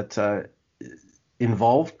wrestler that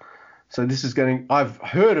involved. So this is I've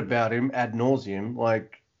heard about him ad nauseum.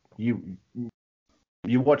 Like you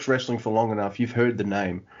watch wrestling for long enough, you've heard the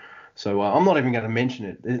name. So I'm not even going to mention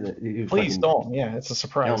it. Please don't. Yeah, it's a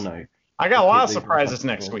surprise. Hell no. I got a lot of surprises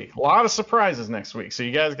next week. A lot of surprises next week. So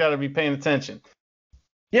you guys got to be paying attention.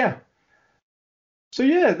 Yeah. So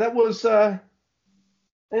yeah, that was an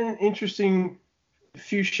interesting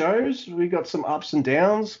few shows. We got some ups and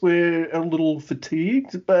downs. We're a little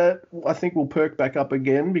fatigued, but I think we'll perk back up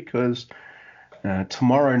again because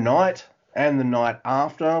tomorrow night and the night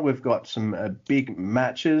after we've got some big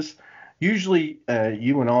matches. Usually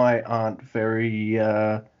you and I aren't very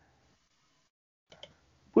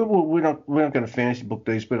we're not going to fantasy book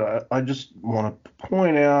these, but I just want to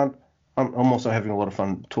point out I'm also having a lot of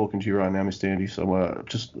fun talking to you right now, Mr. Andy. So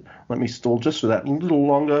just let me stall just for that a little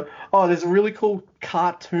longer. Oh, there's a really cool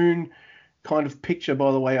cartoon kind of picture,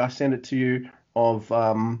 by the way. I sent it to you of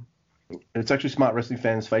it's actually Smart Wrestling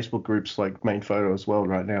Fans Facebook group's like main photo as well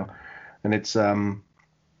right now, and it's a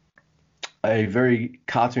very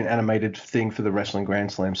cartoon animated thing for the Wrestling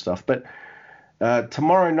Grand Slam stuff. But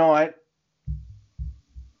tomorrow night,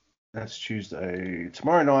 that's Tuesday.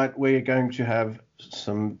 Tomorrow night we're going to have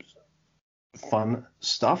some fun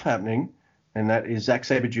stuff happening, and that is Zack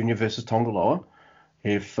Sabre Jr. versus Tongaloa.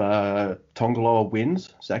 If Tongaloa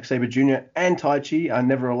wins, Zack Sabre Jr. and Taichi are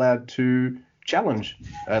never allowed to challenge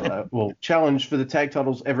challenge for the tag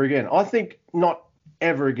titles ever again. I think not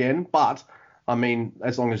ever again, but I mean,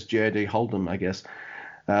 as long as JD hold them, I guess.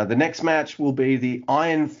 The next match will be the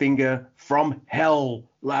Iron Finger from Hell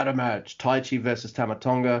ladder match. Taichi versus Tama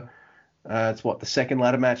Tonga. It's the second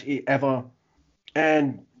ladder match ever.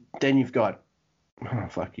 And then you've got,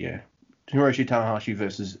 Hiroshi Tanahashi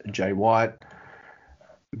versus Jay White,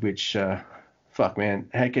 which, man,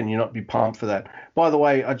 how can you not be pumped for that? By the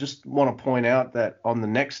way, I just want to point out that on the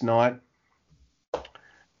next night,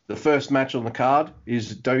 the first match on the card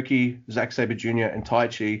is Doki, Zack Sabre Jr. and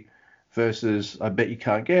Taichi versus I Bet You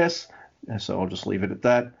Can't Guess. So I'll just leave it at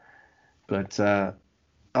that. But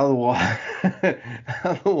otherwise,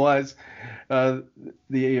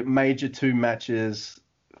 the major two matches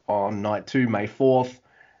on night 2, May 4th,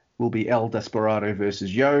 will be El Desperado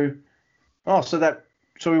versus Yo. So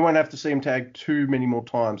we won't have to see him tag too many more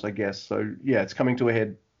times, I guess. So yeah, it's coming to a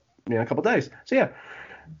head in a couple of days. So yeah,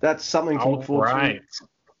 that's something to look forward to.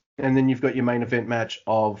 And then you've got your main event match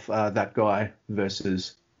of that guy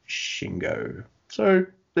versus Shingo. So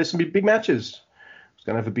there's some big matches. It's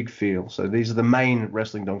going to have a big feel. So these are the main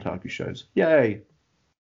Wrestling Dontaku shows. Yay.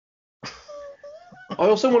 I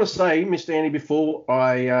also want to say, Mr. Andy, before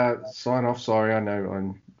I sign off, sorry, I know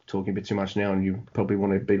I'm talking a bit too much now and you probably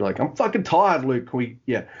want to be like, I'm fucking tired, Luke.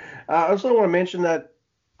 I also want to mention that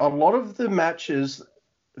a lot of the matches,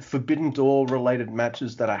 Forbidden Door related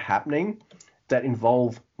matches that are happening that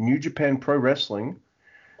involve New Japan Pro Wrestling,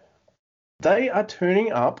 they are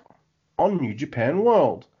turning up on New Japan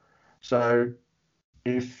World. So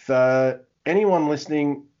if anyone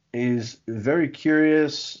listening is very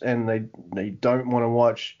curious and they don't want to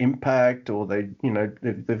watch Impact, or they've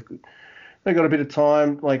got a bit of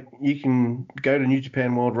time, like, you can go to New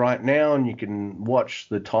Japan World right now and you can watch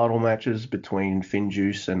the title matches between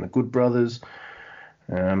Finjuice and the Good Brothers,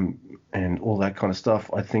 and all that kind of stuff.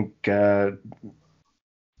 I think they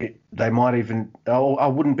might even. I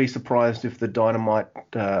wouldn't be surprised if the Dynamite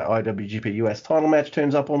IWGP US title match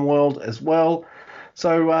turns up on World as well.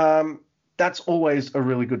 So that's always a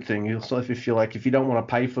really good thing. So if you don't want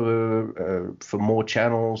to pay for more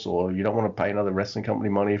channels, or you don't want to pay another wrestling company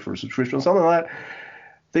money for a subscription or something like that,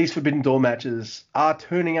 these Forbidden Door matches are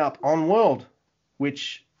turning up on World,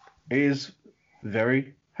 which is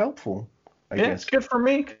very helpful. I guess. It's good for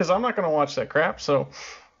me because I'm not going to watch that crap. So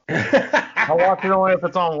I'll watch it only if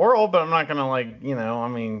it's on World, but I'm not going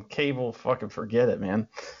to cable, fucking forget it, man.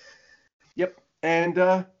 Yep.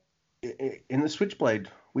 And in the Switchblade,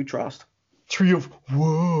 we trust. Tree of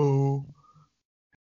Woe.